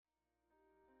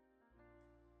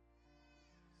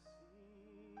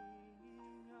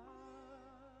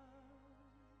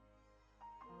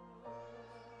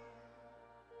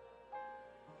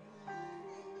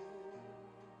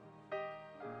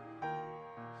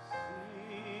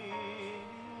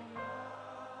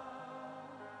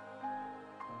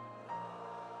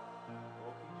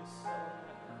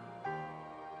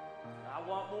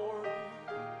more of you.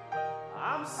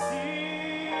 I'm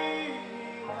seeing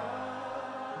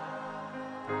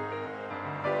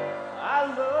I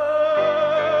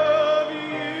love you.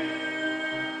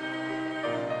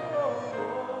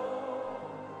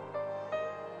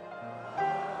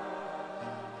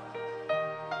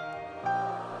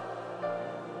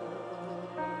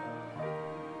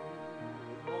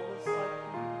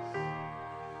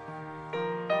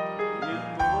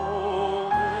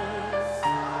 Moments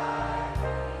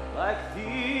like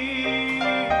these,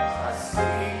 I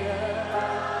sing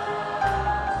out.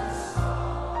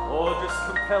 Oh, just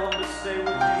compel them to stay with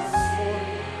you this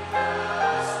morning.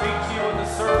 Speak to you in the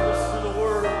service through the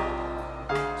word.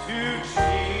 To Jesus,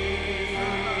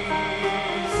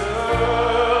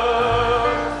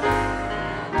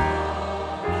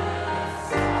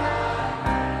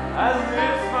 I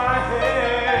lift my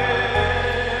hand.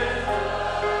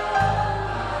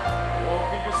 Oh,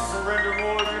 can you surrender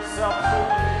more of yourself to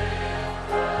me?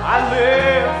 I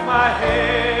lift my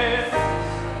hands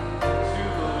to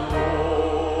the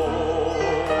Lord.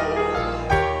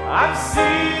 I'm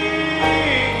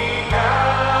singing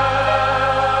out,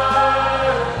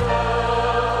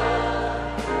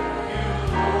 you,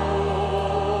 Lord.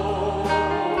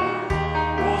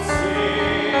 Oh,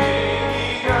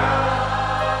 singing out,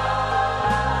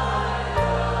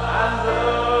 I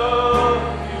love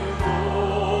you,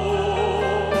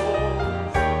 Lord.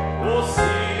 Oh,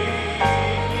 singing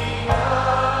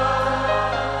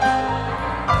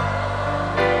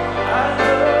I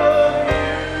love you.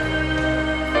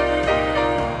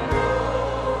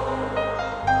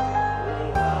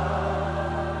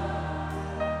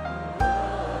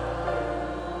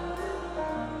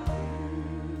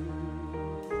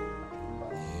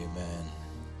 Amen.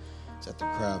 Is that the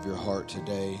cry of your heart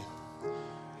today?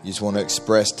 You just want to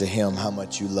express to him how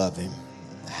much you love him,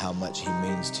 how much he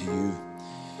means to you.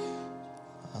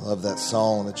 I love that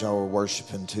song that y'all were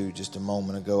worshiping to just a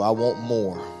moment ago. I want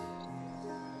more.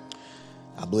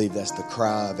 I believe that's the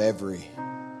cry of every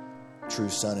true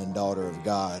son and daughter of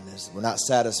God. We're not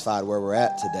satisfied where we're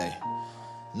at today.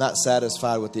 I'm not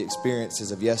satisfied with the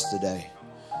experiences of yesterday,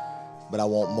 but I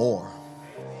want more.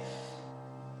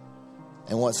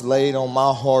 And what's laid on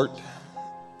my heart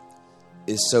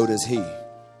is so does he.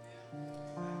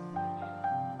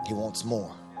 He wants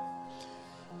more.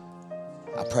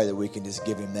 I pray that we can just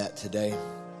give him that today.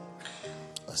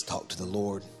 Let's talk to the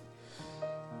Lord.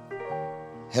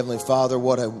 Heavenly Father,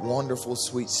 what a wonderful,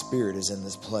 sweet spirit is in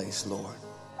this place, Lord.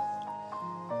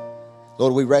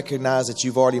 Lord, we recognize that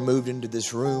you've already moved into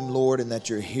this room, Lord, and that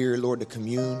you're here, Lord, to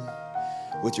commune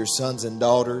with your sons and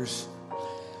daughters.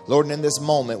 Lord, and in this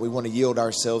moment, we want to yield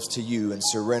ourselves to you and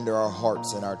surrender our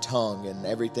hearts and our tongue and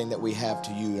everything that we have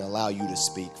to you and allow you to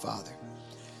speak, Father.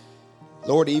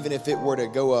 Lord, even if it were to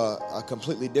go a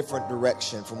completely different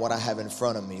direction from what I have in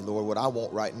front of me, Lord, what I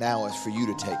want right now is for you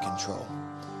to take control.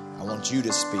 I want you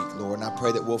to speak, Lord, and I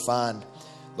pray that we'll find,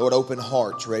 Lord, open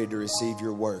hearts ready to receive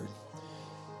your word.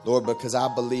 Lord, because I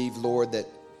believe, Lord, that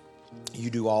you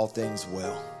do all things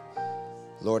well.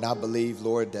 Lord, I believe,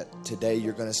 Lord, that today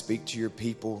you're going to speak to your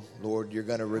people. Lord, you're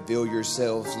going to reveal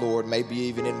yourselves, Lord, maybe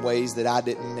even in ways that I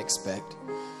didn't expect.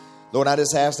 Lord, I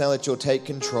just ask now that you'll take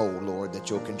control, Lord, that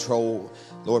you'll control,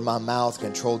 Lord, my mouth,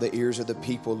 control the ears of the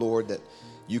people, Lord, that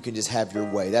you can just have your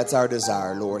way. That's our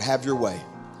desire, Lord. Have your way.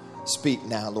 Speak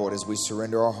now, Lord, as we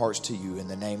surrender our hearts to you in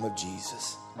the name of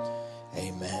Jesus.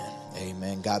 Amen.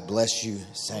 Amen. God bless you,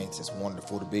 saints. It's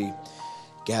wonderful to be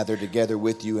gathered together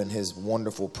with you in his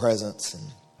wonderful presence. And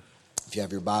if you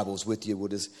have your Bibles with you, we'll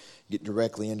just get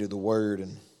directly into the word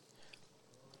and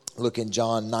look in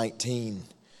John 19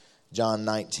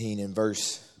 in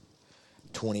verse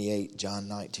 28. John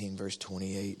 19, verse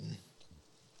 28. And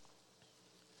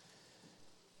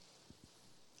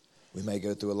we may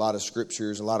go through a lot of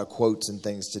scriptures, a lot of quotes and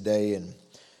things today. And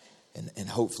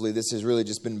hopefully this has really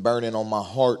just been burning on my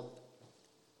heart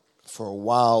for a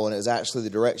while. And it was actually the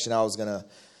direction I was going to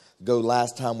go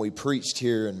last time we preached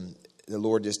here. And the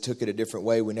Lord just took it a different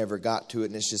way. We never got to it.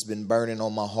 And it's just been burning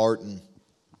on my heart. And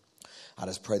I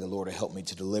just pray the Lord to help me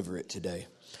to deliver it today.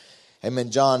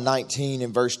 Amen. John 19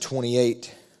 and verse 28.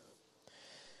 It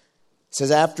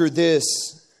says, after this,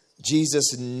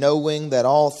 Jesus, knowing that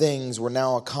all things were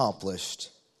now accomplished,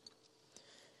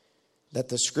 that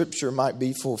the scripture might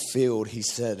be fulfilled, he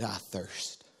said, I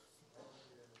thirst.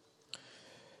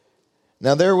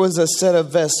 Now there was a set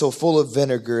of vessel full of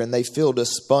vinegar, and they filled a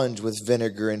sponge with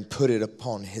vinegar and put it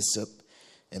upon hyssop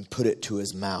and put it to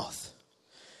his mouth.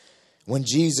 When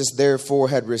Jesus therefore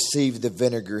had received the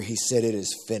vinegar, he said, it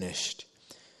is finished.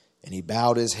 And he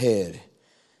bowed his head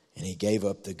and he gave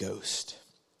up the ghost.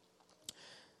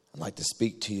 I'd like to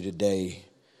speak to you today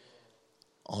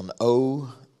on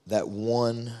 "Oh, that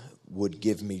one would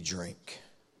give me drink."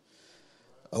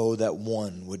 Oh, that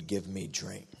one would give me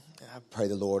drink. I pray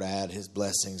the Lord add his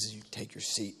blessings as you take your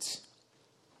seats.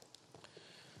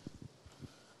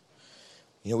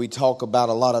 You know, we talk about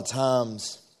a lot of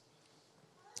times,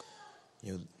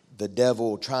 the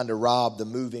devil trying to rob the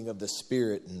moving of the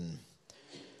Spirit and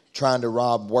trying to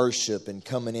rob worship and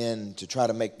coming in to try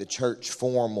to make the church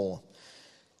formal.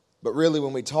 But really,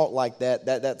 when we talk like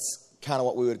that's kind of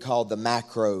what we would call the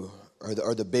macro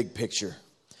or the big picture.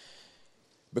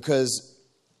 Because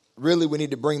really, we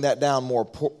need to bring that down more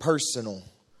personal,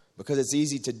 because it's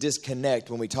easy to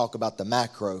disconnect when we talk about the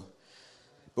macro.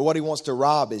 But what he wants to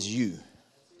rob is you.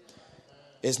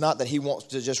 It's not that he wants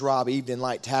to just rob Evening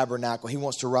Light Tabernacle. He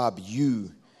wants to rob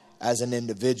you as an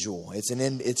individual. It's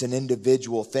an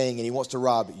individual thing, and he wants to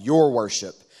rob your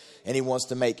worship. And he wants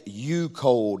to make you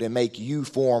cold and make you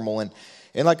formal. And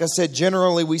like I said,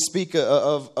 generally we speak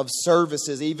of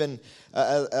services, even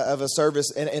of a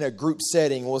service in a group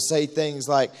setting. We'll say things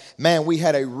like, man, we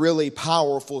had a really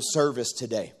powerful service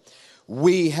today.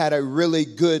 We had a really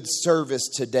good service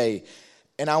today.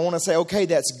 And I want to say, okay,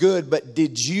 that's good, but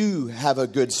did you have a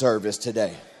good service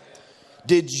today?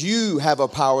 Did you have a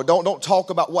power? Don't talk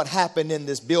about what happened in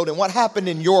this building. What happened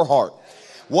in your heart?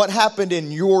 What happened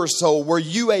in your soul? Were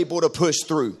you able to push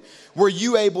through? Were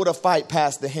you able to fight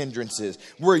past the hindrances?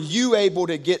 Were you able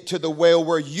to get to the well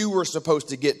where you were supposed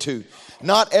to get to?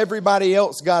 Not everybody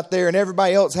else got there and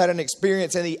everybody else had an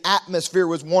experience and the atmosphere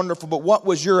was wonderful, but what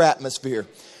was your atmosphere?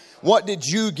 What did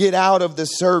you get out of the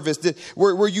service?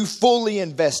 Were you fully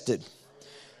invested?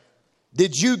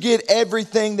 Did you get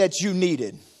everything that you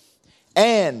needed?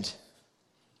 And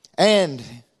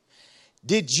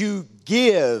did you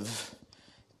give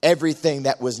everything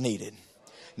that was needed?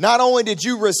 Not only did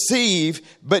you receive,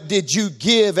 but did you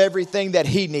give everything that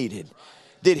he needed?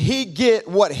 Did he get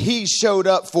what he showed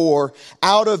up for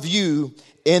out of you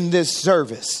in this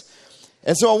service?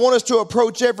 And so I want us to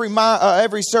approach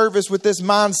every service with this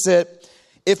mindset.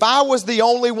 If I was the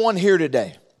only one here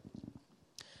today,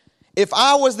 if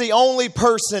I was the only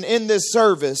person in this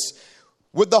service,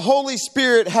 would the Holy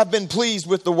Spirit have been pleased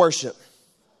with the worship?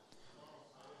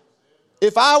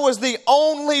 If I was the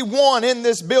only one in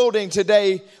this building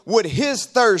today, would his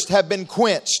thirst have been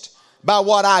quenched by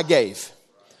what I gave?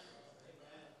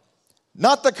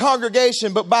 Not the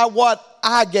congregation, but by what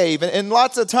I gave. And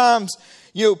lots of times,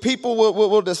 people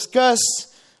will discuss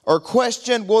or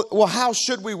question, well, how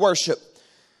should we worship?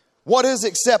 What is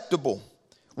acceptable?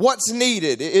 What's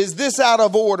needed? Is this out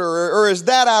of order or is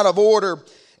that out of order?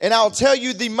 And I'll tell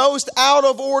you, the most out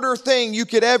of order thing you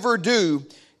could ever do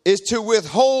is to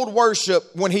withhold worship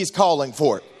when he's calling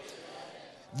for it.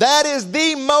 That is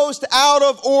the most out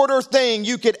of order thing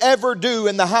you could ever do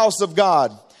in the house of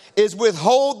God, is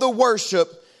withhold the worship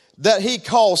that he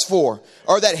calls for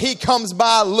or that he comes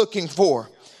by looking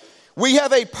for. We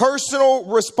have a personal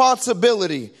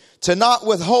responsibility to not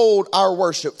withhold our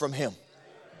worship from him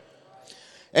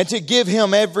and to give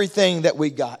him everything that we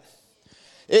got.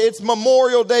 It's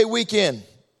Memorial Day weekend,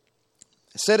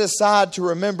 set aside to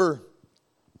remember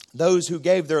those who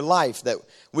gave their life that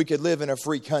we could live in a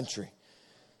free country.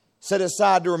 Set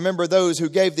aside to remember those who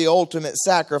gave the ultimate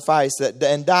sacrifice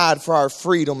and died for our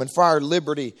freedom and for our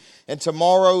liberty. And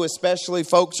tomorrow especially,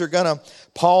 folks are going to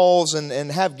pause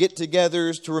and have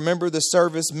get-togethers to remember the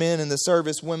servicemen and the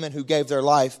servicewomen who gave their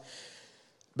life.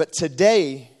 But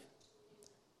today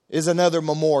is another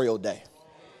Memorial Day.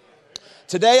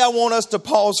 Today I want us to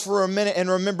pause for a minute and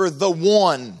remember the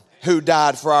one who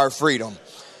died for our freedom.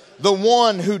 The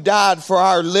one who died for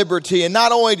our liberty. And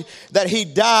not only that he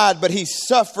died, but he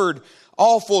suffered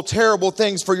awful, terrible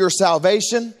things for your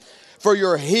salvation, for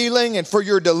your healing, and for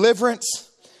your deliverance.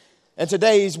 And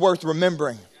today he's worth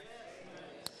remembering.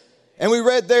 And we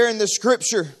read there in the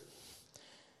scripture,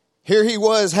 here he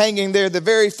was hanging there, the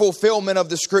very fulfillment of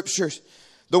the scriptures.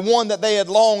 The one that they had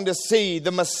longed to see,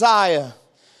 the Messiah,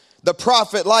 the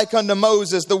prophet like unto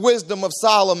Moses, the wisdom of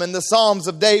Solomon, the Psalms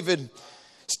of David.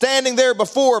 Standing there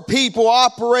before people,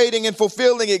 operating and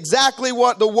fulfilling exactly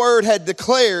what the word had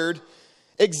declared,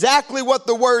 exactly what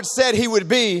the word said he would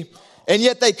be, and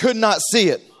yet they could not see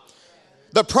it.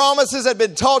 The promises had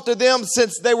been taught to them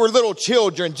since they were little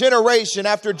children, generation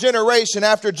after generation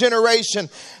after generation,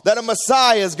 that a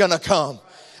Messiah is going to come.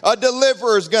 A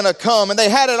deliverer is going to come. And they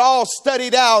had it all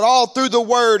studied out all through the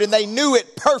word, and they knew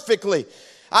it perfectly.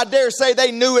 I dare say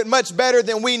they knew it much better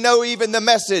than we know even the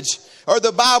message or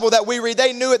the Bible that we read.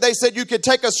 They knew it. They said you could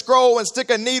take a scroll and stick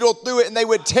a needle through it and they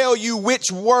would tell you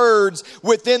which words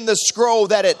within the scroll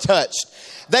that it touched.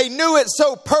 They knew it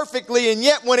so perfectly, and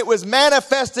yet when it was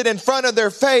manifested in front of their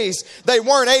face, they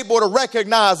weren't able to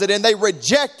recognize it, and they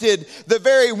rejected the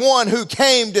very one who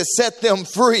came to set them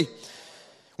free.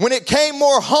 When it came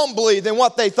more humbly than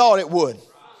what they thought it would.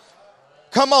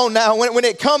 Come on now, when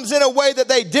it comes in a way that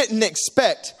they didn't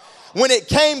expect, when it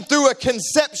came through a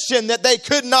conception that they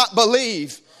could not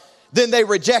believe, then they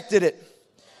rejected it.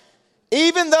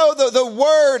 Even though the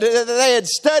word that they had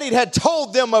studied had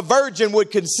told them a virgin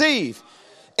would conceive.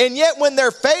 And yet when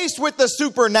they're faced with the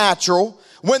supernatural,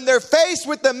 when they're faced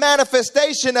with the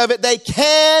manifestation of it, they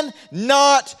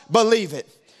cannot believe it.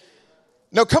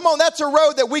 Now, come on, that's a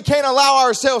road that we can't allow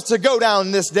ourselves to go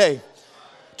down this day.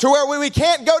 To where we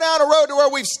can't go down a road to where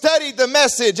we've studied the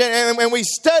message and we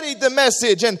studied the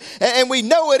message and we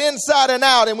know it inside and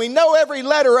out and we know every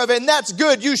letter of it, and that's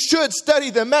good. You should study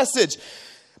the message.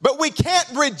 But we can't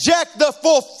reject the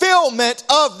fulfillment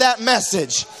of that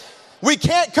message. We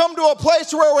can't come to a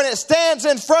place where when it stands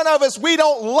in front of us, we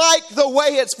don't like the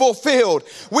way it's fulfilled.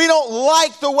 We don't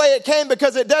like the way it came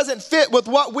because it doesn't fit with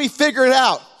what we figured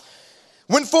out.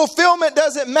 When fulfillment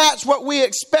doesn't match what we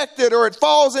expected, or it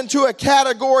falls into a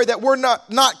category that we're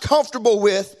not comfortable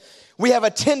with, we have a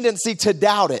tendency to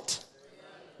doubt it.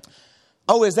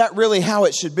 Oh, is that really how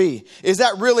it should be? Is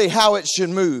that really how it should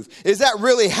move? Is that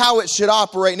really how it should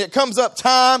operate? And it comes up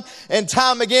time and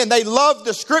time again. They loved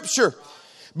the scripture,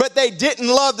 but they didn't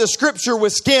love the scripture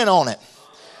with skin on it.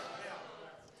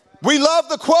 We love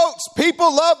the quotes.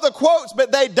 People love the quotes,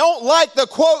 but they don't like the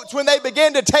quotes when they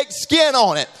begin to take skin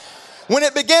on it. When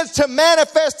it begins to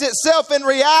manifest itself in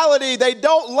reality, they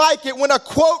don't like it when a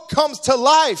quote comes to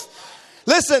life.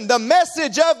 Listen, the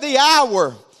message of the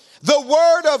hour, the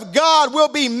word of God, will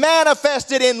be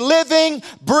manifested in living,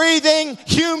 breathing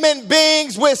human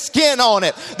beings with skin on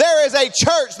it. There is a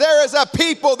church, there is a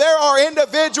people, there are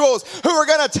individuals who are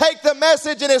going to take the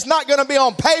message, and it's not going to be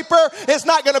on paper, it's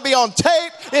not going to be on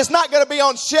tape, it's not going to be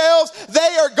on shelves.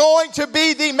 They are going to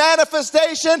be the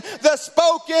manifestation, the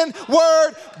spoken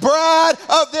word bride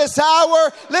of this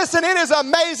hour. Listen, it is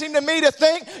amazing to me to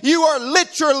think you are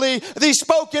literally the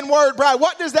spoken word bride.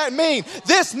 What does that mean?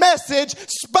 This message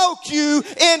spoke you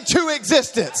into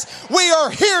existence. We are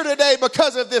here today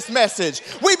because of this message.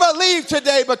 We believe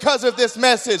today because of this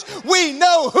message. We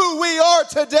know who we are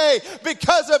today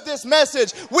because of this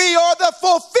message. We are the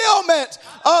fulfillment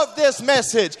of this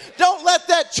message. Don't let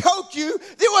that choke you.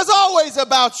 It was always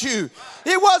about you.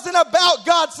 It wasn't about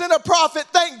God sent a prophet.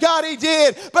 Thank God he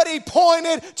did. But he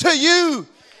pointed to you.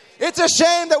 It's a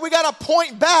shame that we got to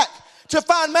point back to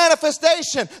find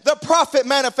manifestation. The prophet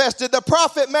manifested. The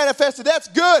prophet manifested. That's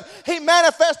good. He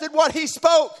manifested what he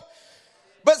spoke.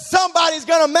 But somebody's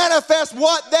going to manifest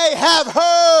what they have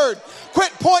heard.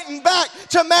 Quit pointing back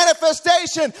to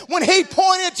manifestation when he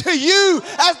pointed to you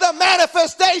as the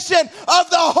manifestation of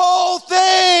the whole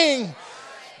thing.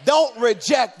 Don't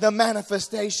reject the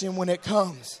manifestation when it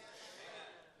comes.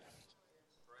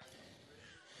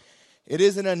 It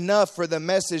isn't enough for the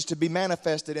message to be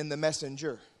manifested in the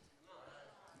messenger.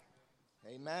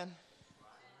 Amen.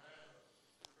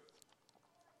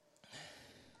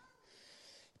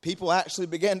 People actually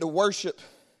began to worship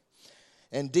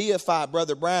and deify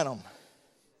Brother Branham.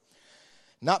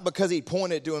 Not because he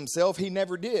pointed to himself, he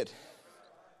never did.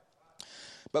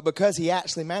 But because he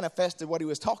actually manifested what he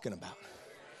was talking about.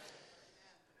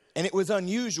 And it was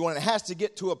unusual, and it has to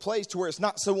get to a place to where it's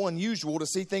not so unusual to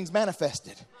see things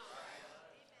manifested.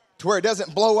 To where it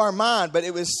doesn't blow our mind, but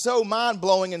it was so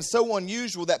mind-blowing and so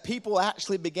unusual that people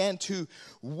actually began to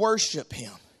worship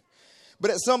him.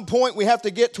 But at some point we have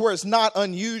to get to where it's not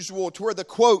unusual, to where the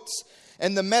quotes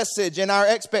and the message and our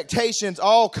expectations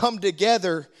all come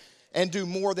together and do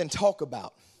more than talk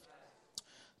about,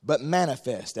 but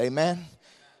manifest. Amen?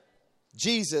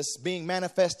 Jesus being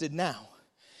manifested now.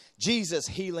 Jesus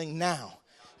healing now.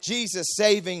 Jesus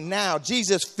saving now.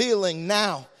 Jesus feeling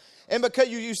now. And because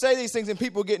you say these things and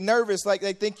people get nervous, like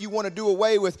they think you want to do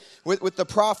away with the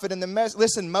prophet and the message.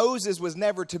 Listen, Moses was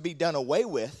never to be done away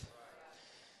with.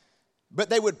 But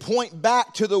they would point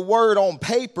back to the word on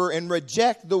paper and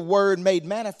reject the word made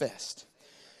manifest.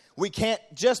 We can't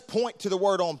just point to the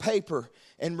word on paper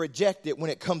and reject it when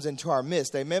it comes into our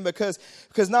midst. Amen? Because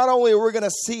not only are we going to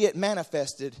see it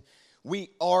manifested,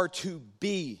 we are to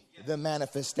be the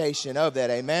manifestation of that.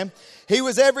 Amen? He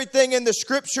was everything in the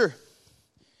scripture.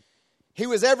 He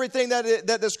was everything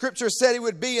that the scripture said he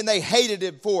would be, and they hated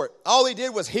him for it. All he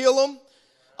did was heal them.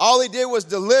 All he did was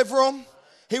deliver them.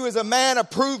 He was a man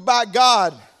approved by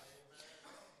God.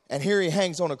 And here he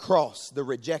hangs on a cross, the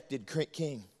rejected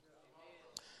king.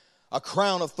 A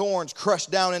crown of thorns crushed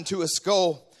down into his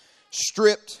skull,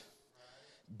 stripped,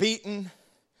 beaten,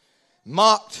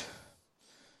 mocked,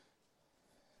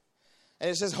 And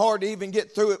it's just hard to even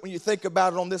get through it when you think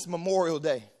about it on this Memorial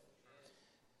Day.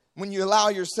 When you allow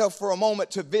yourself for a moment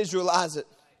to visualize it.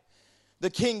 The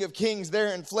King of Kings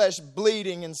there in flesh,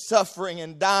 bleeding and suffering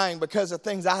and dying because of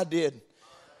things I did.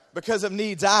 Because of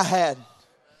needs I had.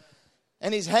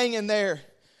 And he's hanging there.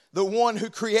 The one who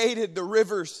created the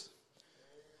rivers.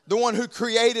 The one who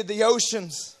created the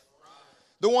oceans.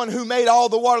 The one who made all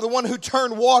the water. The one who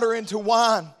turned water into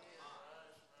wine.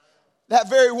 That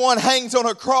very one hangs on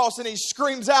a cross and he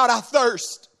screams out, I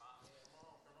thirst.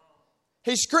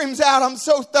 He screams out, I'm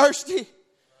so thirsty.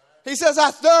 He says,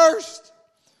 I thirst.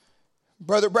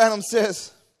 Brother Branham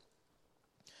says,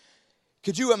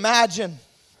 could you imagine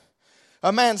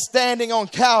a man standing on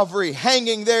Calvary,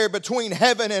 hanging there between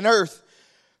heaven and earth,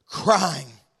 crying,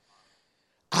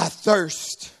 I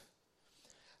thirst.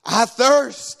 I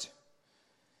thirst.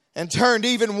 And turned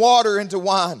even water into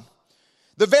wine.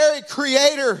 The very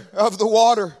creator of the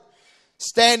water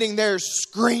standing there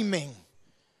screaming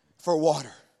for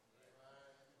water.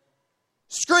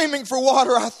 Screaming for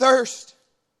water, I thirst.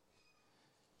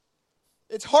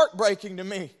 It's heartbreaking to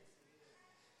me.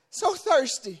 So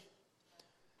thirsty.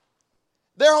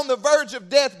 There on the verge of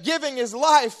death, giving his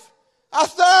life. I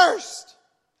thirst.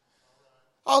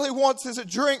 All he wants is a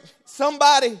drink.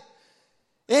 Somebody,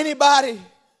 anybody,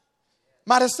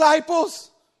 my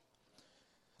disciples,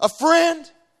 a friend.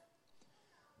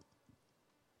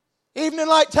 Evening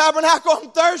Light Tabernacle,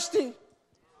 I'm thirsty.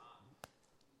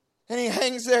 And he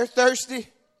hangs there thirsty.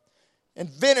 And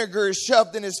vinegar is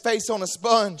shoved in his face on a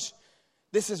sponge.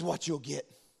 This is what you'll get.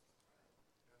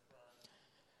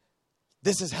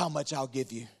 This is how much I'll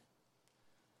give you.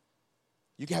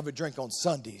 You can have a drink on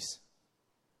Sundays.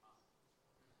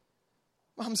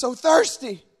 I'm so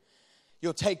thirsty.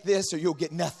 You'll take this or you'll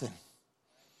get nothing.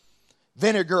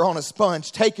 Vinegar on a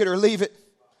sponge. Take it or leave it.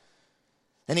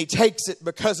 And he takes it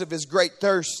because of his great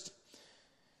thirst.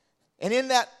 And in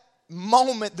that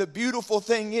moment, the beautiful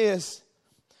thing is,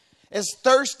 as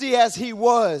thirsty as he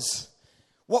was,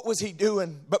 what was he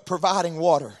doing but providing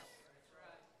water?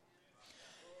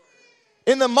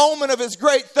 In the moment of his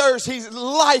great thirst, he's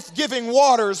life-giving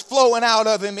waters flowing out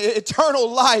of him, eternal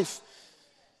life.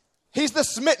 He's the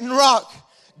smitten rock.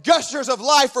 Gushers of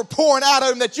life are pouring out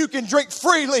of him that you can drink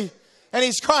freely. And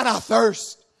he's crying, I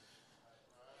thirst.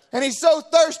 And he's so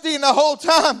thirsty, and the whole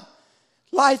time,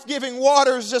 life-giving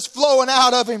water is just flowing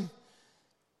out of him.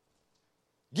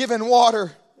 Giving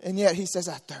water, and yet he says,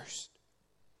 I thirst.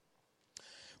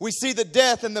 We see the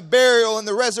death and the burial and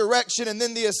the resurrection and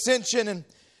then the ascension. And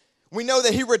we know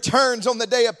that he returns on the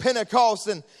day of Pentecost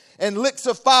and licks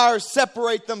of fire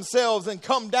separate themselves and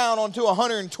come down onto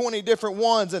 120 different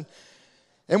ones.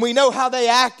 And we know how they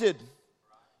acted.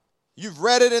 You've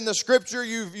read it in the scripture.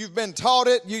 You've been taught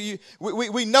it.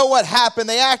 We know what happened.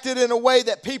 They acted in a way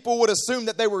that people would assume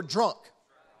that they were drunk.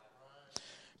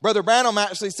 Brother Branham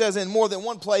actually says in more than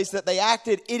one place that they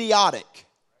acted idiotic.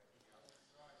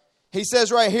 He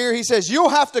says right here, he says, you'll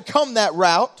have to come that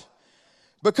route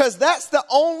because that's the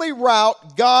only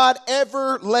route God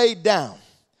ever laid down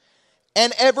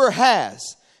and ever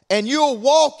has. And you'll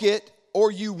walk it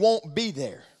or you won't be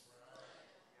there.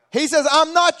 He says,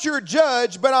 I'm not your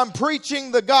judge, but I'm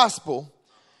preaching the gospel.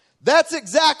 That's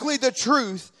exactly the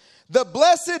truth. The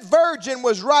Blessed Virgin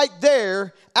was right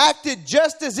there, acted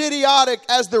just as idiotic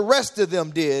as the rest of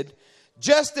them did,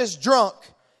 just as drunk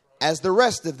as the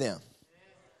rest of them.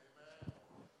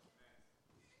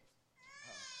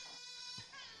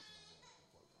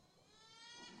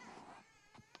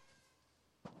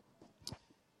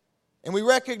 And we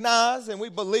recognize and we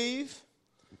believe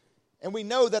and we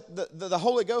know that the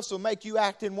Holy Ghost will make you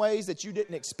act in ways that you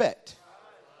didn't expect.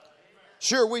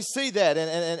 Sure, we see that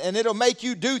and it'll make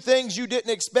you do things you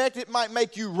didn't expect. It might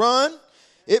make you run.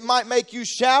 It might make you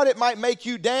shout. It might make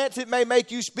you dance. It may make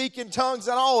you speak in tongues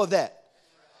and all of that.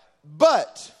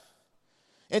 But,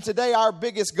 and today our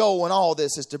biggest goal in all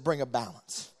this is to bring a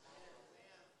balance.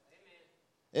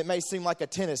 It may seem like a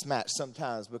tennis match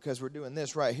sometimes because we're doing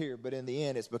this right here, but in the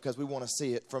end it's because we want to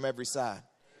see it from every side.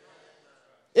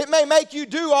 It may make you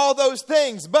do all those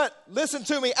things, but listen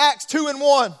to me, Acts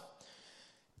 2:1.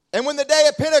 And when the day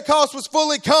of Pentecost was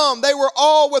fully come, they were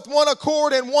all with one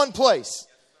accord in one place.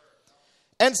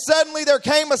 And suddenly there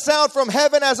came a sound from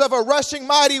heaven as of a rushing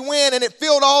mighty wind, and it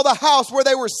filled all the house where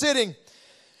they were sitting.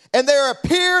 And there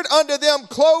appeared unto them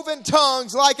cloven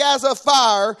tongues like as of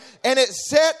fire, and it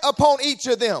set upon each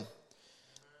of them.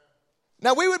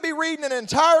 Now we would be reading an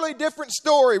entirely different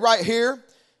story right here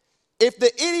if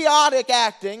the idiotic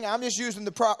acting, I'm just using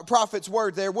the prophet's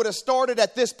word there, would have started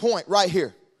at this point right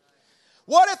here.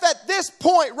 What if at this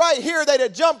point right here they'd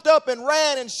have jumped up and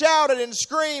ran and shouted and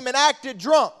screamed and acted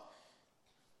drunk?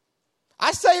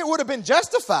 I say it would have been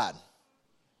justified.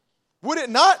 Would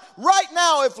it not? Right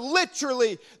now, if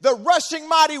literally the rushing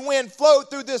mighty wind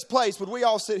flowed through this place, would we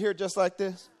all sit here just like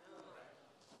this?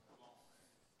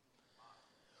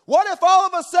 What if all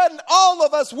of a sudden all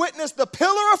of us witnessed the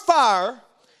pillar of fire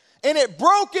and it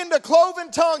broke into cloven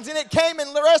tongues and it came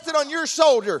and rested on your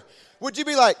shoulder? Would you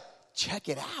be like, check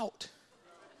it out?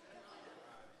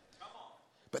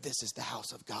 But this is the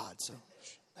house of God, so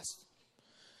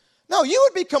no, you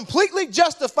would be completely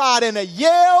justified in a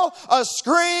yell, a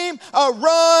scream, a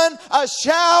run, a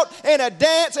shout, and a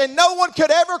dance, and no one could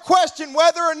ever question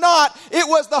whether or not it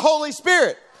was the Holy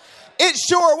Spirit. It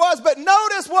sure was, but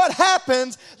notice what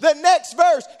happens the next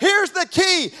verse. Here's the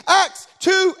key, Acts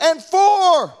 2 and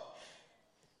 4.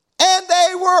 And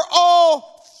they were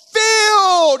all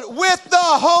filled with the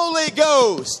Holy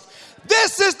Ghost.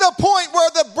 This is the point where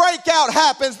the breakout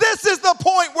happens. This is the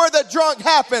point where the drunk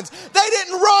happens. They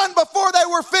didn't run before they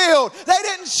were filled. They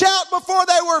didn't shout before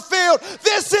they were filled.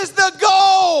 This is the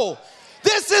goal.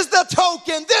 This is the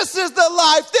token. This is the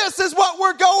life. This is what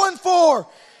we're going for.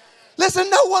 Listen,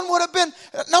 no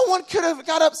one could have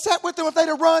got upset with them if they'd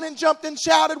have run and jumped and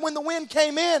shouted when the wind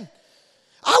came in.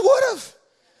 I would have.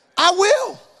 I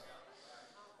will.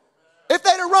 If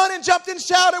they'd have run and jumped and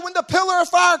shouted when the pillar of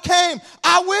fire came,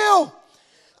 I will.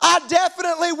 I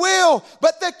definitely will.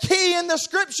 But the key in the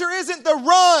scripture isn't the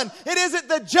run. It isn't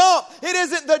the jump. It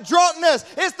isn't the drunkenness.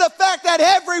 It's the fact that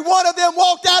every one of them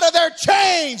walked out of there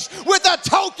changed with a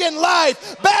token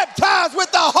life, baptized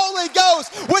with the Holy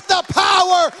Ghost, with the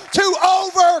power to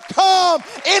overcome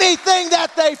anything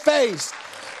that they faced.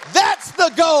 That's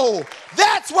the goal.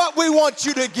 That's what we want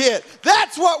you to get.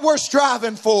 That's what we're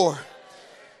striving for.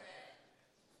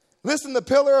 Listen, the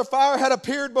pillar of fire had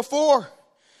appeared before.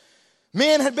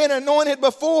 Men had been anointed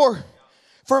before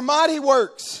for mighty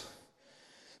works.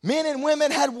 Men and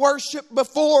women had worshiped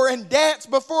before and danced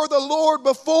before the Lord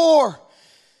before.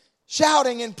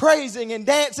 Shouting and praising and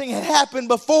dancing had happened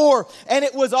before, and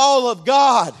it was all of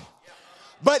God.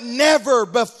 But never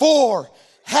before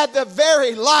had the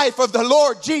very life of the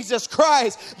Lord Jesus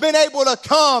Christ been able to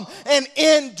come and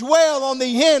indwell on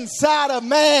the inside of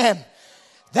man.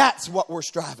 That's what we're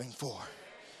striving for.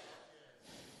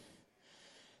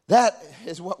 That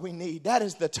is what we need. That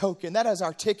is the token. That is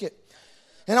our ticket.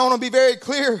 And I want to be very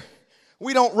clear.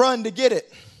 We don't run to get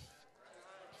it.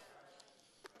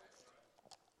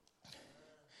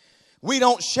 We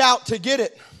don't shout to get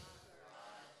it.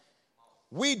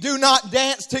 We do not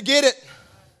dance to get it.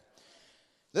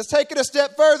 Let's take it a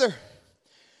step further.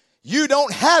 You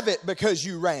don't have it because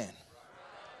you ran.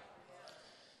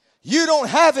 You don't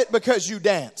have it because you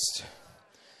danced.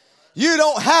 You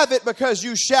don't have it because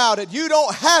you shouted. You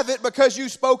don't have it because you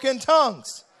spoke in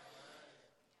tongues.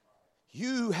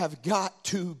 You have got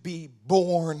to be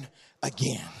born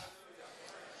again.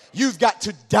 You've got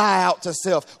to die out to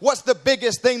self. What's the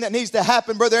biggest thing that needs to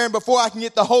happen, Brother Aaron, before I can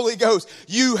get the Holy Ghost?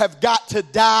 You have got to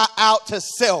die out to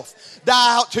self.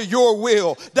 Die out to your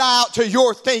will. Die out to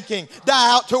your thinking.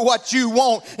 Die out to what you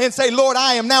want and say, Lord,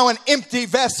 I am now an empty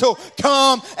vessel.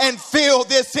 Come and fill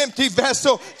this empty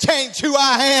vessel. Change who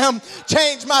I am.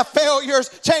 Change my failures.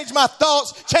 Change my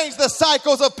thoughts. Change the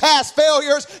cycles of past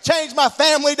failures. Change my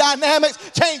family dynamics.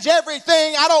 Change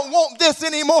everything. I don't want this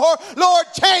anymore. Lord,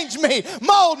 change me.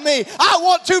 Mold me. I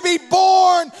want to be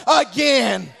born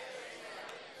again.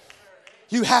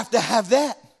 You have to have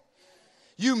that.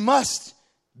 You must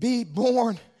be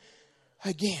born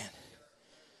again.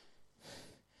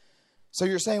 So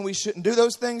you're saying we shouldn't do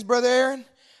those things, Brother Aaron?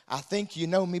 I think you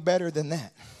know me better than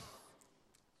that.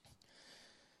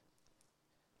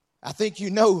 I think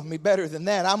you know me better than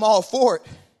that. I'm all for it.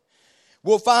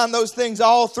 We'll find those things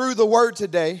all through the Word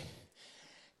today,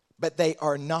 but they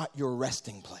are not your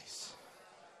resting place.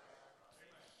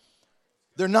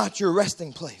 They're not your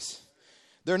resting place.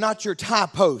 They're not your tie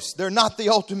post. They're not the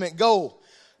ultimate goal.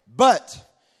 But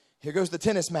here goes the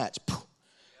tennis match.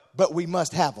 But we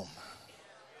must have them.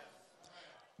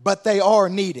 But they are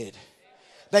needed.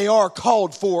 They are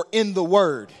called for in the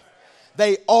Word.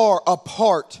 They are a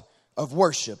part of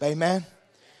worship. Amen.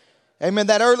 Amen.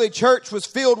 That early church was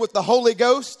filled with the Holy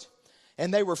Ghost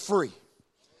and they were free.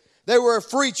 They were a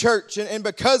free church, and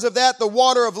because of that, the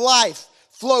water of life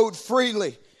flowed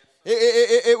freely.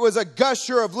 It was a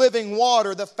gusher of living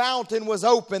water. The fountain was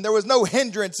open. There was no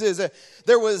hindrances.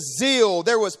 There was zeal.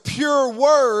 There was pure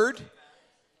word.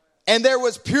 And there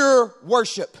was pure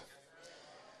worship.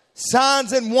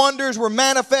 Signs and wonders were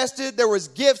manifested. There was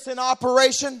gifts in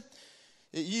operation.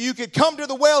 You could come to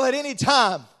the well at any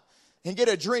time and get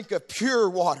a drink of pure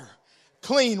water,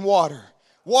 clean water,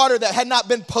 water that had not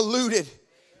been polluted.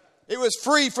 It was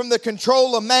free from the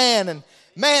control of man.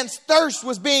 Man's thirst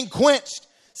was being quenched.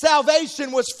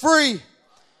 Salvation was free.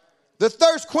 The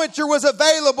thirst quencher was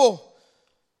available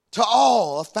to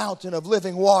all, a fountain of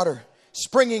living water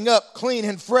springing up clean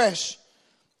and fresh.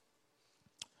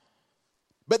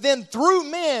 But then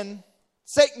through men,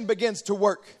 Satan begins to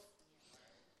work.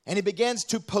 And he begins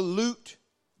to pollute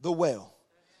the well.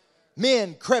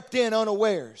 Men crept in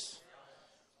unawares.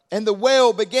 And the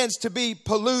well begins to be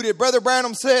polluted. Brother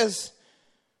Branham says,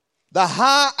 the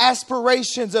high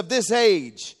aspirations of this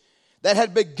age that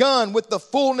had begun with the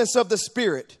fullness of the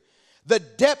Spirit, the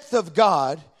depth of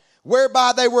God,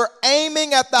 whereby they were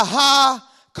aiming at the high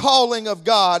calling of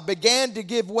God, began to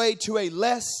give way to a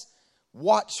less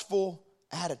watchful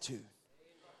attitude.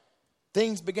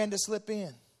 Things began to slip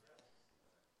in.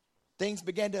 Things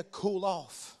began to cool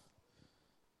off.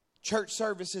 Church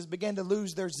services began to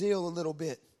lose their zeal a little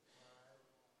bit.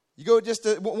 You go just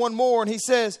one more and he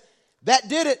says, that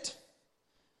did it.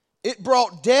 It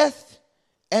brought death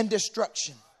and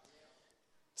destruction.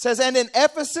 It says, and in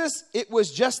Ephesus, it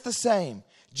was just the same.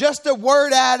 Just a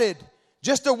word added,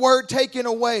 just a word taken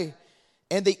away.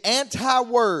 And the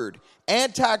anti-word,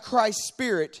 anti-Christ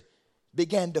spirit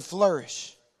began to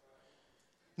flourish.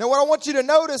 Now what I want you to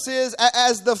notice is,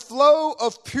 as the flow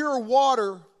of pure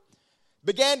water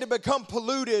began to become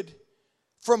polluted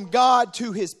from God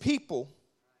to his people,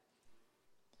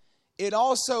 it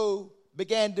also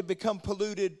began to become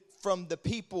polluted from the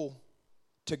people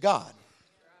to God.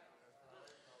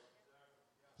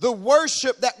 The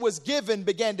worship that was given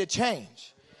began to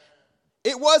change.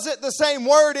 It wasn't the same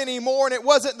word anymore, and it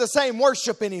wasn't the same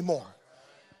worship anymore.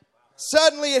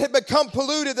 Suddenly it had become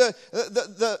polluted.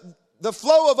 The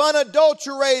flow of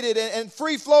unadulterated and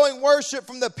free-flowing worship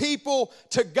from the people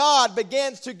to God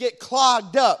begins to get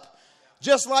clogged up.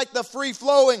 Just like the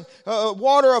free-flowing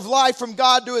water of life from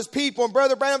God to his people. And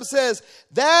Brother Branham says,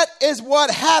 that is what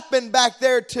happened back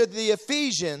there to the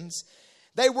Ephesians.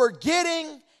 They were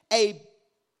getting a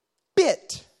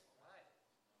bit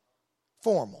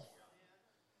formal.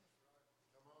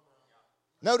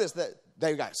 Notice that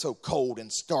they got so cold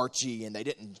and starchy and they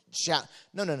didn't shout.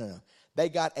 No. They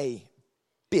got a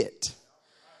bit.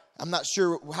 I'm not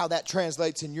sure how that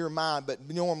translates in your mind, but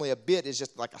normally a bit is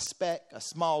just like a speck, a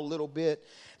small little bit.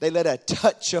 They let a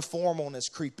touch of formalness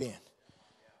creep in.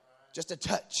 Just a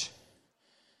touch.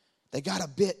 They got a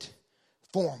bit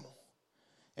formal.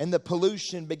 And the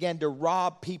pollution began to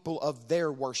rob people of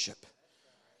their worship.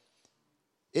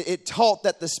 It taught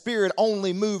that the Spirit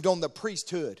only moved on the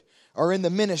priesthood or in the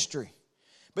ministry.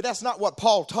 But that's not what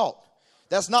Paul taught.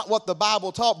 That's not what the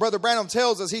Bible taught. Brother Branham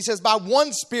tells us, he says, by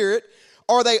one Spirit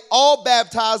are they all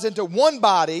baptized into one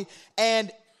body, and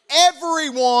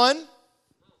everyone,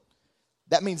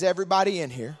 that means everybody in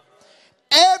here,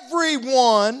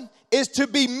 everyone is to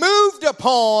be moved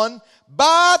upon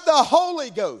by the Holy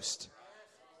Ghost.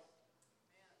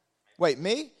 Wait,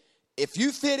 me? If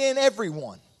you fit in,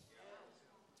 everyone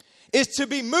is to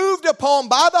be moved upon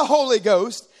by the Holy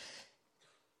Ghost.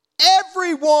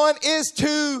 Everyone is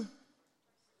to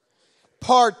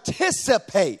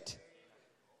participate.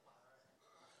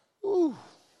 Ooh.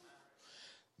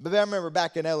 But I remember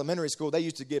back in elementary school, they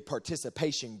used to give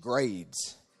participation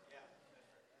grades.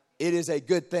 It is a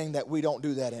good thing that we don't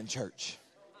do that in church.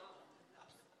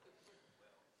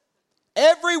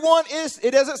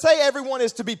 It doesn't say everyone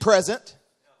is to be present.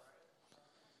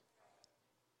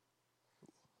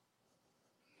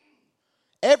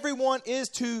 Everyone is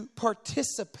to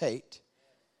participate.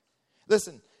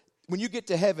 Listen, when you get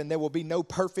to heaven, there will be no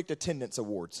perfect attendance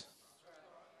awards.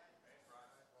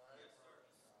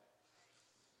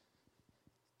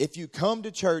 If you come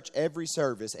to church every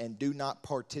service and do not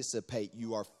participate,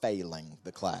 you are failing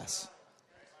the class.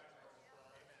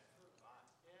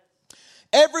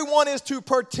 Everyone is to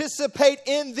participate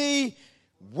in the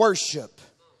worship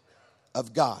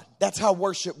of God. That's how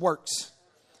worship works.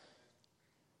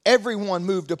 Everyone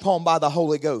moved upon by the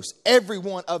Holy Ghost.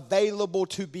 Everyone available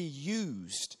to be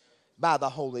used by the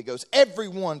Holy Ghost.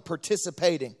 Everyone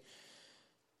participating.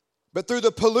 But through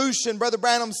the pollution, Brother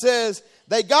Branham says,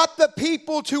 they got the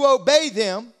people to obey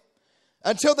them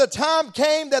until the time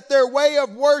came that their way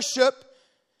of worship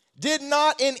did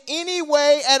not in any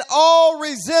way at all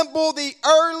resemble the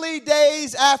early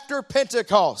days after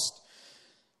Pentecost.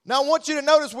 Now I want you to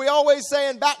notice we always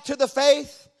saying back to the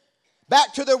faith,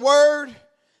 back to the word,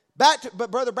 but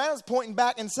Brother Branham's pointing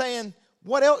back and saying,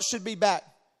 what else should be back?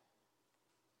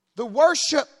 The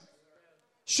worship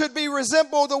should be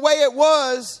resemble the way it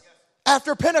was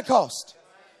after Pentecost.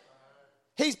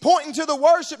 He's pointing to the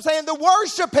worship, saying the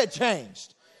worship had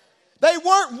changed. They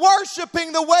weren't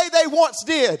worshiping the way they once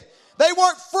did. They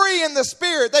weren't free in the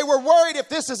spirit. They were worried if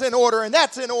this is in order and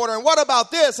that's in order. And what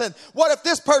about this? And what if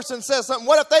this person says something?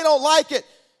 What if they don't like it?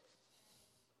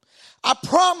 I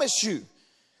promise you,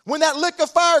 when that lick of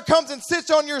fire comes and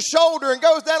sits on your shoulder and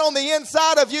goes down on the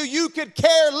inside of you, you could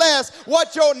care less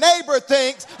what your neighbor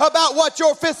thinks about what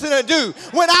you're fixing to do.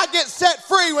 When I get set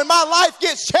free, when my life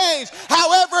gets changed,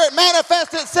 however it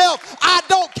manifests itself, I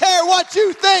don't care what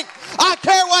you think. I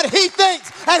care what he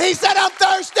thinks. And he said, I'm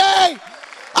thirsty.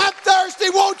 I'm thirsty.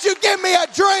 Won't you give me a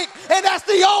drink? And that's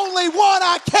the only one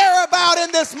I care about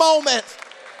in this moment.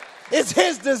 It's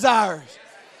his desires,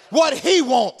 what he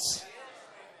wants.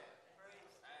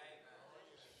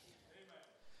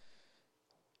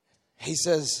 He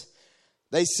says,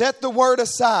 they set the word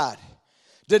aside,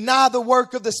 deny the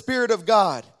work of the Spirit of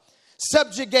God,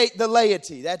 subjugate the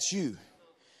laity, that's you,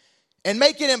 and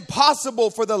make it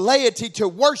impossible for the laity to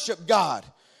worship God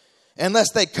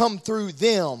unless they come through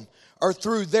them or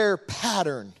through their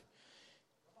pattern,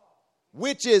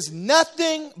 which is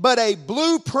nothing but a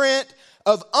blueprint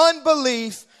of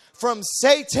unbelief from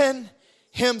Satan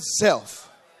himself.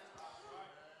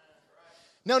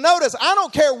 Now notice, I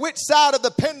don't care which side of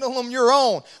the pendulum you're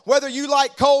on, whether you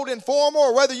like cold and formal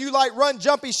or whether you like run,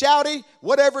 jumpy, shouty,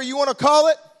 whatever you want to call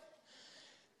it.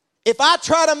 If I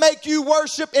try to make you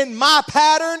worship in my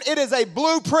pattern, it is a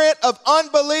blueprint of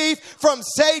unbelief from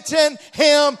Satan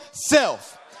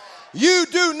himself. You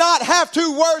do not have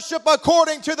to worship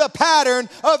according to the pattern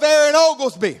of Aaron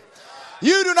Oglesby.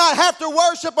 You do not have to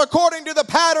worship according to the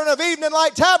pattern of Evening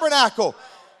Light Tabernacle.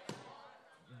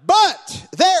 But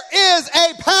there is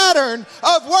a pattern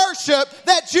of worship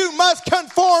that you must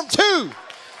conform to.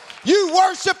 You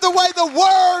worship the way the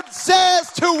Word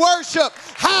says to worship,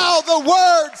 how the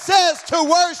Word says to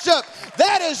worship.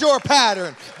 That is your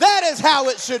pattern. That is how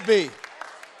it should be.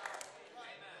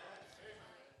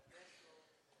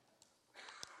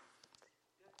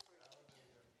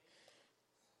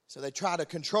 So they try to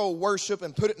control worship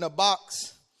and put it in a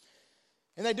box.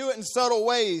 And they do it in subtle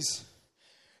ways,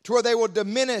 to where they will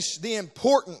diminish the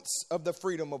importance of the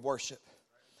freedom of worship,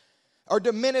 or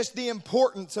diminish the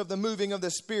importance of the moving of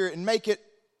the Spirit and make it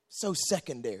so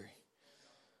secondary.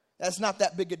 That's not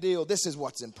that big a deal. This is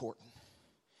what's important.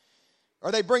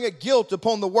 Or they bring a guilt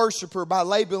upon the worshiper by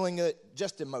labeling it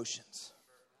just emotions.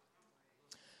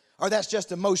 Or that's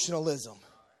just emotionalism.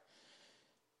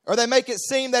 Or they make it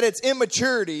seem that it's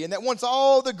immaturity and that once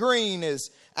all the green is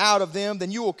out of them,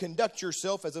 then you will conduct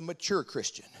yourself as a mature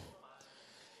Christian.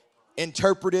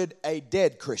 Interpreted a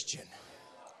dead Christian.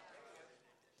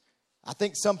 I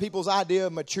think some people's idea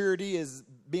of maturity is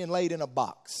being laid in a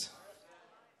box,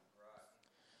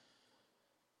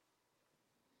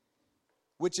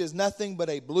 which is nothing but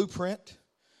a blueprint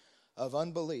of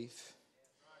unbelief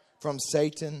from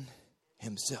Satan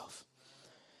himself.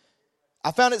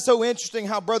 I found it so interesting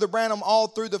how Brother Branham all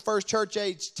through the first church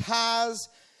age ties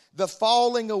the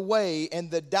falling away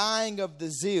and the dying of the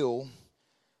zeal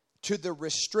to the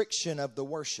restriction of the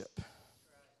worship.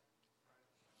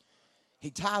 He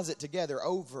ties it together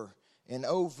over and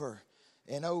over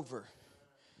and over.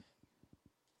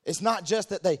 It's not just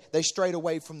that they strayed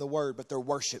away from the word, but their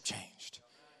worship changed.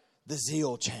 The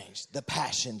zeal changed. The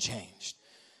passion changed.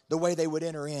 The way they would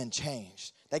enter in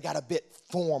changed. They got a bit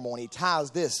formal, and he ties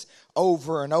this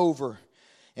over and over.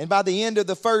 And by the end of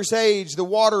the first age, the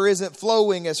water isn't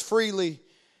flowing as freely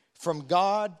from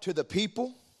God to the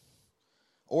people,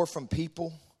 or from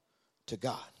people to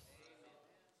God.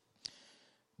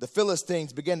 The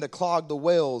Philistines began to clog the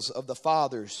wells of the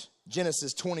fathers.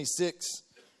 Genesis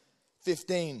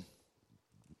 26:15.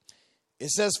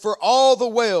 It says, for all the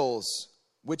wells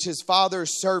which his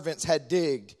father's servants had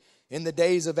digged in the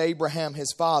days of Abraham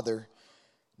his father,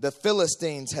 the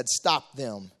Philistines had stopped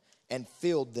them and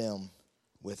filled them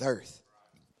with earth.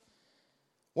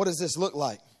 What does this look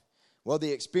like? Well,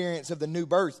 the experience of the new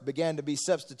birth began to be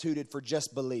substituted for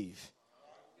just believe.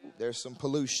 There's some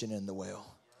pollution in the well.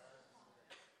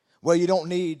 Well, you don't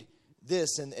need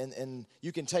this and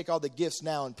you can take all the gifts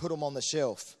now and put them on the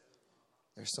shelf.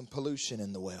 There's some pollution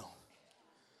in the well.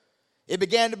 It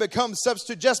began to become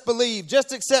substitute. Just believe.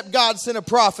 Just accept God sent a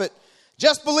prophet.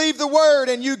 Just believe the word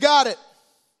and you got it.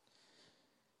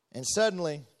 And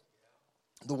suddenly,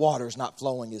 the water's not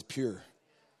flowing as pure.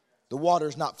 The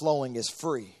water's not flowing as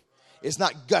free. It's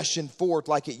not gushing forth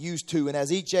like it used to. And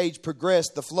as each age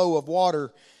progressed, the flow of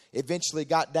water eventually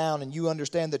got down. And you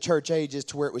understand the church ages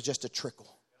to where it was just a trickle.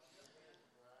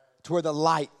 To where the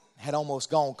light had almost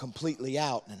gone completely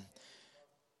out. And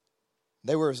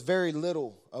there was very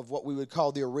little of what we would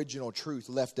call the original truth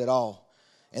left at all.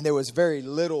 And there was very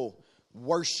little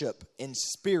worship in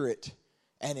spirit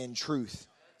and in truth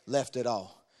left at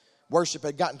all. worship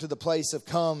had gotten to the place of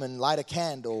come and light a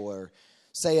candle or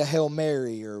say a Hail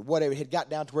Mary or whatever. It had got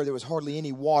down to where there was hardly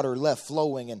any water left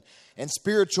flowing, and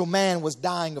spiritual man was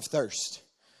dying of thirst.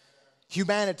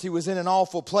 Humanity was in an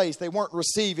awful place. They weren't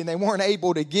receiving. They weren't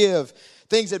able to give.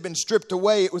 Things had been stripped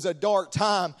away. It was a dark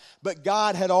time. But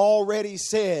God had already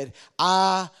said,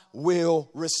 I will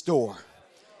restore.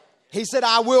 He said,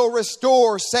 I will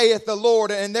restore, saith the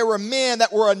Lord. And there were men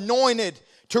that were anointed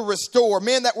to restore.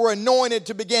 Men that were anointed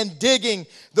to begin digging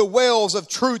the wells of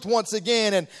truth once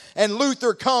again. And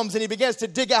Luther comes and he begins to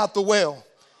dig out the well.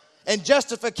 And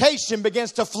justification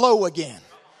begins to flow again.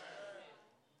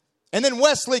 And then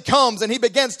Wesley comes and he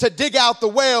begins to dig out the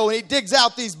well, and he digs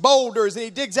out these boulders and he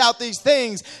digs out these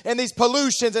things and these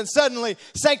pollutions, and suddenly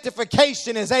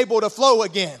sanctification is able to flow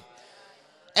again.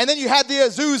 And then you have the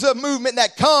Azusa movement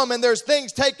that come, and there's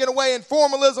things taken away and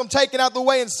formalism taken out the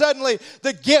way, and suddenly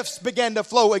the gifts begin to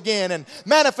flow again and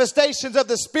manifestations of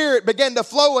the Spirit begin to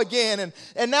flow again.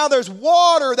 And now there's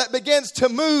water that begins to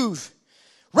move.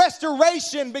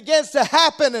 Restoration begins to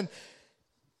happen, and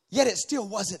yet it still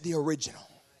wasn't the original.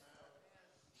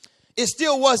 It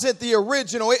still wasn't the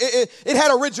original. It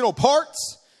had original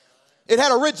parts. It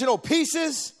had original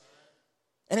pieces.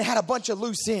 And it had a bunch of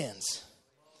loose ends.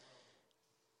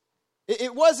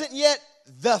 It wasn't yet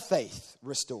the faith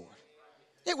restored.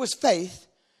 It was faith,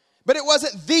 but it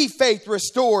wasn't the faith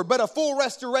restored. But a full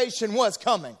restoration was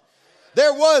coming.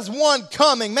 There was one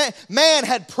coming. Man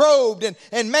had probed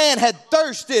and man had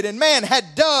thirsted and man had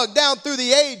dug down through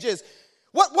the ages.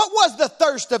 What was the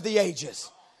thirst of the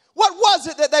ages? What was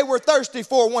it that they were thirsty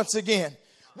for once again?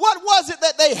 What was it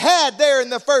that they had there in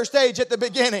the first age at the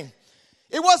beginning?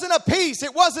 It wasn't a piece.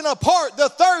 It wasn't a part. The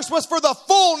thirst was for the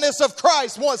fullness of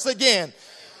Christ once again.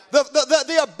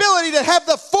 The ability to have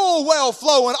the full well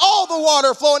flowing, all the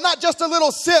water flowing, not just a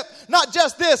little sip, not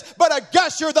just this, but a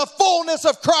gusher, the fullness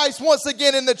of Christ once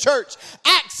again in the church.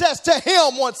 Access to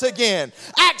Him once again.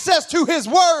 Access to His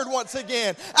Word once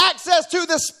again. Access to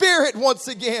the Spirit once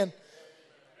again.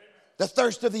 The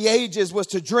thirst of the ages was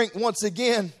to drink once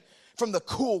again from the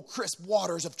cool, crisp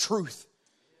waters of truth.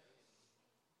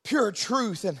 Pure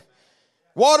truth. And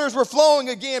waters were flowing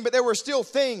again, but there were still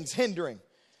things hindering.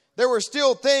 There were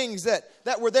still things that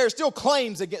were there, still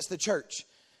claims against the church.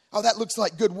 Oh, that looks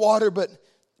like good water, but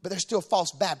there's still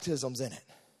false baptisms in it.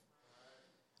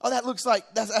 Oh, that looks like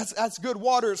that's good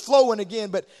water. It's flowing again,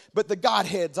 but the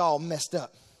Godhead's all messed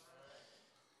up.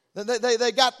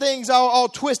 They got things all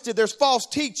twisted. There's false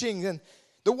teaching, and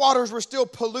the waters were still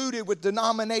polluted with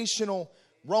denominational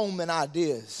Roman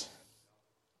ideas.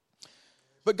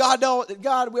 But God,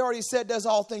 we already said, does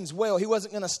all things well. He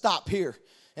wasn't going to stop here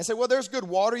and say, well, there's good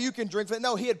water. You can drink from it.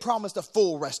 No, He had promised a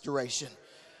full restoration.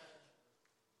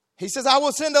 He says, I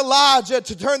will send Elijah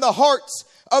to turn the hearts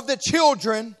of the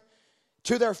children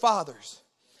to their fathers.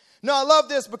 Now, I love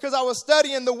this because I was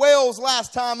studying the wells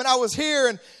last time, and I was here,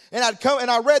 and I'd come and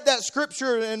I read that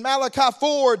scripture in Malachi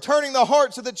 4, turning the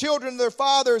hearts of the children to their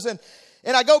fathers, and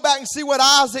I go back and see what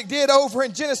Isaac did over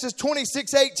in Genesis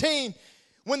 26:18,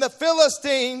 when the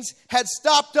Philistines had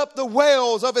stopped up the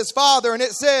wells of his father, and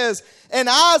it says, and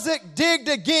Isaac digged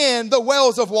again the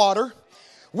wells of water,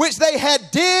 which they had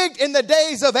digged in the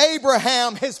days of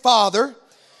Abraham his father.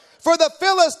 For the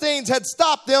Philistines had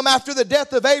stopped them after the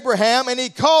death of Abraham, and he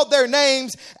called their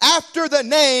names after the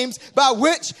names by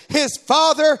which his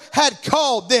father had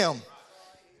called them.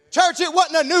 Church, it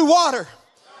wasn't a new water.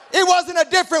 It wasn't a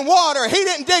different water. He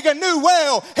didn't dig a new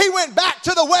well. He went back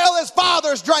to the well his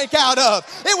fathers drank out of.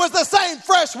 It was the same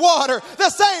fresh water, the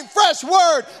same fresh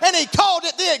word, and he called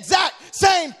it the exact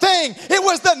same thing. It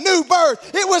was the new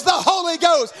birth. It was the Holy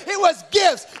Ghost. It was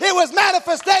gifts. It was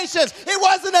manifestations. It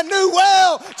wasn't a new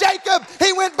well. Jacob,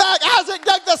 he went back. Isaac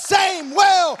dug the same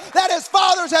well that his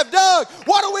fathers have dug.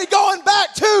 What are we going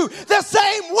back to? The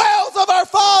same wells of our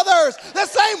fathers. The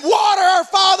same water our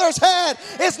fathers had.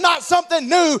 It's not something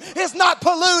new. It's not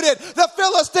polluted. The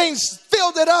Philistines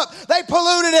filled it up. They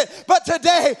polluted it. But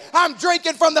today I'm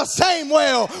drinking from the same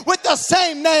well with the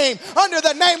same name, under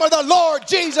the name of the Lord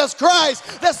Jesus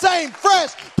Christ. The same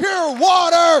fresh, pure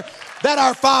water that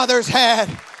our fathers had.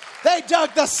 They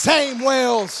dug the same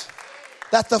wells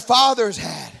that the fathers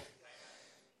had.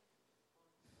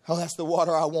 Oh, that's the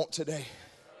water I want today.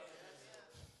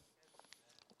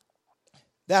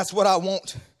 That's what I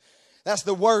want. That's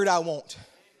the word I want.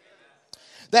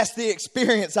 That's the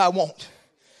experience I want.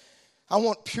 I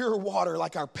want pure water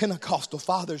like our Pentecostal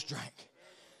fathers drank.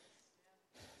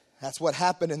 That's what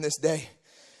happened in this day.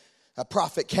 A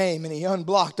prophet came and he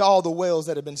unblocked all the wells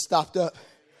that had been stopped up.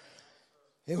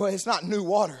 It's not new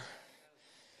water.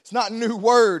 It's not new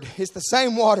word. It's the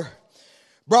same water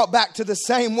brought back to the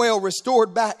same well,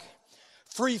 restored back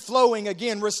free-flowing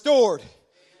again, restored.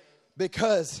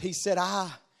 Because he said, I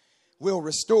will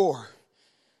restore,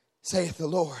 saith the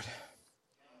Lord.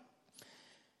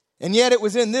 And yet it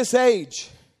was in this age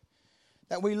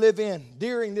that we live in,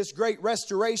 during this great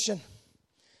restoration,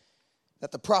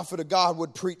 that the prophet of God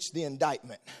would preach the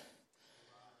indictment.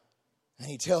 And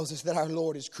he tells us that our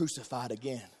Lord is crucified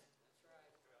again.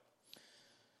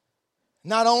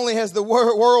 Not only has the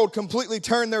world completely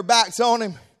turned their backs on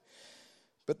him,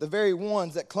 but the very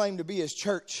ones that claim to be his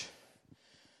church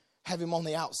have him on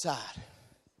the outside.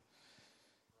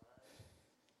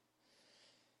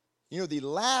 You know, the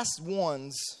last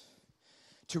ones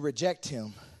to reject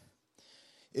him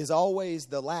is always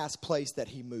the last place that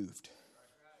he moved.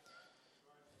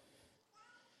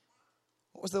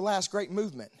 What was the last great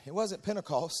movement? It wasn't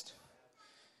Pentecost.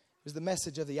 It was the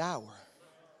message of the hour.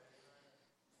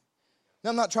 Now,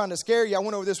 I'm not trying to scare you. I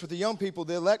went over this with the young people.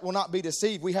 The elect will not be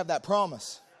deceived. We have that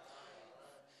promise.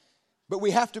 But we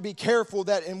have to be careful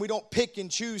that, and we don't pick and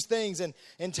choose things and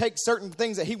take certain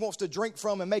things that he wants to drink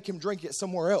from and make him drink it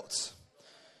somewhere else.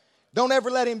 Don't ever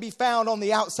let him be found on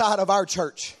the outside of our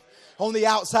church, on the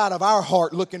outside of our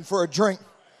heart looking for a drink.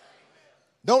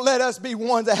 Don't let us be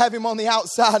ones that have him on the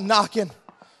outside knocking.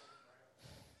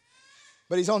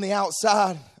 But he's on the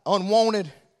outside,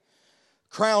 unwanted,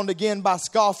 crowned again by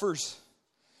scoffers,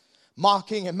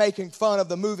 mocking and making fun of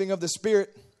the moving of the Spirit,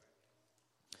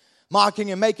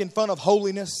 mocking and making fun of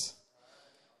holiness,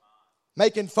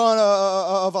 making fun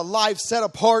of a life set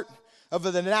apart, of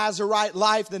the Nazarite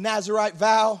life, the Nazarite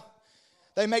vow.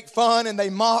 They make fun and they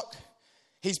mock.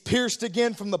 He's pierced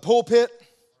again from the pulpit,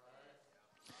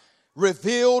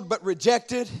 revealed but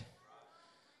rejected.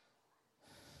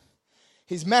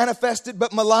 He's manifested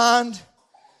but maligned.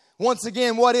 Once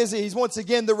again, what is he? He's once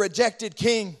again the rejected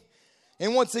king.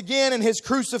 And once again in his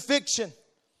crucifixion.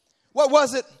 What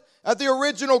was it at the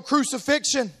original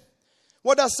crucifixion?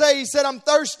 What did I say? He said, I'm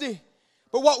thirsty.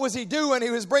 But what was he doing?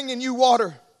 He was bringing you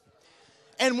water.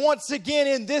 And once again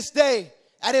in this day,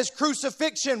 at his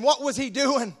crucifixion, what was he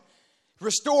doing?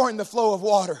 Restoring the flow of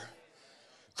water.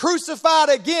 Crucified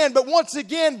again, but once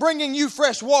again bringing you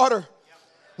fresh water.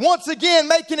 Once again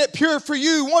making it pure for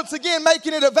you. Once again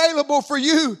making it available for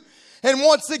you. And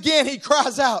once again he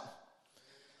cries out,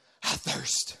 I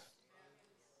thirst.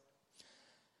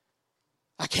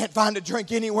 I can't find a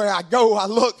drink anywhere I go. I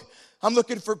look. I'm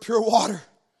looking for pure water.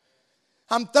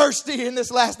 I'm thirsty in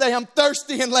this last day. I'm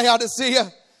thirsty in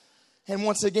Laodicea. And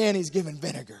once again, he's given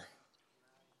vinegar.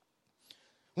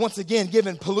 Once again,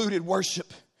 given polluted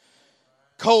worship.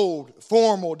 Cold,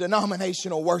 formal,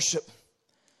 denominational worship.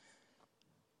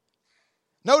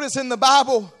 Notice in the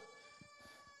Bible,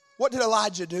 what did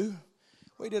Elijah do?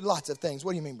 Well, he did lots of things.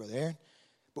 What do you mean, Brother Aaron?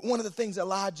 But one of the things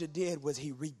Elijah did was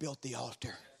he rebuilt the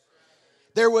altar.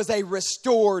 There was a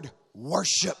restored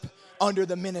worship under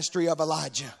the ministry of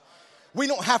Elijah. We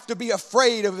don't have to be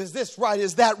afraid of, is this right,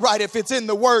 is that right? If it's in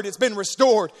the Word, it's been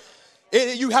restored.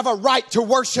 You have a right to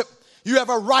worship. You have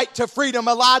a right to freedom.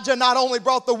 Elijah not only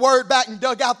brought the Word back and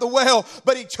dug out the well,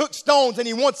 but he took stones and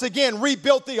he once again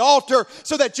rebuilt the altar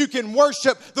so that you can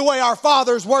worship the way our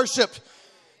fathers worshiped.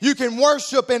 You can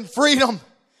worship in freedom.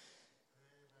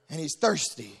 And he's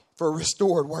thirsty for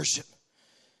restored worship.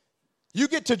 You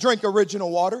get to drink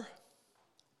original water.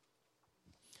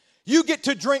 You get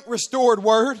to drink restored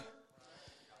word.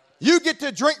 You get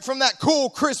to drink from that cool,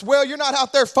 crisp well. You're not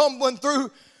out there fumbling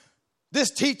through this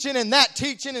teaching and that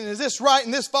teaching, and is this right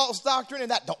and this false doctrine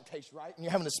and that don't taste right, and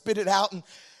you're having to spit it out and,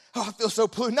 oh, I feel so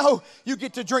polluted. No, you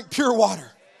get to drink pure water.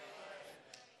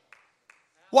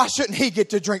 Why shouldn't he get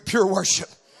to drink pure worship?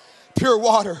 Pure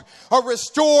water. A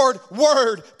restored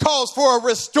word calls for a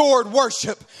restored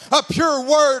worship. A pure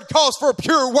word calls for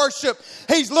pure worship.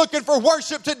 He's looking for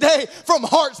worship today from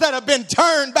hearts that have been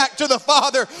turned back to the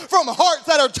Father, from hearts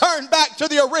that are turned back to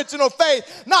the original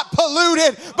faith, not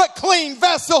polluted, but clean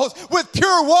vessels with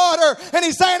pure water. And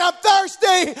he's saying, I'm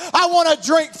thirsty. I want to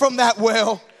drink from that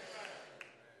well.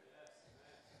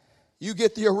 You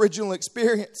get the original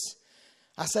experience.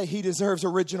 I say he deserves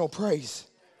original praise.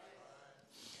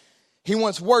 He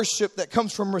wants worship that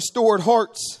comes from restored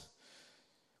hearts.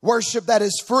 Worship that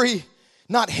is free,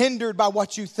 not hindered by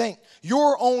what you think.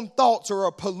 Your own thoughts are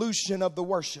a pollution of the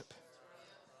worship.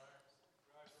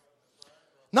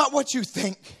 Not what you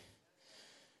think.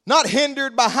 Not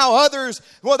hindered by how others,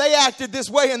 well, they acted this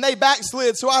way and they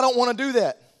backslid, so I don't want to do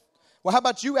that. Well, how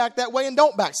about you act that way and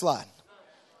don't backslide?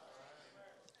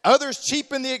 Others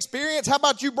cheapen the experience. How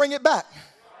about you bring it back?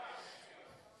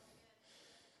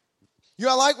 You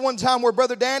know, I like one time where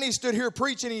Brother Danny stood here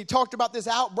preaching and he talked about this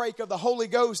outbreak of the Holy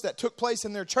Ghost that took place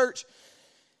in their church.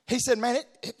 He said, man,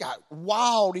 it got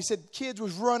wild. He said, kids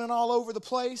was running all over the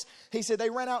place. He said, they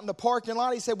ran out in the parking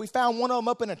lot. He said, we found one of them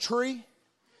up in a tree.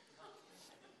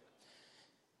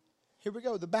 Here we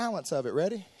go, the balance of it.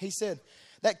 Ready? He said,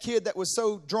 that kid that was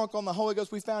so drunk on the Holy Ghost,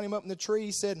 we found him up in the tree.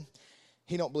 He said,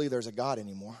 he don't believe there's a God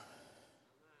anymore.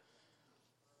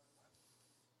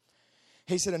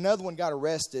 He said, another one got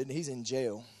arrested. He's in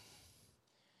jail.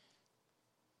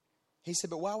 He said,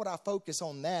 but why would I focus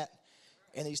on that?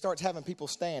 And he starts having people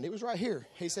stand. It was right here.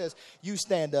 He says, you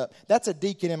stand up. That's a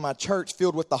deacon in my church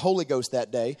filled with the Holy Ghost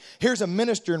that day. Here's a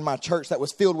minister in my church that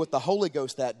was filled with the Holy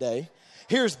Ghost that day.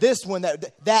 Here's this one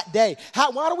that day.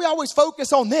 Why do we always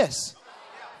focus on this?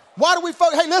 Why do we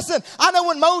focus? Hey, listen, I know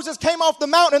when Moses came off the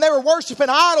mountain and they were worshiping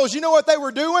idols, you know what they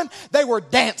were doing? They were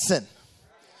dancing.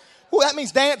 Well, that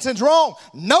means dancing's wrong.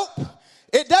 Nope.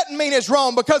 It doesn't mean it's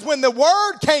wrong, because when the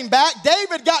word came back,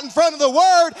 David got in front of the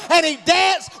word and he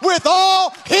danced with all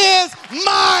his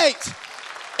might.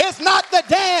 It's not the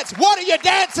dance. What are you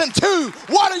dancing to?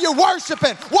 What are you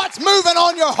worshiping? What's moving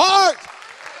on your heart?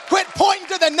 Quit pointing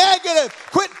to the negative.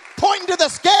 Quit pointing to the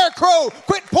scarecrow.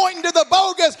 Quit pointing to the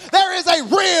bogus. There is a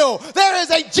real, there is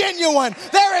a genuine,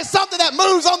 there is something that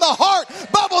moves on the heart,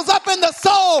 bubbles up in the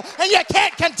soul, and you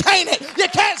can't contain it. You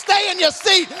can't stay in your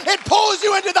seat. It pulls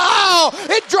you into the aisle.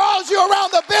 It draws you around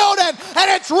the building,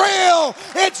 and it's real.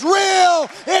 It's real.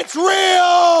 It's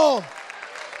real.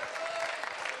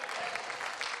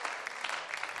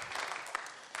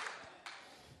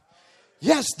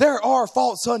 Yes, there are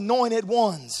false anointed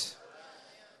ones.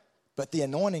 But the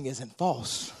anointing isn't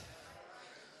false.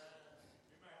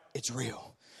 It's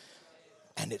real.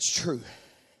 And it's true.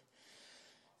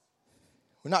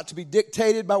 We're not to be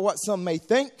dictated by what some may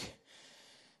think.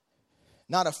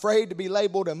 Not afraid to be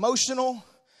labeled emotional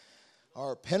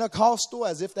or Pentecostal,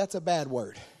 as if that's a bad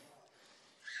word.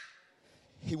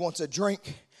 He wants a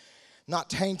drink not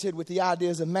tainted with the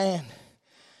ideas of man.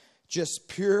 Just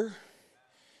pure,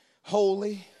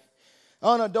 holy,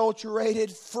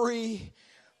 unadulterated, free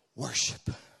worship.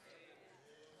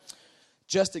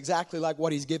 Just exactly like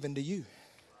what he's given to you.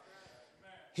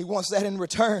 He wants that in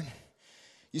return.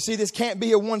 You see, this can't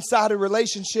be a one-sided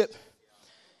relationship.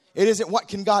 It isn't what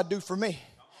can God do for me?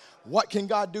 What can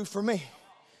God do for me?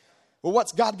 Well,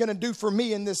 what's God going to do for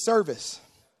me in this service?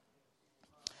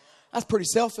 That's pretty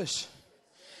selfish.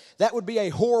 That would be a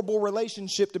horrible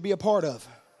relationship to be a part of.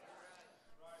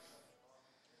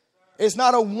 It's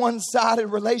not a one-sided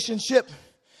relationship.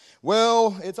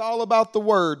 Well, it's all about the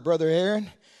word, Brother Aaron.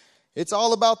 It's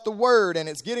all about the word, and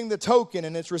it's getting the token,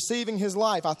 and it's receiving his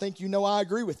life. I think you know I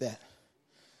agree with that.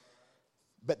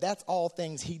 But that's all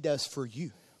things he does for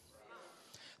you.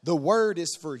 The word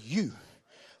is for you.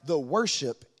 The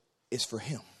worship is for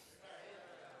him.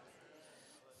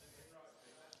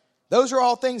 Those are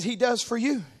all things he does for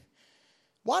you.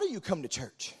 Why do you come to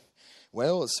church?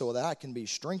 Well, it's so that I can be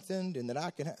strengthened and that I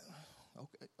can...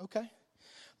 Okay.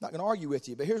 I'm not going to argue with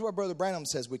you, but here's what Brother Branham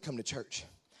says we come to church.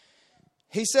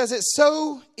 He says it's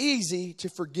so easy to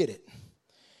forget it.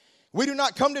 We do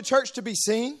not come to church to be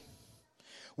seen.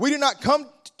 We do not come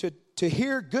to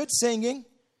hear good singing.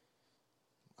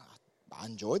 I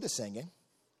enjoy the singing.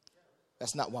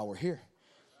 That's not why we're here.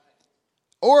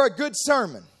 Or a good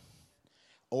sermon.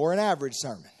 Or an average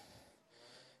sermon.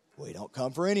 We don't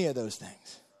come for any of those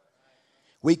things.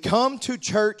 We come to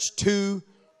church to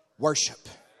worship.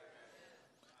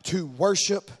 To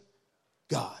worship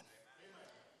God.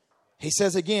 He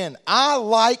says again, I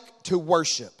like to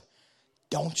worship.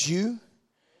 Don't you?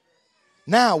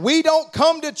 Now, we don't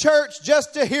come to church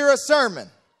just to hear a sermon.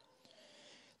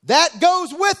 That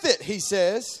goes with it, he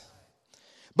says.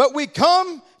 But we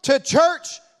come to church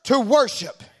to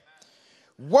worship.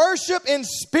 Worship in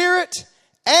spirit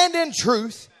and in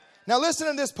truth. Now listen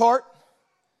to this part.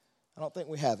 I don't think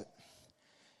we have it.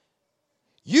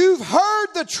 You've heard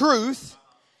the truth.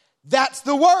 That's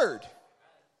the word.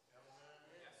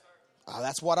 Oh,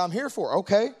 that's what I'm here for.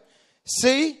 Okay.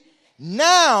 See,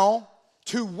 now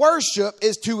to worship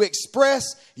is to express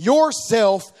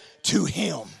yourself to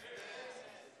him.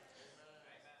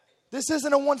 This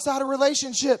isn't a one-sided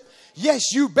relationship.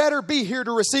 Yes, you better be here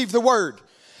to receive the word.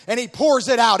 And he pours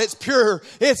it out. It's pure.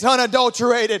 It's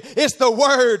unadulterated. It's the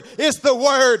word. It's the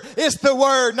word. It's the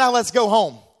word. Now let's go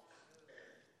home.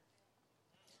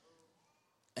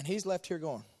 And he's left here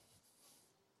going.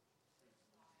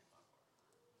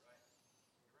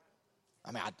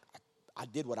 I mean, I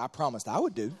did what I promised I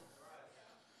would do.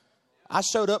 I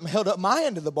showed up and held up my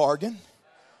end of the bargain.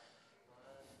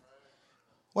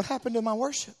 What happened to my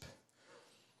worship?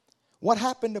 What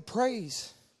happened to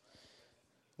praise?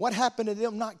 What happened to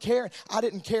them not caring? I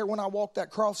didn't care when I walked that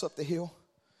cross up the hill.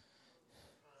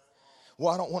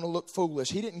 Well, I don't want to look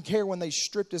foolish. He didn't care when they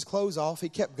stripped his clothes off. He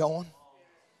kept going.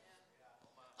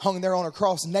 Hung there on a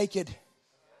cross naked.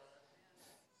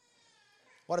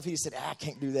 What if he said, I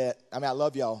can't do that. I mean, I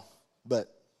love y'all,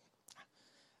 but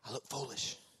I look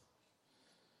foolish.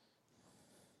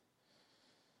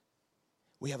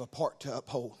 We have a part to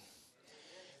uphold.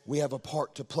 We have a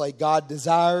part to play. God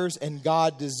desires and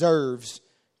God deserves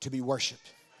to be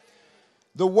worshiped.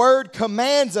 The word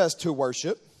commands us to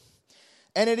worship,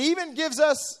 and it even gives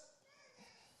us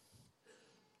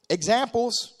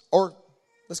examples, or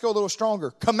let's go a little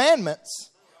stronger, commandments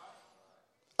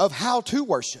of how to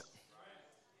worship.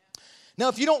 Now,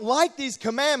 if you don't like these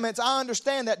commandments, I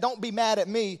understand that. Don't be mad at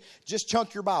me. Just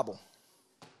chunk your Bible,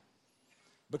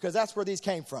 because that's where these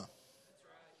came from.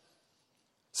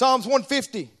 Psalms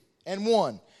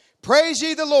 150:1. Praise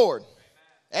ye the Lord.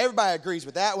 Everybody agrees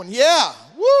with that one. Yeah.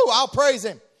 Woo, I'll praise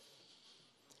him.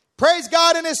 Praise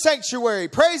God in his sanctuary.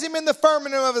 Praise him in the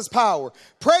firmament of his power.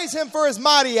 Praise him for his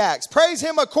mighty acts. Praise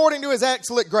him according to his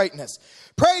excellent greatness.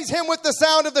 Praise him with the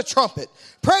sound of the trumpet.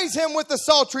 Praise him with the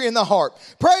psaltery and the harp.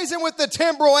 Praise him with the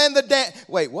timbrel and the dance.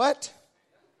 Wait, what?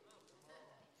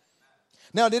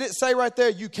 Now, did it say right there,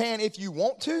 you can if you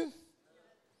want to?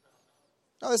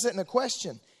 No, this isn't a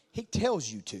question. He tells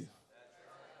you to.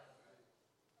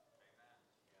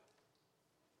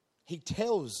 He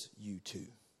tells you to.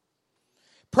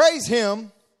 Praise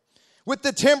him with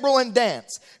the timbrel and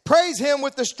dance. Praise him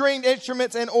with the stringed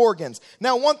instruments and organs.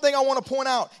 Now, one thing I want to point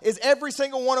out is every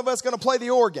single one of us going to play the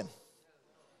organ.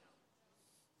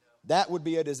 That would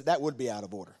be out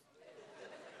of order.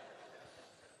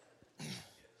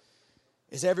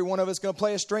 Is every one of us going to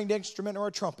play a stringed instrument or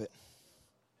a trumpet?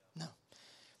 No.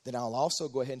 Then I'll also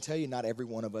go ahead and tell you not every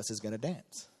one of us is going to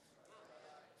dance.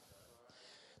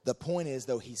 The point is,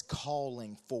 though, he's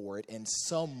calling for it, and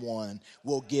someone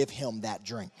will give him that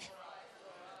drink.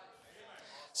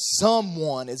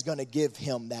 Someone is going to give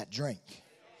him that drink.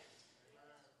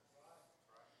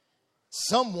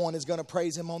 Someone is going to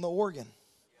praise him on the organ.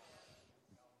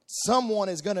 Someone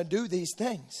is going to do these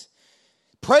things.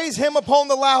 Praise him upon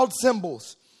the loud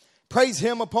cymbals. Praise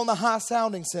him upon the high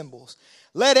sounding cymbals.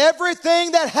 Let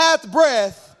everything that hath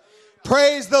breath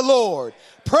praise the Lord.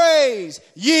 Praise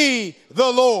ye the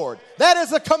Lord. That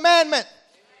is a commandment.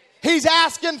 He's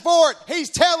asking for it. He's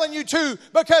telling you to,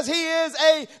 because he is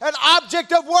an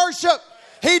object of worship.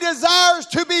 He desires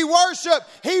to be worshiped.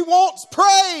 He wants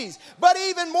praise. But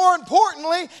even more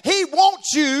importantly, he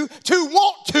wants you to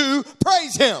want to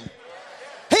praise him.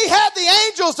 He had the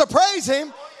angels to praise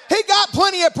him. He got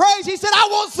plenty of praise. He said, I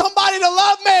want somebody to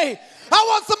love me. I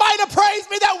want somebody to praise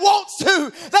me that wants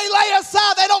to. They lay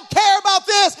aside. They don't care about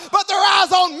this, but their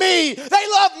eyes on me. They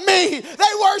love me.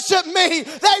 They worship me.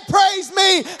 They praise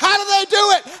me. How do they do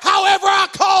it? However I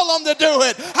call them to do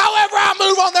it. However I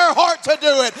move on their heart to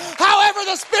do it. However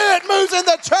the Spirit moves in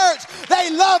the church.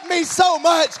 They love me so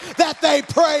much that they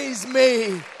praise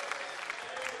me.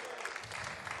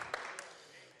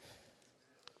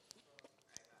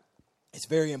 It's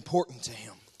very important to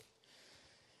him.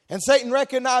 And Satan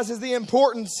recognizes the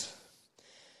importance,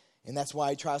 and that's why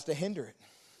he tries to hinder it.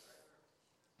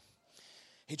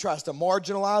 He tries to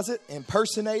marginalize it,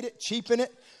 impersonate it, cheapen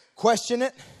it, question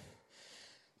it,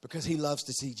 because he loves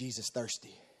to see Jesus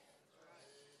thirsty.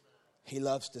 He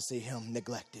loves to see him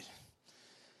neglected.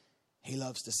 He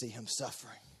loves to see him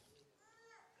suffering.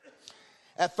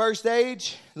 At first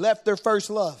age, left their first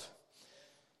love.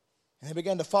 And they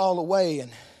began to fall away, and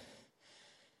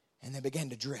they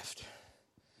began to drift.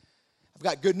 I've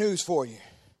got good news for you.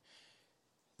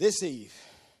 This Eve,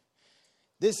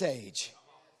 this age,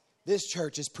 this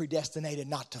church is predestinated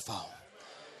not to fall.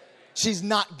 She's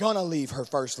not going to leave her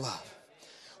first love.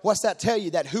 What's that tell you?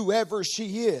 That whoever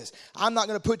she is, I'm not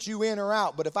going to put you in or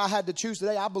out, but if I had to choose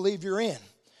today, I believe you're in.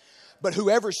 But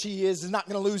whoever she is not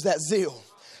going to lose that zeal.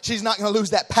 She's not going to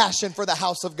lose that passion for the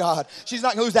house of God. She's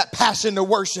not going to lose that passion to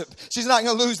worship. She's not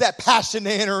going to lose that passion to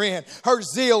enter in. Her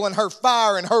zeal and her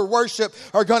fire and her worship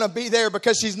are going to be there,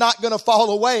 because she's not going to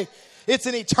fall away. It's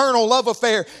an eternal love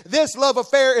affair. This love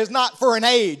affair is not for an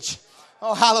age.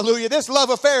 Oh, hallelujah. This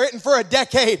love affair isn't for a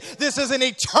decade. This is an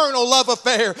eternal love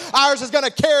affair. Ours is going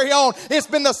to carry on. It's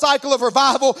been the cycle of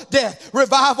revival, death,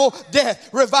 revival,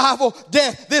 death, revival,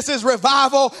 death. This is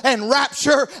revival and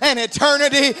rapture and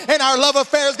eternity. And our love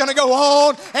affair is going to go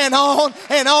on and on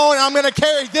and on. And I'm going to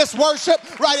carry this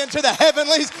worship right into the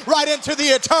heavenlies, right into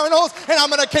the eternals. And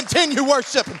I'm going to continue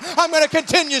worshiping. I'm going to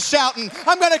continue shouting.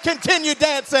 I'm going to continue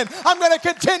dancing. I'm going to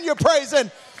continue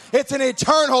praising. It's an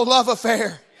eternal love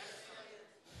affair.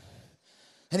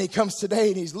 And he comes today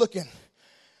and he's looking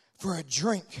for a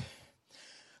drink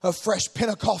of fresh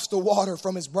Pentecostal water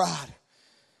from his bride.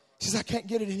 He says, I can't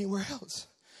get it anywhere else.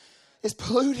 It's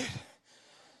polluted.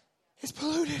 It's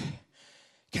polluted.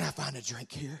 Can I find a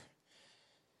drink here?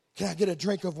 Can I get a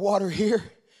drink of water here?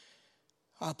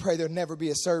 I pray there'll never be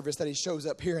a service that he shows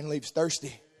up here and leaves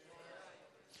thirsty.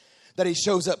 That he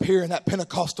shows up here and that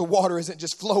Pentecostal water isn't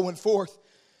just flowing forth.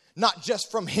 Not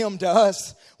just from him to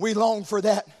us. We long for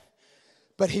that.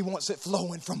 But he wants it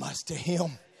flowing from us to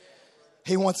him.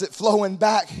 He wants it flowing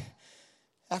back.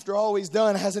 After all he's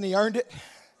done, hasn't he earned it?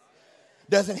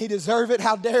 Doesn't he deserve it?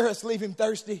 How dare us leave him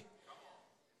thirsty?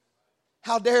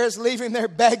 How dare us leave him there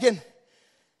begging?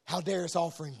 How dare us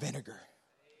offering vinegar?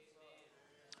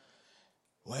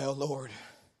 Well, Lord,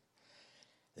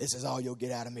 this is all you'll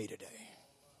get out of me today.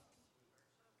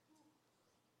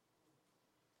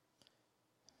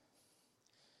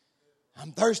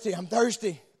 I'm thirsty. I'm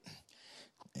thirsty.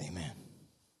 Amen.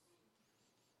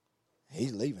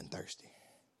 He's leaving thirsty.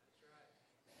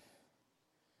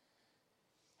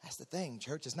 That's the thing,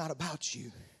 church. It's not about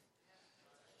you.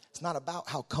 It's not about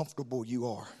how comfortable you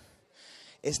are.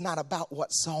 It's not about what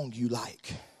song you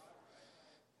like.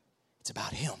 It's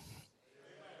about him.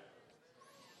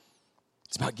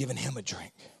 It's about giving him a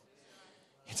drink.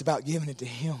 It's about giving it to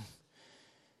him.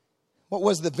 What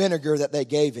was the vinegar that they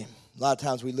gave him? A lot of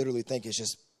times we literally think it's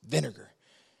just vinegar.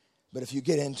 But if you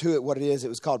get into it, what it is, it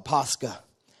was called pasca.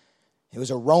 It was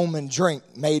a Roman drink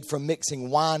made from mixing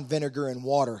wine, vinegar, and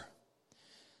water.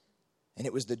 And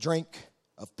it was the drink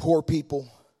of poor people.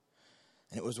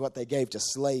 And it was what they gave to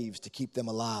slaves to keep them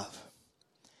alive.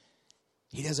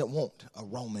 He doesn't want a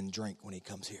Roman drink when he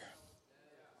comes here.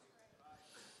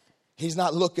 He's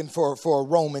not looking for a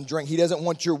Roman drink. He doesn't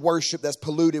want your worship that's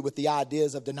polluted with the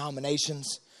ideas of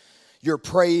denominations. Your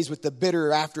praise with the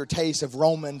bitter aftertaste of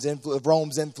Rome's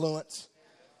influence.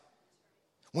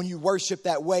 When you worship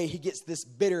that way, he gets this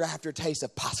bitter aftertaste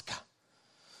of pasca.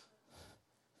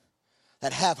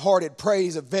 That half-hearted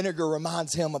praise of vinegar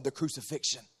reminds him of the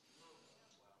crucifixion.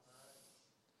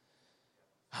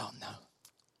 Oh, no.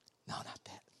 No, not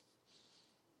that.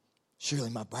 Surely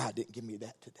my bride didn't give me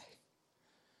that today.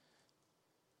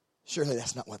 Surely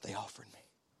that's not what they offered me.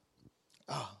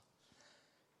 Oh.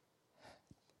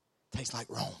 Tastes like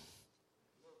Rome.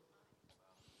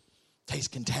 Tastes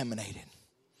contaminated.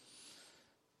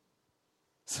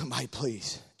 Somebody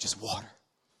please, just water.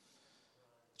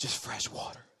 Just fresh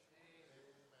water.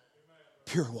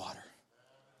 Pure water.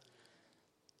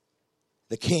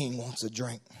 The king wants a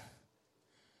drink.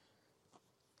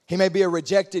 He may be a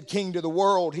rejected king to the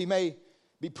world. He may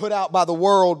be put out by the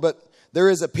world, but there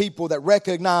is a people that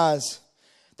recognize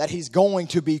that he's going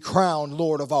to be crowned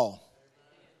Lord of all.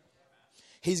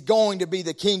 He's going to be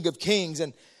the King of Kings,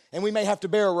 and we may have to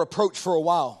bear a reproach for a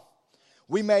while.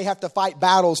 We may have to fight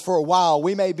battles for a while.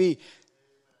 We may be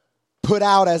put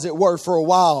out, as it were, for a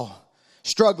while,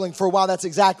 struggling for a while. That's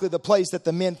exactly the place that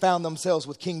the men found themselves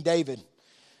with King David.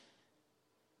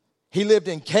 He lived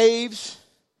in caves,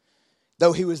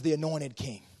 though he was the anointed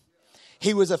king.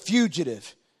 He was a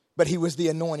fugitive, but he was the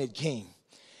anointed king.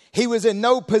 He was in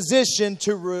no position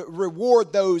to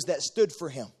reward those that stood for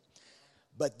him.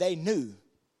 But they knew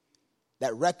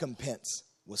that recompense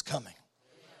was coming.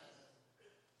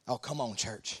 Oh, come on,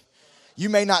 church. You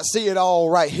may not see it all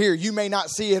right here. You may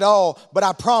not see it all, but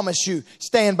I promise you,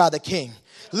 stand by the king.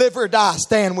 Live or die,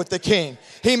 stand with the king.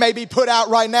 He may be put out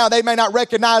right now. They may not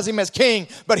recognize him as king,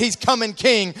 but he's coming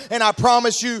king. And I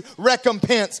promise you,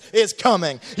 recompense is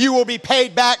coming. You will be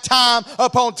paid back time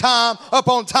upon time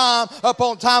upon time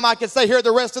upon time. I can stay here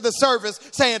the rest of the service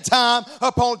saying time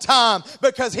upon time,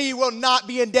 because he will not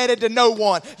be indebted to no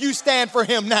one. You stand for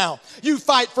him now. You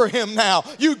fight for him now.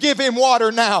 You give him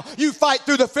water now. You fight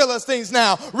through the Philistines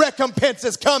now. Recompense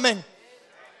is coming.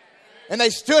 And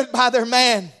they stood by their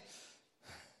man.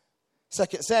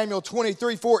 2 Samuel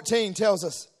 23:14 tells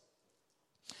us,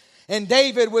 and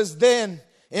David was then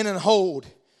in an hold,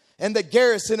 and the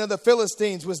garrison of the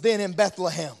Philistines was then in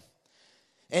Bethlehem.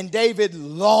 And David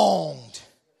longed,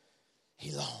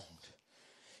 he longed,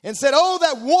 and said, oh,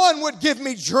 that one would give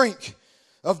me drink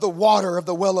of the water of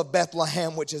the well of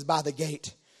Bethlehem, which is by the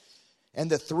gate. And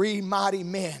the three mighty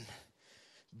men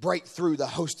break through the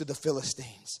host of the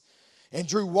Philistines, and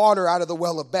drew water out of the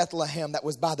well of Bethlehem that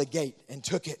was by the gate, and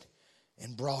took it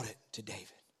and brought it to David.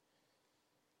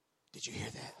 Did you hear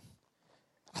that?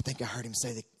 I think I heard him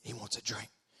say that he wants a drink.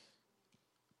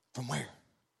 From where?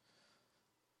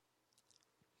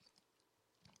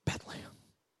 Bethlehem.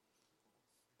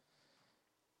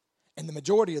 And the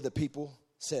majority of the people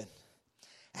said,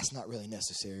 that's not really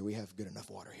necessary. We have good enough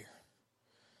water here.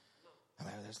 I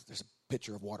mean, there's a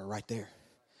pitcher of water right there.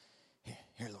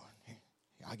 Here, Lord. Here,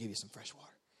 I'll give you some fresh water.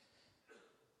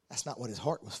 That's not what his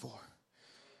heart was for.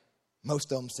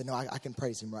 Most of them said, no, I can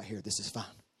praise him right here. This is fine.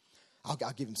 I'll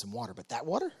give him some water. But that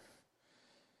water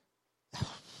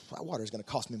is going to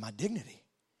cost me my dignity.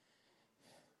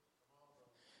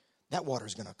 That water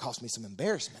is going to cost me some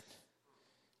embarrassment.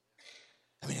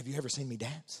 I mean, have you ever seen me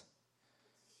dance?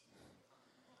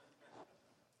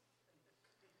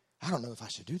 I don't know if I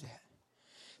should do that.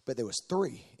 But there was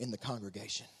 3 in the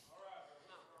congregation.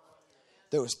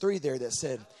 There was 3 there that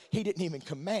said he didn't even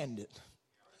command it.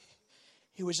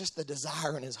 It was just the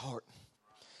desire in his heart.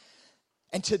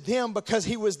 And to them, because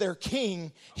he was their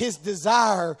king, his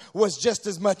desire was just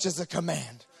as much as a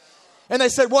command. And they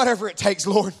said, whatever it takes,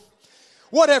 Lord.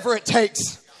 Whatever it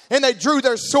takes. And they drew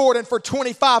their sword, and for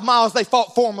 25 miles they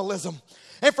fought formalism.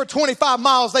 And for 25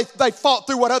 miles they fought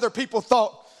through what other people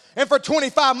thought. And for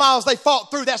 25 miles they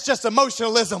fought through, that's just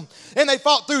emotionalism. And they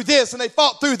fought through this, and they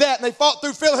fought through that, and they fought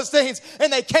through Philistines,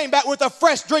 and they came back with a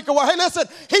fresh drink of water. Hey, listen,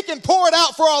 he can pour it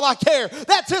out for all I care.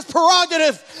 That's his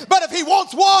prerogative. But if he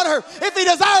wants water, if he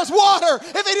desires water,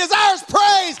 if he desires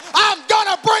praise, I'm going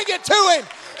to bring it to him.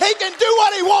 He can do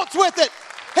what he wants with it.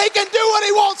 He can do what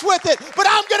he wants with it, but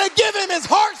I'm going to give him his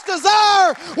heart's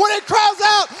desire. When it cries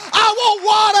out, I want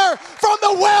water from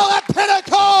the well at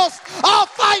Pentecost, I'll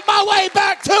fight my way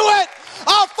back to it.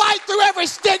 I'll fight through every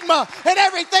stigma and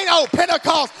everything. Oh,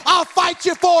 Pentecost, I'll fight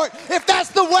you for it. If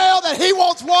that's the well that he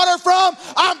wants water from,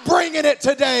 I'm bringing it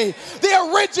today.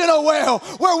 The original well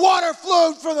where water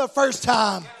flowed for the first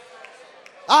time.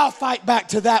 I'll fight back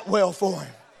to that well for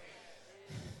him.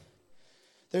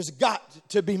 There's got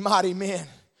to be mighty men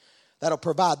that'll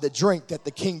provide the drink that the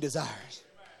king desires.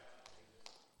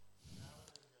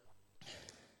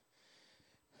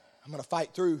 I'm going to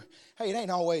fight through. Hey, it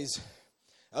ain't always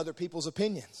other people's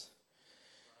opinions.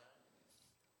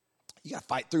 You got to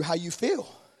fight through how you feel.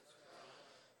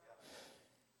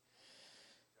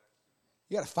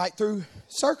 You got to fight through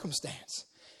circumstance.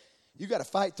 You got to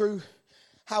fight through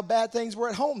how bad things were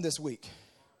at home this week.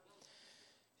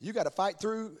 You got to fight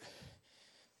through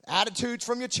attitudes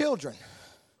from your children.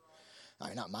 I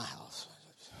mean, not my house.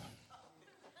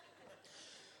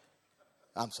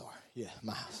 I'm sorry. Yeah,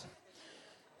 my house.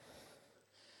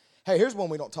 Hey, here's one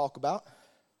we don't talk about.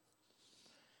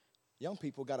 Young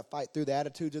people got to fight through the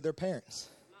attitudes of their parents.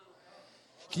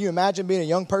 Can you imagine being a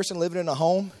young person living in a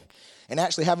home and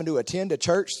actually having to attend a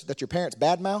church that your parents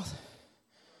badmouth?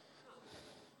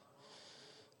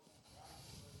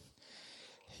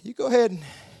 You go ahead.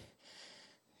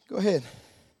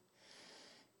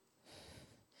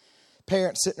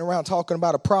 Parents sitting around talking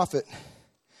about a prophet.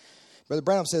 Brother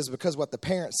Branham says because what the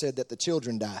parents said that the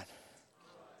children died.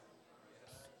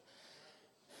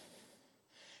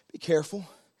 Be careful.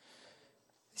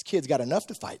 These kids got enough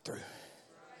to fight through.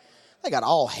 They got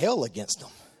all hell against them.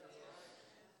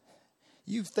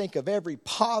 You think of every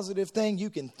positive thing you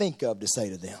can think of to say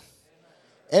to them.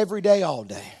 Every day, all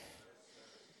day.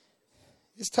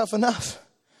 It's tough enough.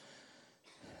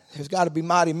 There's got to be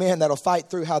mighty men that'll fight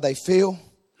through how they feel.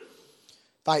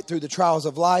 Fight through the trials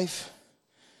of life.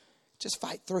 Just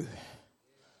fight through.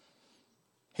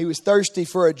 He was thirsty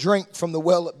for a drink from the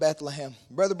well at Bethlehem.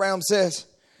 Brother Brown says,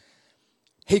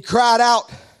 he cried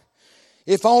out,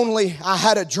 if only I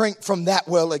had a drink from that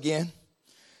well again.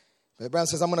 Brother Brown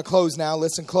says, I'm going to close now.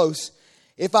 Listen close.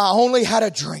 If I only had a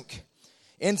drink.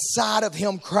 Inside of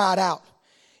him cried out,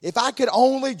 if I could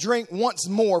only drink once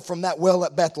more from that well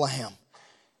at Bethlehem.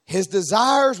 His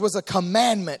desires was a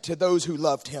commandment to those who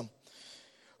loved him.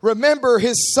 Remember,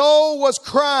 his soul was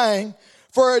crying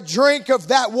for a drink of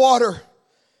that water.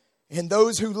 And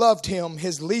those who loved him,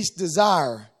 his least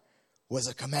desire was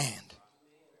a command.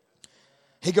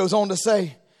 He goes on to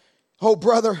say, oh,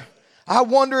 brother, I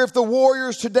wonder if the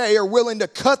warriors today are willing to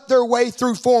cut their way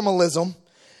through formalism,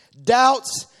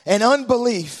 doubts, and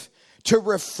unbelief to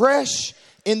refresh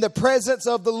in the presence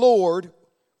of the Lord.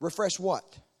 Refresh what?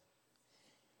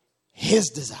 His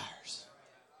desires.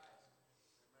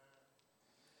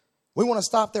 We want to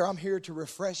stop there. I'm here to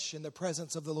refresh in the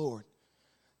presence of the Lord.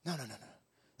 No.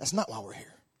 That's not why we're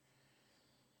here.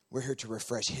 We're here to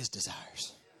refresh his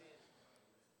desires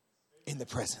in the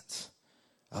presence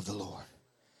of the Lord.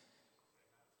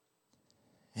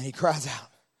 And he cries out,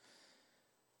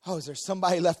 oh, is there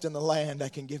somebody left in the land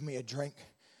that can give me a drink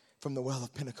from the well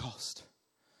of Pentecost?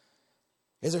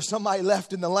 Is there somebody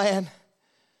left in the land?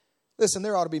 Listen,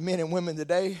 there ought to be men and women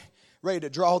today ready to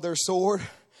draw their sword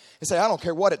and say, I don't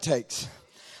care what it takes.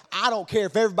 I don't care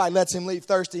if everybody lets him leave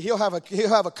thirsty. He'll have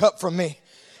a cup from me.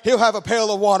 He'll have a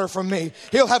pail of water from me.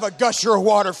 He'll have a gusher of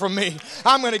water from me.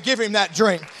 I'm going to give him that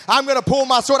drink. I'm going to pull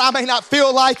my sword. I may not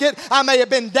feel like it. I may have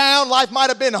been down. Life might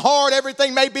have been hard.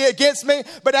 Everything may be against me,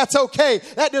 but that's okay.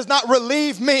 That does not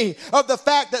relieve me of the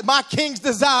fact that my King's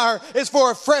desire is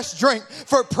for a fresh drink,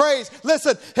 for praise.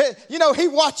 Listen, he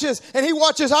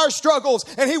watches our struggles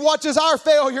and he watches our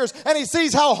failures and he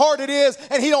sees how hard it is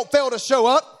and he don't fail to show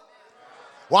up.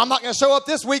 Well, I'm not going to show up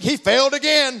this week. He failed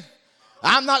again.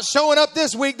 I'm not showing up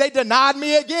this week. They denied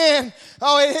me again.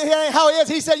 Oh, it ain't how it is.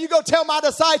 He said, you go tell my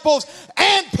disciples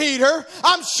and Peter,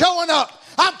 I'm showing up.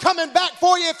 I'm coming back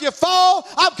for you if you fall.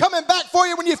 I'm coming back for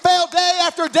you when you fail day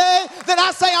after day. Then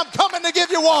I say I'm coming to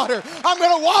give you water. I'm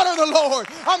going to water the Lord.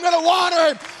 I'm going to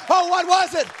water him. Oh, what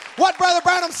was it? What Brother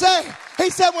Branham say? He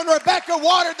said when Rebecca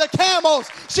watered the camels,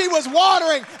 she was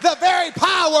watering the very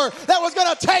power that was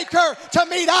going to take her to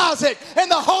meet Isaac. And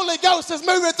the Holy Ghost is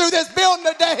moving through this building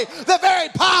today. The very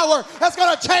power that's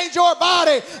going to change your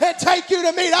body and take you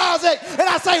to meet Isaac. And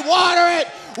I say, water it,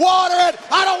 water it.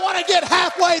 I don't want to get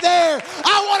halfway there.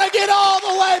 I want to get all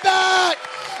the way back.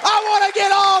 I want to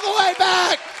get all the way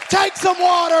back. Take some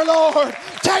water, Lord.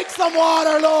 Take some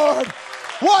water, Lord.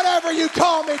 Whatever you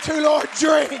call me to, Lord,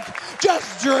 drink.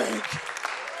 Just drink.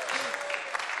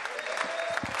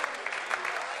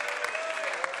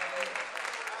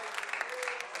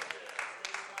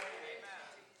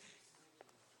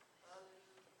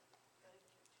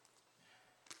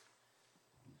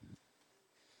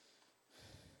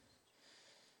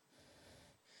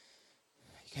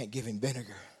 You can't give him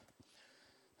vinegar.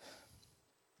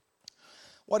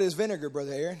 What is vinegar,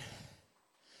 Brother Aaron?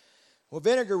 Well,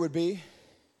 vinegar would be,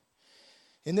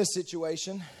 in this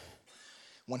situation,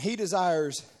 when he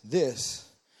desires this,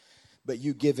 but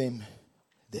you give him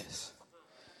this.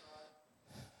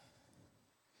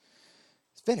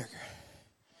 It's vinegar.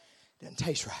 Doesn't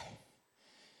taste right.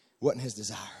 Wasn't his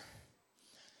desire.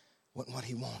 Wasn't what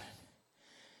he wanted.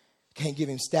 Can't give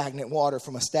him stagnant water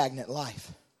from a stagnant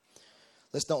life.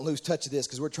 Let's don't lose touch of this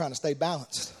because we're trying to stay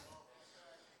balanced.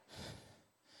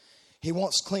 He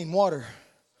wants clean water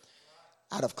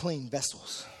out of clean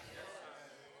vessels.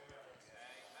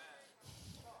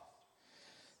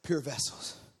 Pure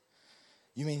vessels.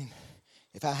 You mean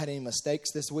if I had any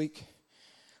mistakes this week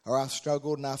or I've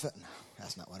struggled and no,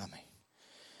 that's not what I mean.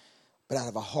 But out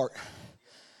of a heart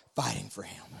fighting for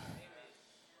him,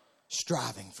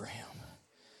 striving for him,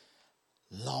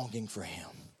 longing for him,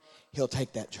 he'll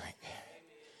take that drink.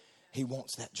 He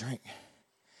wants that drink.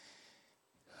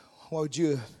 What would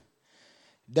you have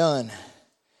done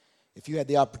if you had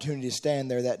the opportunity to stand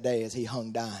there that day as he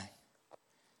hung dying?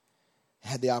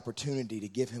 Had the opportunity to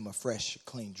give him a fresh,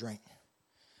 clean drink.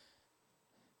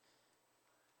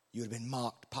 You would have been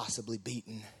mocked, possibly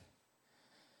beaten.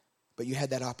 But you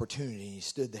had that opportunity and you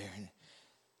stood there and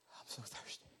I'm so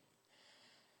thirsty.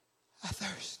 I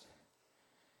thirst.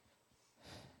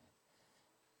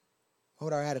 What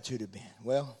would our attitude have been?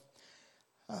 Well,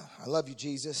 I love you,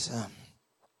 Jesus.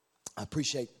 I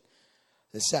appreciate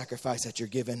the sacrifice that you're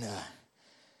giving.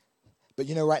 But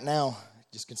right now,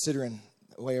 just considering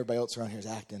the way everybody else around here is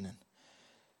acting and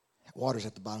water's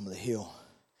at the bottom of the hill,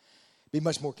 it'd be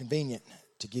much more convenient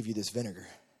to give you this vinegar.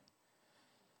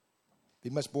 It'd be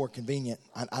much more convenient.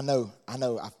 I know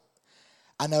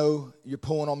you're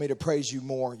pulling on me to praise you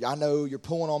more. I know you're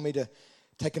pulling on me to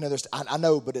take another step. I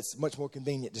know, but it's much more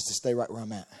convenient just to stay right where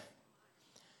I'm at.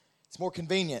 It's more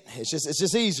convenient. It's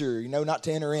just easier, not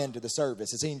to enter into the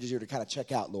service. It's easier to kind of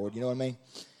check out, Lord. You know what I mean?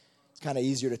 It's kind of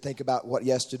easier to think about what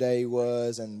yesterday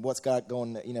was and what's got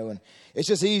going, and it's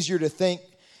just easier to think.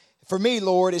 For me,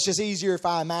 Lord, it's just easier if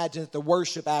I imagine that the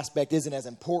worship aspect isn't as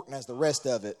important as the rest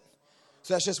of it.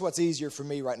 So that's just what's easier for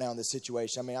me right now in this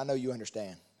situation. I mean, I know you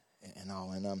understand and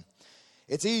all. And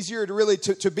it's easier to really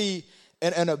to be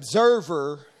an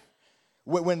observer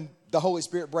when the Holy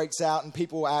Spirit breaks out and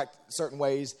people act certain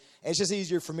ways. And it's just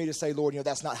easier for me to say, Lord,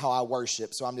 that's not how I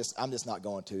worship, so I'm just not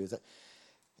going to.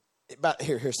 But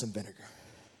here's some vinegar.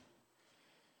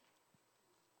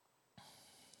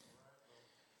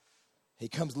 He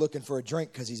comes looking for a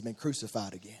drink because he's been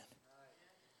crucified again.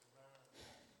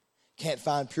 Can't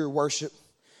find pure worship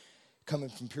coming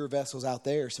from pure vessels out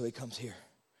there, so he comes here.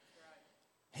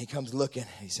 He comes looking,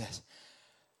 and he says,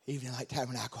 evening like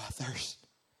tabernacle, I thirst.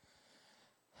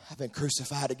 I've been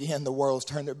crucified again. The world's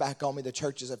turned their back on me. The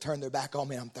churches have turned their back on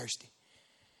me. I'm thirsty.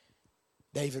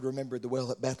 David remembered the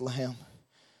well at Bethlehem.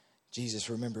 Jesus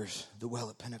remembers the well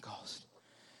at Pentecost.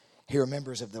 He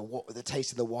remembers of the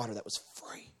taste of the water that was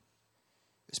free.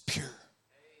 It was pure.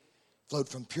 Flowed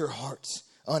from pure hearts,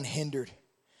 unhindered.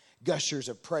 Gushers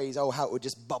of praise. Oh, how it would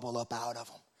just bubble up out of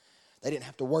them. They didn't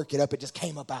have to work it up. It just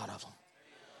came up out of them.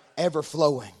 ever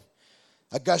flowing,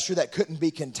 a gusher that couldn't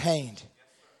be contained.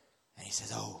 And he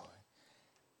says, oh,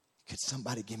 could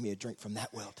somebody give me a drink from that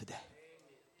well today?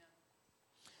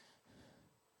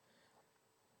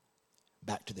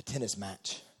 Back to the tennis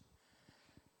match.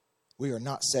 We are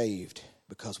not saved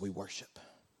because we worship.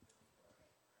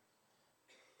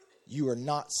 You are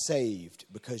not saved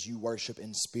because you worship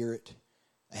in spirit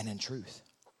and in truth.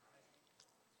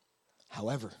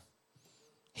 However,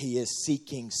 he is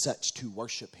seeking such to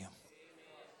worship him.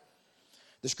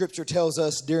 The scripture tells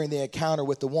us during the encounter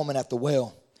with the woman at the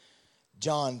well,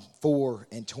 John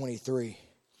 4:23.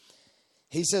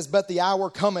 He says, but the hour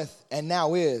cometh, and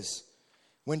now is,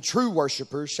 when true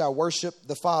worshipers shall worship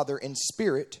the Father in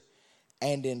spirit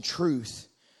and in truth.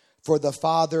 For the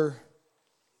Father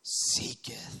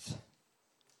seeketh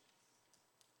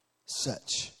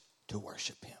such to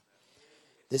worship him.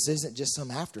 This isn't just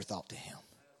some afterthought to him.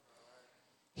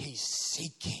 He's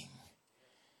seeking.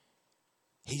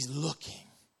 He's looking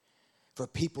for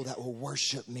people that will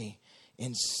worship me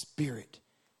in spirit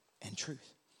and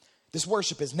truth. This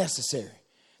worship is necessary.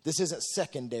 This isn't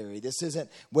secondary. This isn't,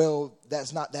 well,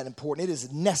 that's not that important. It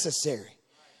is necessary.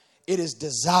 It is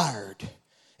desired.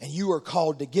 And you are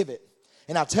called to give it.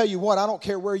 And I'll tell you what, I don't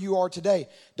care where you are today.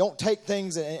 Don't take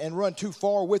things and run too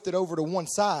far with it over to one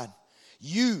side.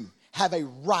 You have a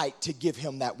right to give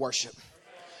him that worship.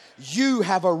 You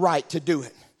have a right to do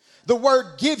it. The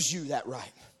word gives you that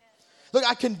right. Look,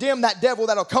 I condemn that devil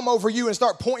that'll come over you and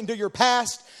start pointing to your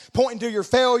past, pointing to your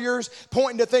failures,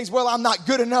 pointing to things, well, I'm not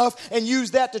good enough, and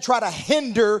use that to try to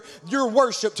hinder your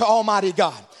worship to Almighty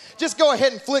God. Just go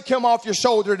ahead and flick him off your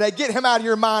shoulder today. Get him out of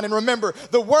your mind. And remember,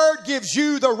 the word gives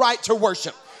you the right to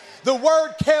worship. The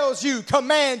word tells you,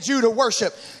 commands you to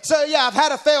worship. So yeah, I've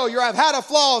had a failure. I've had a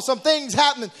flaw. Some things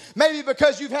happening. Maybe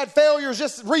because you've had failures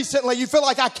just recently, you feel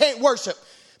like I can't worship.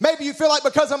 Maybe you feel like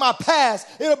because of my past,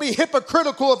 it'll be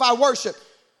hypocritical if I worship.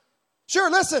 Sure,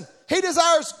 listen, he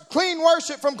desires clean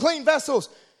worship from clean vessels.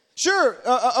 Sure,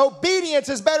 obedience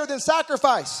is better than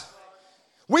sacrifice.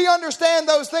 We understand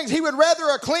those things. He would rather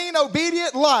a clean,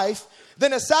 obedient life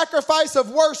than a sacrifice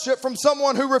of worship from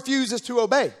someone who refuses to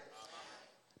obey.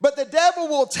 But the devil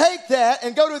will take that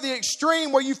and go to the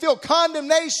extreme where you feel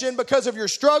condemnation because of your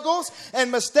struggles and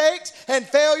mistakes and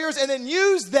failures, and then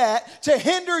use that to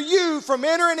hinder you from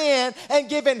entering in and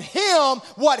giving him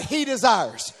what he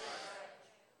desires.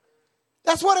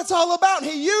 That's what it's all about.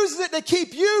 He uses it to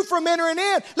keep you from entering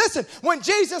in. Listen, when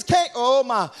Jesus came,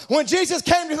 when Jesus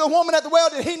came to the woman at the well,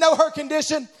 did he know her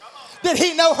condition? Did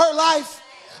he know her life?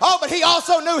 Oh, but he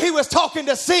also knew he was talking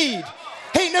to seed.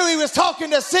 He knew he was talking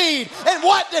to seed. And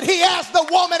what did he ask the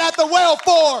woman at the well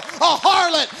for? A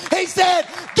harlot. He said,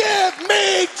 give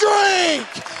me drink.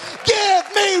 Give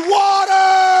me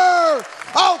water.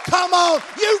 Oh, come on.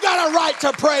 You got a right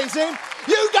to praise him.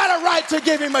 You got a right to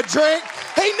give him a drink.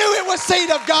 He knew it was seed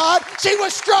of God. She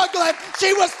was struggling.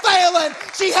 She was failing.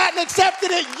 She hadn't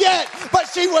accepted it yet, but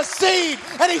she was seed.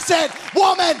 And he said,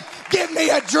 woman, give me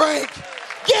a drink.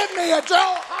 Give me a drink.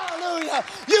 Oh, hallelujah.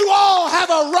 You all have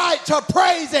a right to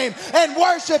praise him and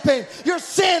worship him. Your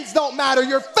sins don't matter.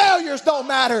 Your failures don't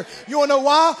matter. You want to know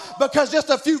why? Because just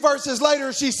a few verses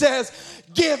later, she says,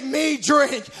 give me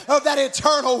drink of that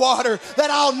eternal water that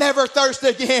I'll never thirst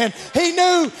again. He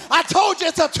knew. I told you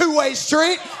it's a two-way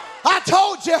street. I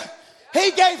told you.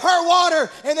 He gave her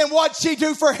water, and then what'd she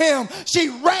do for him? She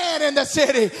ran in the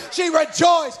city. She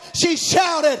rejoiced. She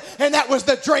shouted, and that was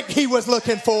the drink he was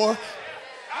looking for.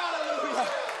 Hallelujah.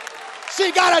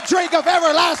 She got a drink of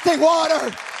everlasting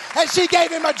water, and she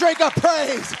gave him a drink of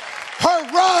praise. Her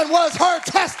run was her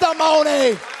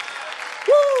testimony.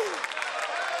 Woo.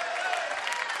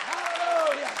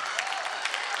 Hallelujah.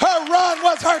 Her run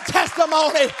was her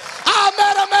testimony. I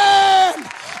met a man.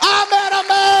 I met a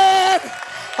man.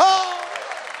 Oh.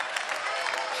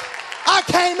 I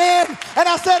came in and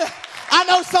I said, I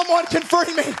know someone can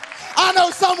free me. I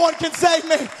know someone can save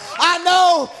me. I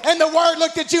know. And the word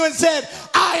looked at you and said,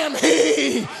 I am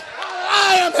he.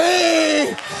 I am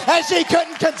he. And she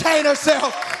couldn't contain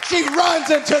herself. She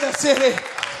runs into the city.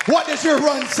 What does your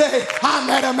run say? I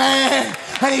met a man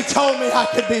and he told me I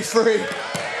could be free.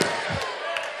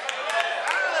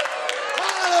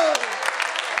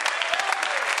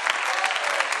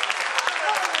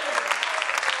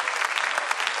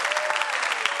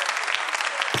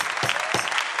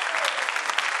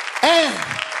 And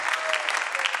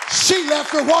she left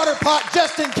her water pot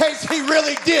just in case he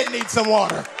really did need some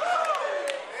water.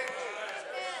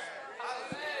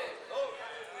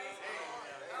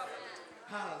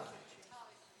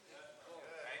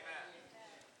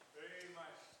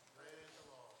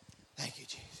 Thank you,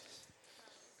 Jesus.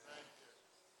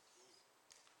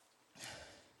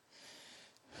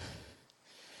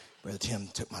 Brother Tim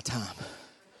took my time.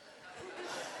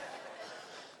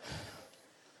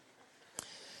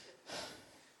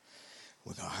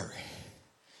 We're going to hurry.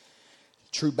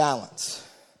 True balance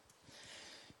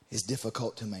is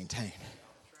difficult to maintain.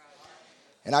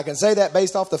 And I can say that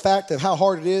based off the fact of how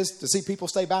hard it is to see people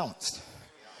stay balanced.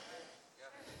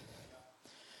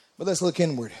 But let's look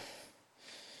inward.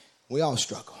 We all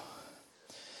struggle.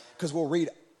 Because we'll read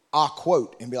a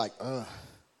quote and be like, ugh.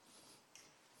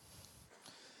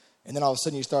 And then all of a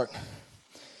sudden you start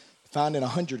finding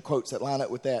 100 quotes that line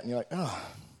up with that. And you're like, oh.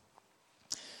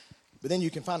 But then you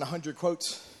can find 100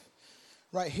 quotes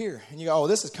right here. And you go, oh,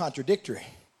 this is contradictory.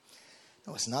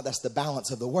 No, it's not. That's the balance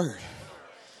of the word.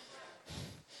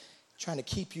 Trying to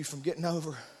keep you from getting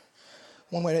over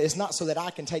one way. It's not so that I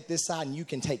can take this side and you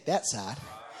can take that side.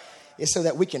 It's so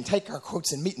that we can take our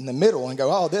quotes and meet in the middle and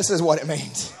go, oh, this is what it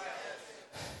means.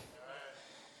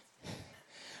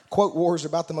 Quote wars are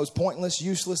about the most pointless,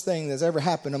 useless thing that's ever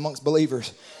happened amongst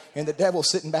believers. And the devil's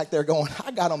sitting back there going,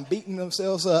 I got them beating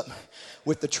themselves up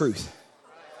with the truth.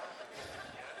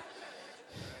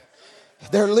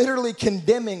 They're literally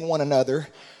condemning one another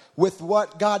with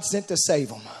what God sent to save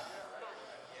them.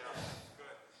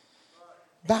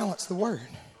 Balance the word.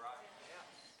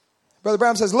 Brother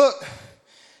Brown says, look,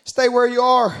 stay where you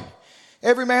are.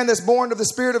 Every man that's born of the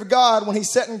Spirit of God, when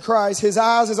he's set in Christ, his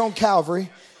eyes is on Calvary,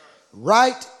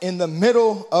 right in the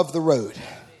middle of the road.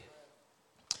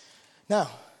 Now,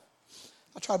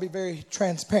 I'll try to be very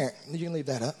transparent. You can leave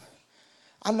that up.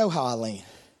 I know how I lean.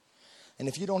 And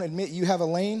if you don't admit you have a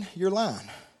lean, you're lying.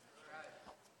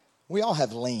 We all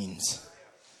have leans.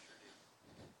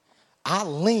 I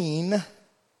lean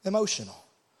emotional.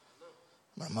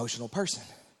 I'm an emotional person.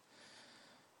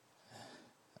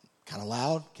 Kind of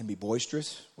loud, can be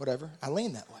boisterous, whatever. I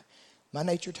lean that way. My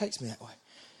nature takes me that way.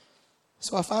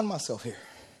 So I find myself here.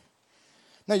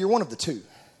 Now, you're one of the two.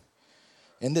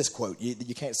 In this quote,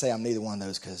 you can't say I'm neither one of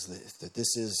those because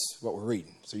this is what we're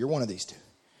reading. So you're one of these two.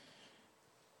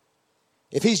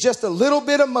 If he's just a little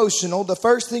bit emotional, the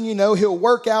first thing you know, he'll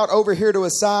work out over here to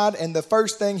his side, and the